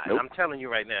 You're not. Nope. I'm telling you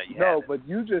right now. But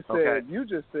you just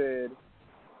said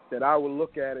that I would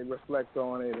look at it, reflect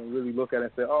on it, and really look at it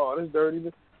and say, "Oh, this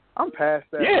dirty." I'm past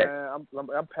that, man.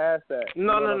 I'm past that.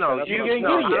 No.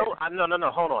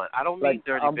 Hold on. I don't mean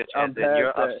dirty bitch as in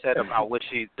you're upset about what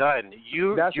she's done.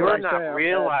 You're not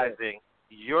realizing.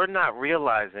 You're not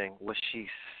realizing what she's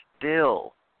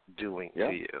still doing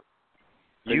to you.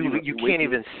 You can't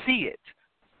even see it.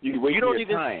 You don't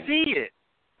even see it.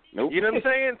 Nope. You know what I'm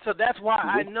saying? So that's why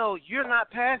I know you're not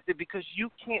past it, because you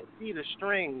can't see the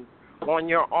strings on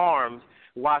your arms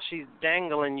while she's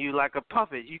dangling you like a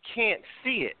puppet. You can't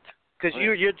see it because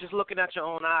you're just looking at your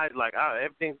own eyes like, oh,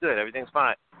 everything's good, everything's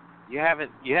fine. You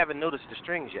haven't noticed the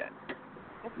strings yet.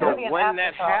 So when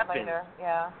that happens,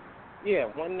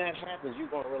 when that happens, you're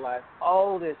gonna realize,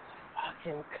 oh, this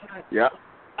fucking cunt. Yep.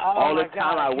 Oh, all the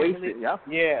time I wasted. Yep.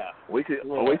 Yeah.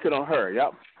 Wasted on her.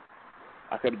 Yep.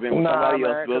 I could have been with somebody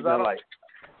else building their life.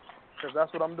 Because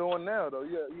that's what I'm doing now, though.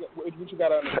 What you got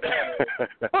to understand.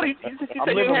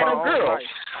 I'm living my own life.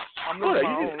 I'm living my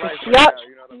own life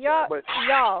right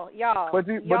now, y'all. But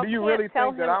do you really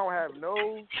think that I don't have no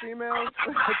females?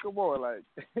 Come on, like.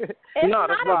 It's not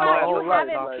about you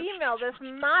having females. It's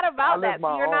not about that.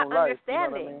 So you're not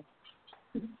understanding.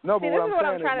 You know what I mean? No, but what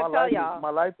I'm saying is my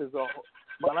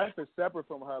life is separate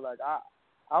from her. Like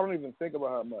I don't even think about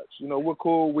her much. You know, we're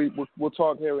cool. We'll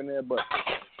talk here and there, but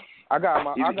I got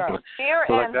Here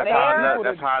and that's there.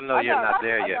 That's how I know you're not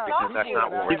there yet, because that's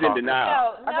not what we're He's in talking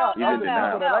denial. No.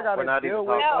 I got We're not to even deal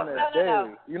with on talking a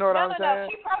daily. You know what I'm saying?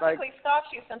 She practically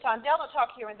stalks you sometimes. Y'all don't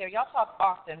talk here and there. Y'all talk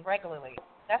often, regularly.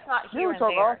 That's not here We and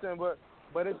talk there. often,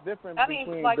 but it's different I mean,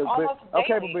 between like the almost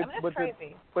daily. That's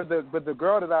crazy. but the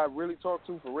girl that I really talk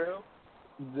to for real,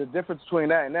 the difference between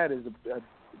that and that is a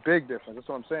big difference. That's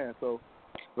what I'm saying. So,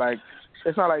 like,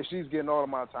 it's not like she's getting all of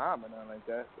my time and nothing like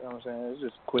that. You know what I'm saying? It's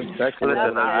just quick text.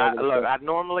 Listen, I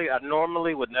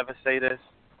normally would never say this,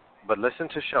 but listen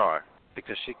to Char,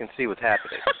 because she can see what's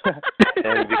happening.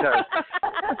 And because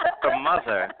her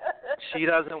mother, she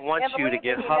doesn't want you to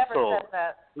get hustled.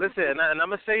 Listen, and I'm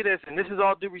going to say this, and this is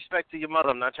all due respect to your mother.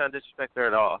 I'm not trying to disrespect her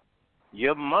at all.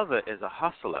 Your mother is a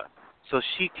hustler, so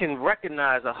she can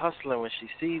recognize a hustler when she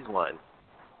sees one,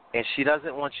 and she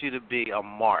doesn't want you to be a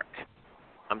mark.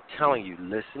 I'm telling you,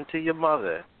 listen to your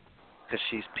mother, because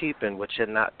she's peeping what you're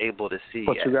not able to see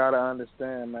But yet. you gotta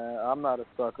understand, man. I'm not a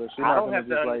sucker. She's I not don't gonna have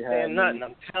to just understand nothing.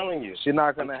 I'm telling you. She's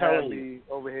not gonna have me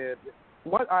over here.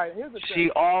 What? All right, here's the thing.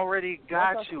 She already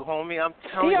got you, homie. I'm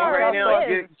telling you right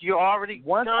now. You're already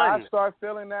Once done. I start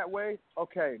feeling that way,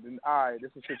 okay, then all right,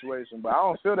 this is a situation. But I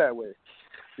don't feel that way.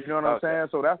 You know what I'm saying?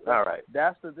 So that's all right.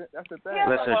 That's the thing.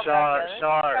 Listen,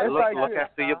 Char, look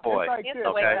after your boy. It's like this.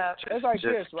 Okay. It's like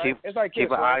this, right? It's like this,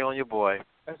 keep an eye on your boy.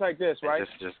 It's like this, right?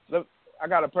 Look, I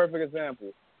got a perfect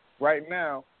example. Right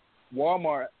now,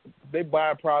 Walmart, they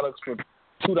buy products for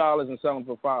 $2 and sell them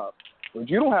for $5. But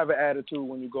you don't have an attitude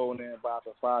when you go in there and buy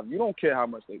for $5. You don't care how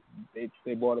much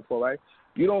they bought it for, right?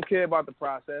 You don't care about the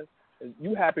process.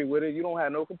 You happy with it. You don't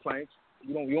have no complaints.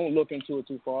 You don't look into it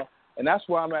too far. And that's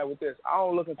where I'm at with this. I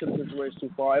don't look into the situation too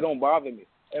far. It don't bother me.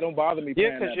 It don't bother me.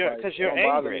 Yeah, because you're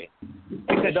angry.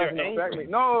 Because you're angry.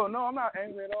 No, I'm not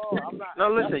angry at all. I'm not. No,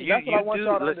 listen, you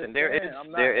do. Listen, there is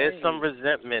some angry.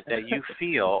 resentment that you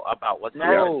feel about what's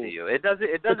happening to you. It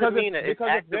doesn't mean that it's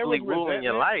actively ruling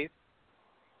your life.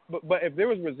 But if there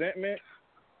was resentment,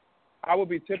 I would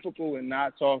be typical and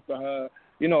not talk to her.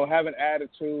 You know, have an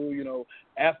attitude.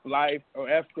 F life or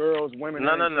F girls, women.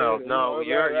 No.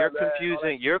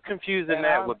 You're confusing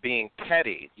that with being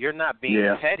petty. You're not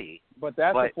being petty. But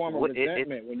that's a form of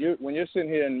resentment when you're sitting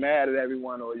here and mad at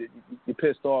everyone or you're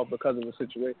pissed off because of the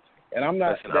situation. And I'm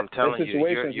not. Listen, I'm telling you,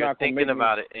 you're thinking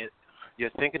about it. You're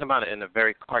thinking about it in a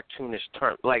very cartoonish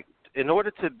term. Like, in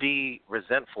order to be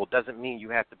resentful doesn't mean you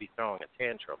have to be throwing a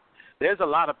tantrum. There's a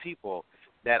lot of people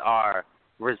that are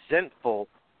resentful,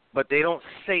 but they don't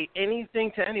say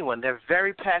anything to anyone. They're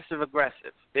very passive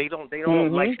aggressive. They don't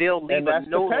like, they'll leave a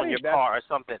note on your car or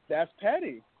something. That's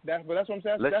petty. That's what I'm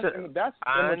saying. Listen, that's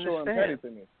immature and petty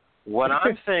to me. What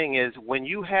I'm saying is when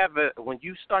you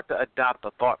start to adopt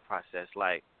a thought process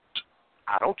like,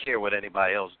 I don't care what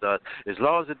anybody else does as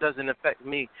long as it doesn't affect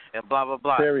me and blah blah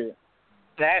blah. Period.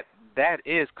 That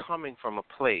is coming from a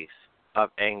place of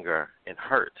anger and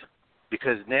hurt,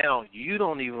 because now you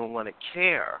don't even want to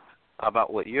care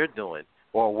about what you're doing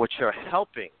or what you're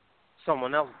helping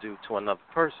someone else do to another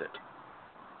person.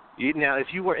 Now, if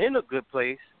you were in a good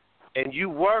place and you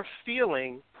were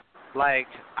feeling like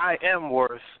I am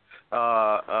worth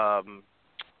a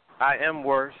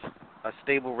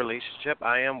stable relationship,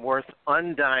 I am worth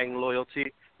undying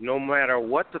loyalty, no matter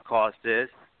what the cost is,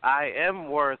 I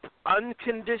am worth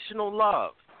unconditional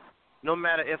love, no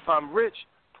matter if I'm rich,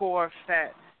 poor,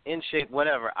 fat, in shape,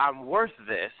 whatever, I'm worth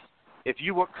this. If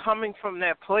you were coming from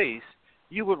that place,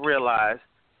 you would realize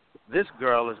this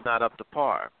girl is not up to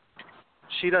par.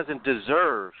 She doesn't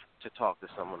deserve to talk to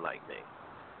someone like me.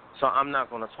 So I'm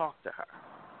not going to talk to her.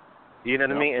 You know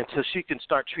what I mean? Until she can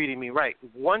start treating me right.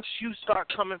 Once you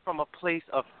start coming from a place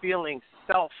of feeling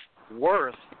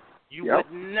self-worth, you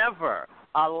would never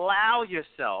allow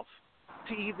yourself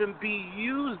to even be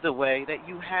used the way that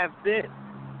you have been.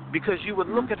 Because you would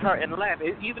look at her and laugh.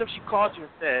 Even if she called you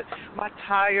and said, my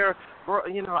tire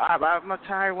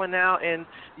went out and,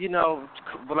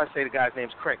 let's say the guy's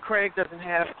name's Craig. Craig doesn't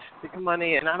have the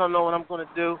money and I don't know what I'm going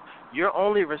to do. Your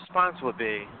only response would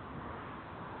be,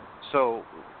 so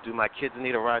do my kids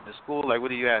need a ride to school? Like,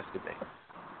 what are you asking me?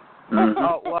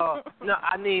 Oh, well, no,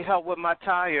 I need help with my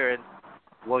tire. And,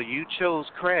 well, you chose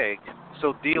Craig,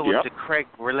 so deal with the Craig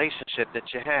relationship that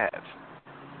you have.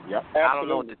 Yep, I don't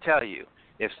know what to tell you.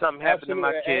 If something happens to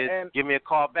my kids, give me a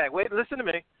call back. Wait, listen to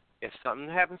me. If something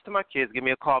happens to my kids, give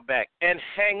me a call back. And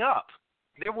hang up.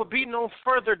 There will be no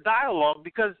further dialogue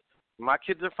because my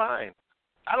kids are fine.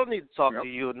 I don't need to talk to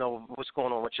you and know what's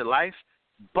going on with your life.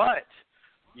 But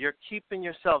you're keeping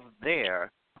yourself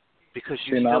there because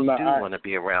you still want to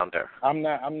be around her. I'm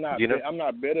not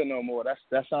bitter no more.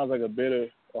 That sounds like a bitter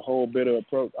a whole bitter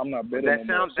approach. I'm not bitter. That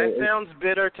sounds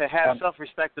bitter to have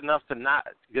self-respect enough to not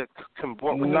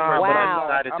comport with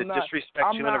decided to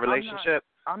disrespect you in a relationship.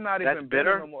 I'm not even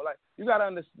bitter no more. Like, you gotta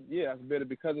understand. Yeah, that's bitter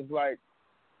because it's like.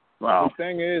 Wow. The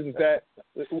thing is that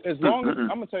as long as I'm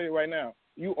gonna tell you right now,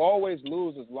 you always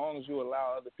lose as long as you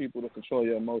allow other people to control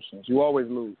your emotions. You always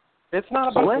lose. It's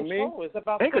not about control. It's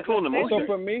about controlling emotions. So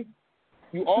for me,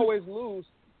 you always lose.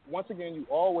 Once again, you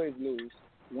always lose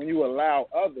when you allow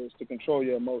others to control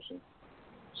your emotions.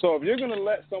 So if you're going to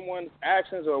let someone's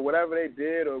actions or whatever they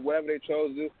did or whatever they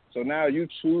chose to do, so now you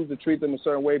choose to treat them a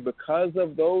certain way because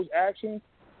of those actions,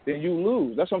 then you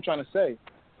lose. That's what I'm trying to say.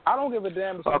 I don't give a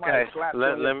damn if somebody slaps you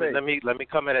in your face. Let me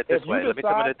come at it this way. Let me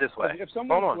come at it this way. If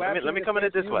someone Hold on. Let me come at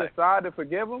it this way. You decide to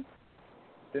forgive them,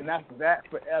 then that's that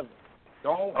forever.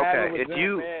 Don't have a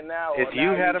resentment now. If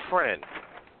you had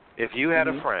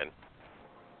a friend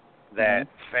that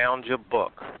found your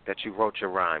book that you wrote your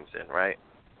rhymes in, right?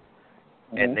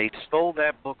 And they stole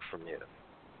that book from you,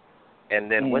 and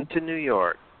then went to New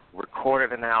York,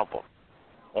 recorded an album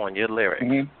on your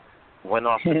lyrics, went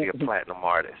off to be a platinum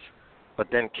artist, but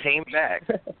then came back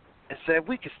and said,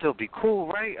 we can still be cool,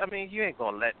 right? I mean, you ain't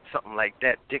going to let something like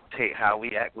that dictate how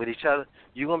we act with each other.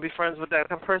 You going to be friends with that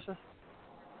person?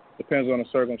 Depends on the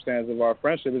circumstance of our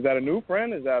friendship. Is that a new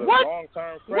friend? Is that a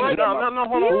long-term friend? No,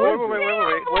 hold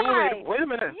on. Wait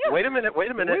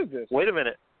a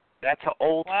minute. That's an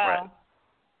old friend.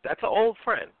 That's an old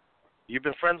friend. You've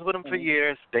been friends with them for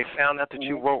years. They found out that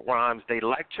you wrote rhymes. They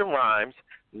liked your rhymes,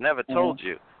 never told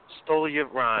you, stole your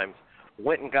rhymes,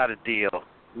 went and got a deal,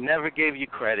 never gave you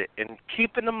credit, and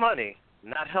keeping the money,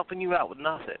 not helping you out with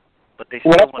nothing. But they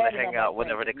still want to hang out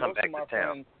whenever they come back to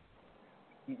town.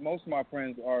 Most of my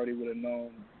friends already would have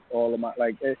known all of my,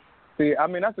 see, I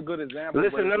mean, that's a good example.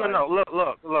 Listen, no.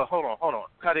 Look, hold on.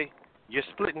 Cuddy, you're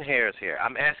splitting hairs here.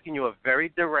 I'm asking you a very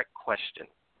direct question.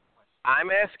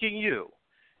 I'm asking you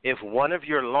if one of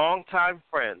your longtime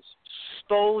friends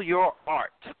stole your art,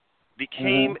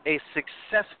 became a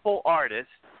successful artist,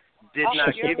 did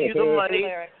not give you the money,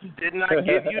 did not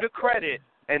give you the credit,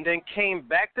 and then came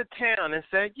back to town and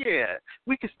said, yeah,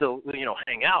 we can still,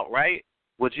 hang out, right?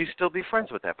 Would you still be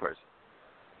friends with that person?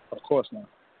 Of course not.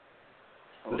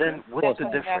 Then what's the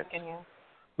difference?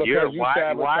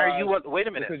 Why are you? Wait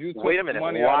a minute.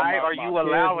 Why are you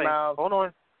allowing? Hold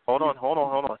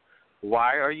on.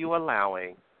 Why are you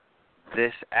allowing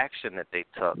this action that they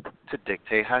took to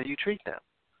dictate how you treat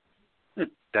them?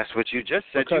 That's what you just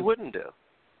said you wouldn't do.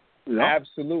 No.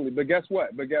 Absolutely, but guess what?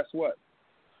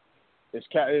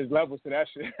 It's levels to that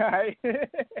shit. Right?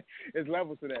 It's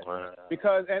levels to that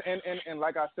because and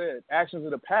like I said, actions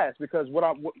of the past. Because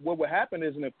what would happen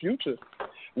is in the future,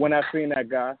 when I seen that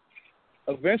guy,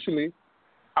 eventually,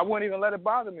 I wouldn't even let it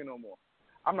bother me no more.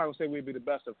 I'm not gonna say we'd be the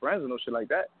best of friends or no shit like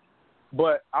that,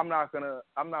 but I'm not gonna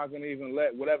even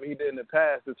let whatever he did in the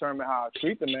past determine how I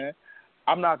treat the man.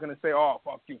 I'm not gonna say, oh,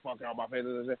 fuck you, fuck out my face.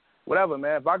 Whatever,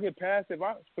 man. If I get past it, if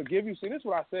I forgive you, see, this is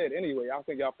what I said anyway. I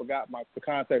think y'all forgot the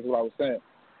context of what I was saying.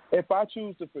 If I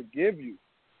choose to forgive you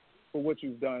for what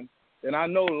you've done, then I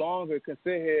no longer can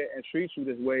sit here and treat you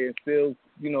this way and still,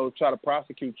 try to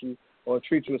prosecute you or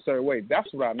treat you a certain way.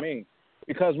 That's what I mean.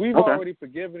 Because we've already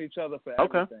forgiven each other for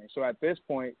everything. So at this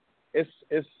point, it's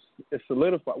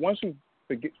solidified. Once you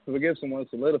forgive someone,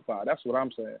 it's solidified. That's what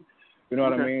I'm saying. You know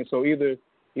what I mean? So either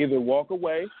walk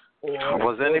away.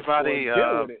 Was anybody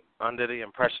under the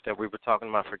impression that we were talking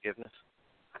about forgiveness?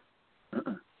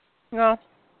 No.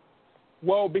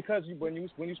 Well, because when you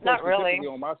spoke specifically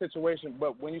on my situation,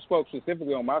 but when you spoke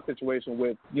specifically on my situation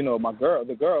with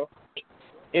the girl,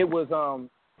 it was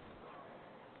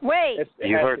Wait.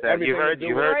 You heard that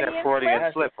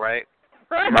Freudian slip, right?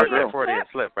 You heard that Freudian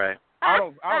slip, right? I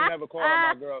don't never call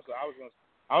her my girl, so I was gonna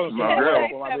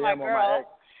call my DM on my ex.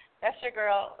 That's your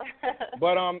girl.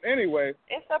 But anyway,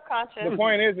 it's subconscious. The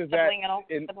point is that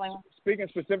speaking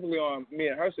specifically on me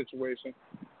and her situation,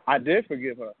 I did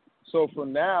forgive her. So for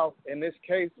now, in this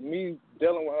case, me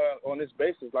dealing with her on this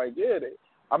basis,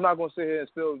 I'm not gonna sit here and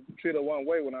still treat her one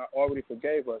way when I already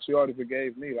forgave her. She already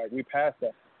forgave me. We passed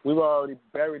that. We've already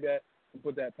buried that and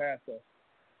put that past us.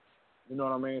 You know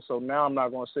what I mean? So now I'm not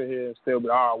gonna sit here and still be,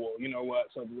 you know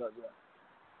what, something like that.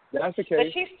 That's the case.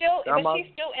 But she's still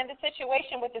in the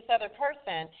situation with this other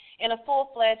person in a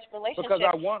full-fledged relationship. Because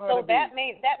I want her to be. That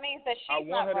means that she's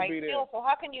not right still. So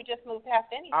how can you just move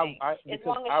past anything as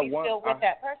long as she's still with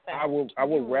that person? I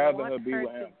would rather her be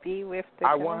with him.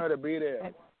 I want her to be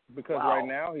there because right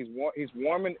now he's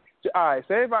warming. All right,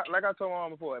 say like I told him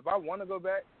before, if I want to go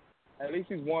back, at least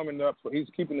he's warming up. So he's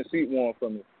keeping the seat warm for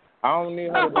me. I don't need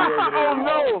her to be over there. Oh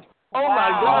no. Oh my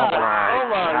God! Oh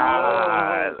my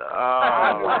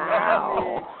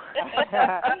God!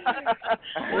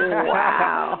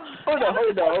 Wow. Hold on.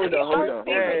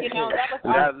 Hey,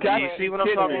 Do you see what I'm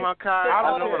talking about, Kai?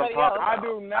 I know what I'm talking about. I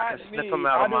do not I can sniff need. him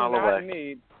out I a mile do not away.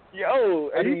 need. Yo,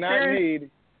 I do not need.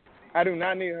 I do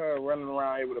not need her running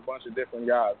around here with a bunch of different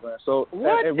guys, man. So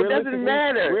what? It doesn't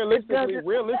matter. Realistically,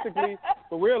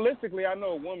 I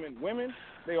know women,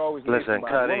 they always need Listen,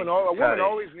 somebody. Cuddy, a woman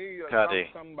always needs somebody. Or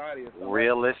somebody.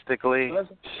 Realistically,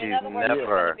 she's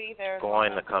never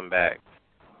going to come back.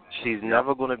 She's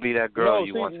never going to be that girl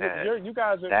you once had. You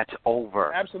guys are. That's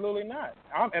over. Absolutely not.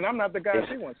 I'm not the guy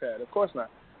she once had. Of course not.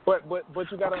 But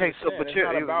you got to understand, it's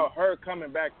not about her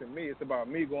coming back to me. It's about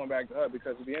me going back to her,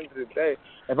 because at the end of the day,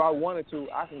 if I wanted to,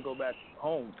 I can go back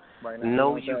home right now.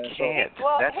 No, you can't.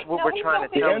 Well, that's what we're trying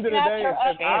to tell you. At the end of the day, if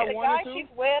I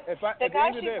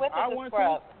wanted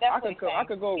to, I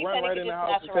could go run right in the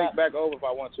house and take back over if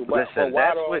I want to. But listen,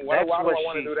 why that's do what I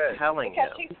want to she's do that? telling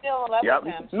because him. she's still in love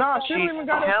with him. No, she don't even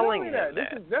got to tell me him that.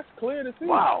 That's clear to see.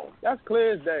 Wow. That's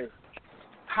clear as day.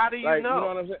 How do you know? You know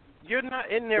what I'm saying? You're not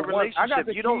in their relationship.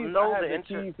 You don't know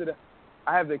the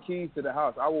I have the keys to the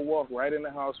house. I will walk right in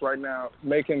the house right now,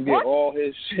 make him get all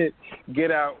his shit, get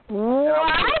out.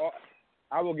 What?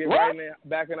 I will get right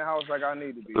back in the house like I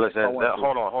need to be. Listen,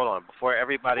 hold on. Before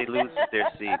everybody loses their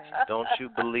seats, don't you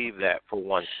believe that for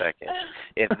 1 second.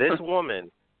 If this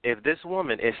woman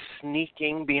is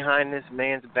sneaking behind this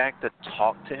man's back to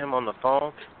talk to him on the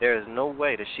phone, there is no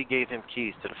way that she gave him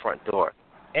keys to the front door.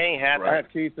 It ain't happening. I have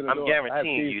keys to the door. I'm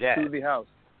guaranteeing you that. To the house.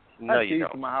 No, you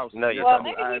don't. To my house. No, you well, don't.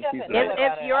 Maybe he doesn't know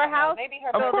It's your house. Maybe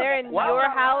her So they're in your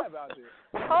house.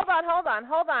 Hold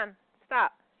on.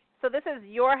 Stop. So this is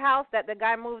your house that the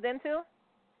guy moved into?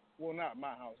 Well, not my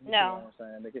house. No. You know what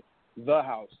I'm saying? The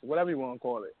house, whatever you want to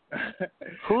call it. No,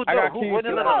 wait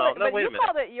a minute. You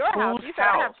called it your house. You said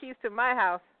I have keys to my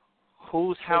house.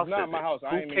 Whose house is it? It's not my house.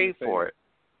 Who paid for it?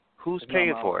 Who's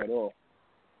paying for it?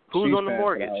 Who's on the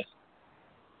mortgage?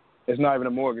 It's not even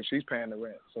a mortgage. She's paying the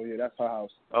rent. So, yeah, that's her house.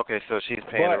 Okay, so she's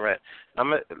paying the rent.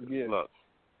 Look,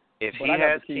 if he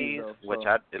has keys,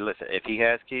 if he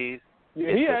has keys,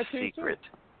 it's a secret.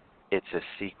 It's a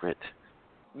secret.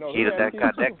 No,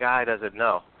 that guy doesn't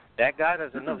know. That guy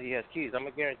doesn't know he has keys. I'm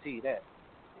going to guarantee you that.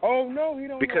 Oh, no, he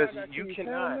don't because know I got you keys.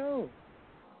 cannot. No.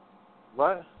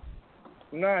 What?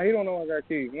 Nah, he don't know I got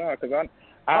keys. Nah, because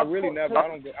I really never. I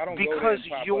don't because go there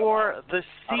you're the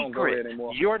secret.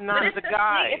 You're not the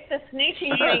guy. It's the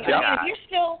sneaking thing. I mean,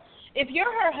 if you're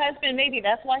her husband, maybe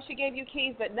that's why she gave you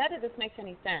keys. But none of this makes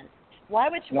any sense. Why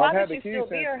would you still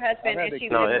be her husband if she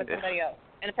was with somebody else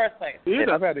in the first place?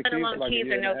 I've had the keys for like a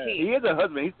year and a half. He is a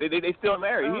husband. They still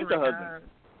married. He's a husband.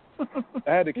 I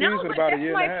had the keys for about a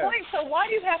year and a half. No, but that's my point. So why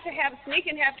do you have to sneak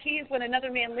and have keys when another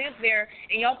man lives there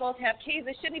and y'all both have keys?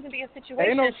 There shouldn't even be a situation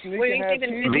Ain't no sneak where and you have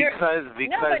even keys. Because he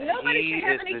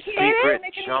is the secret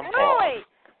jump off.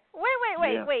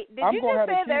 Wait. Did you just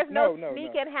say there's no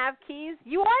sneak and have keys?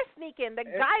 You are sneaking. The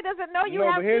guy doesn't know you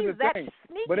have keys. That's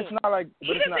sneaking. But it's not like.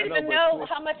 He doesn't even know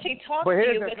how much he talks to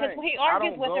you because he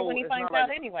argues with her when he finds out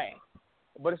anyway.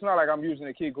 But it's not like I'm using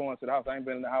the key going to the house. I ain't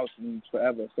been in the house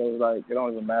forever, so it's like it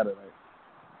don't even matter. Like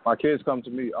my kids come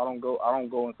to me. I don't go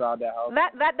inside that house.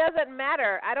 That doesn't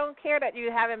matter. I don't care that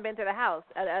you haven't been to the house.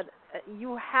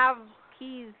 You have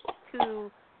keys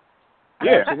to.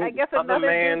 Yeah, I guess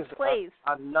another place.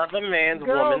 Another man's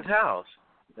woman's house.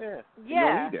 Yeah.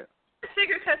 Yeah. I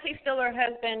figure because he's still her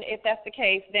husband, if that's the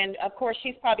case, then of course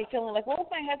she's probably feeling like, well,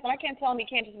 it's my husband. I can't tell him he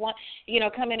can't just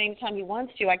come in anytime he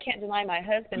wants to. I can't deny my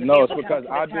husband. No, it's because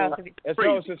I do.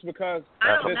 It's just because.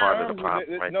 That's part of the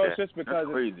problem right there. It's just because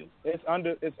it's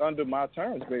under my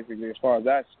terms basically as far as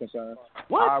that's concerned.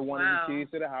 What? I wanted the keys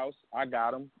to the house. I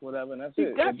got them, whatever, and that's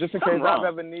it. Just in case I've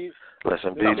ever need.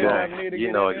 Listen, BJ,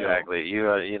 you know exactly.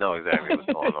 You know exactly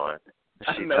what's going on.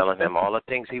 She's telling him all the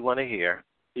things he want to hear.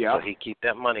 Yeah. So he keep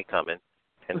that money coming,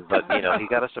 but he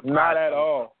got a surprise. Not at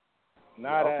all.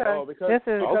 Not at all. Because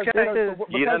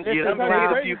you done paid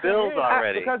a few bills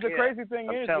already. Because the crazy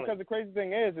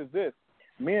thing is this: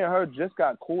 me and her just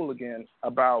got cool again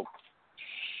about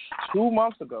 2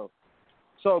 months ago.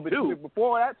 So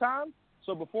before that time,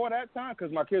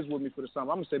 because my kids were with me for the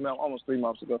summer, I'm gonna say almost 3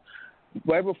 months ago.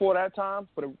 Right before that time,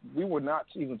 we were not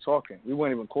even talking. We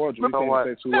weren't even cordial. We didn't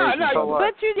say 2 words.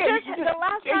 But the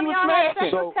last time y'all had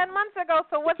sex was 10 months ago.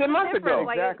 So what's the difference?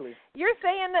 Like, exactly. You're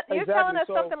saying that you're telling us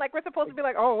something like we're supposed to be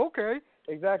like, oh, okay.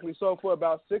 Exactly. So for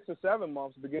about 6 or 7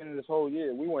 months, beginning of this whole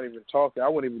year, we weren't even talking. I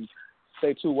wouldn't even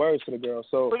say 2 words to the girl.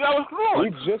 So but that was cool.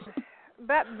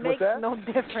 That makes no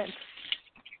difference.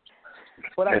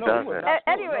 But I know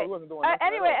anyway.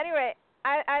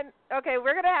 Okay,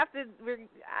 we're gonna have to.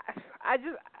 I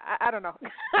don't know.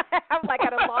 I'm like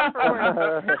at a loss for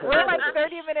words. We're like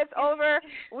 30 minutes over.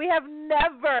 We have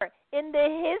never in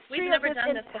the history of this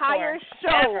entire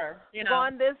show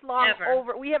gone this long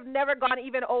over. We have never gone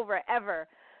even over ever.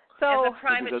 So as a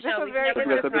private show, was very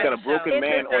interesting. We got a broken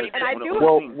man on and I do.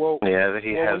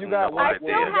 He has no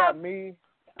idea. Me.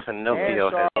 Pinocchio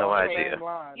has no idea.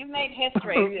 You've made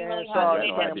history. You really have.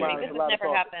 You made history. This has never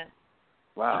happened.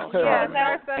 Wow. Yeah,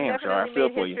 our son Char, definitely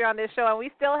made history on this show, and we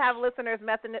still have listeners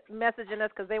messaging us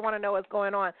because they want to know what's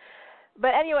going on.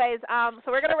 But anyways,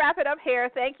 so we're going to wrap it up here.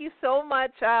 Thank you so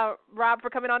much, Rob, for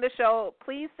coming on the show.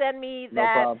 Please send me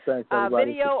that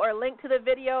video or link to the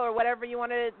video or whatever you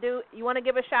want to do. You want to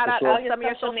give a shout-out to some of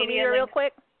your social media real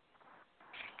quick?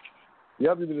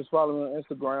 Yep, you can just follow me on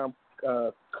Instagram,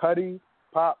 Cutty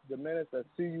Pop the Menace. That's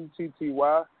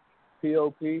CUTTYPOPDAMENACE.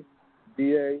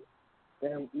 I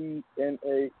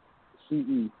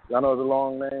know it's a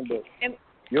long name, but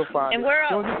you'll find and it. where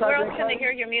else can they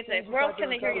hear your music? Where else can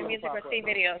they hear your music or see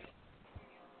videos?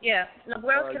 Yeah. No,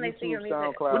 where else can they see your music?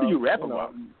 SoundCloud, What do you rap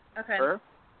about? Okay.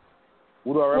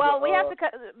 What do I rap well, about? we have to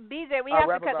cut. BJ, we have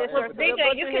to cut this short.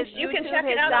 BJ, you can check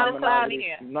it out on social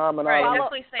media. Right,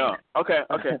 definitely saying it. Okay.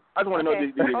 I just want to know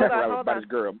did he rap about his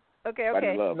girl. Okay.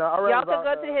 No, y'all can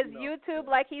go to his YouTube,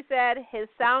 like he said, his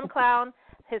SoundCloud,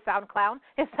 or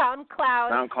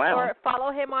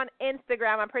follow him on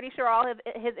Instagram. I'm pretty sure all his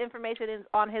information is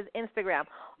on his Instagram.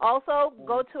 Also,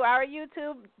 go to our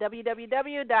YouTube,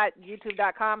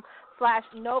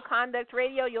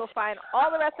 www.youtube.com/NoConductRadio. You'll find all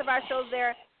the rest of our shows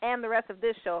there and the rest of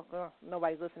this show.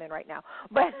 Nobody's listening right now,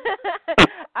 but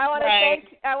I want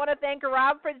to thank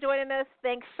Rob for joining us.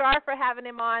 Thanks Char for having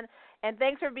him on, and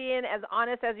thanks for being as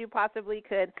honest as you possibly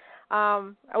could.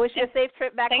 I wish you a safe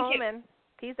trip back home and.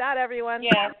 Peace out, everyone.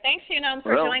 Yeah, thanks, Unum,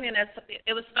 for joining us.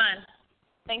 It was fun.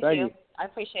 Thank you. I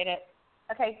appreciate it.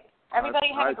 Okay, everybody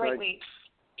have a great week.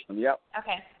 Yep.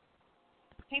 Okay.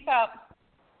 Peace out.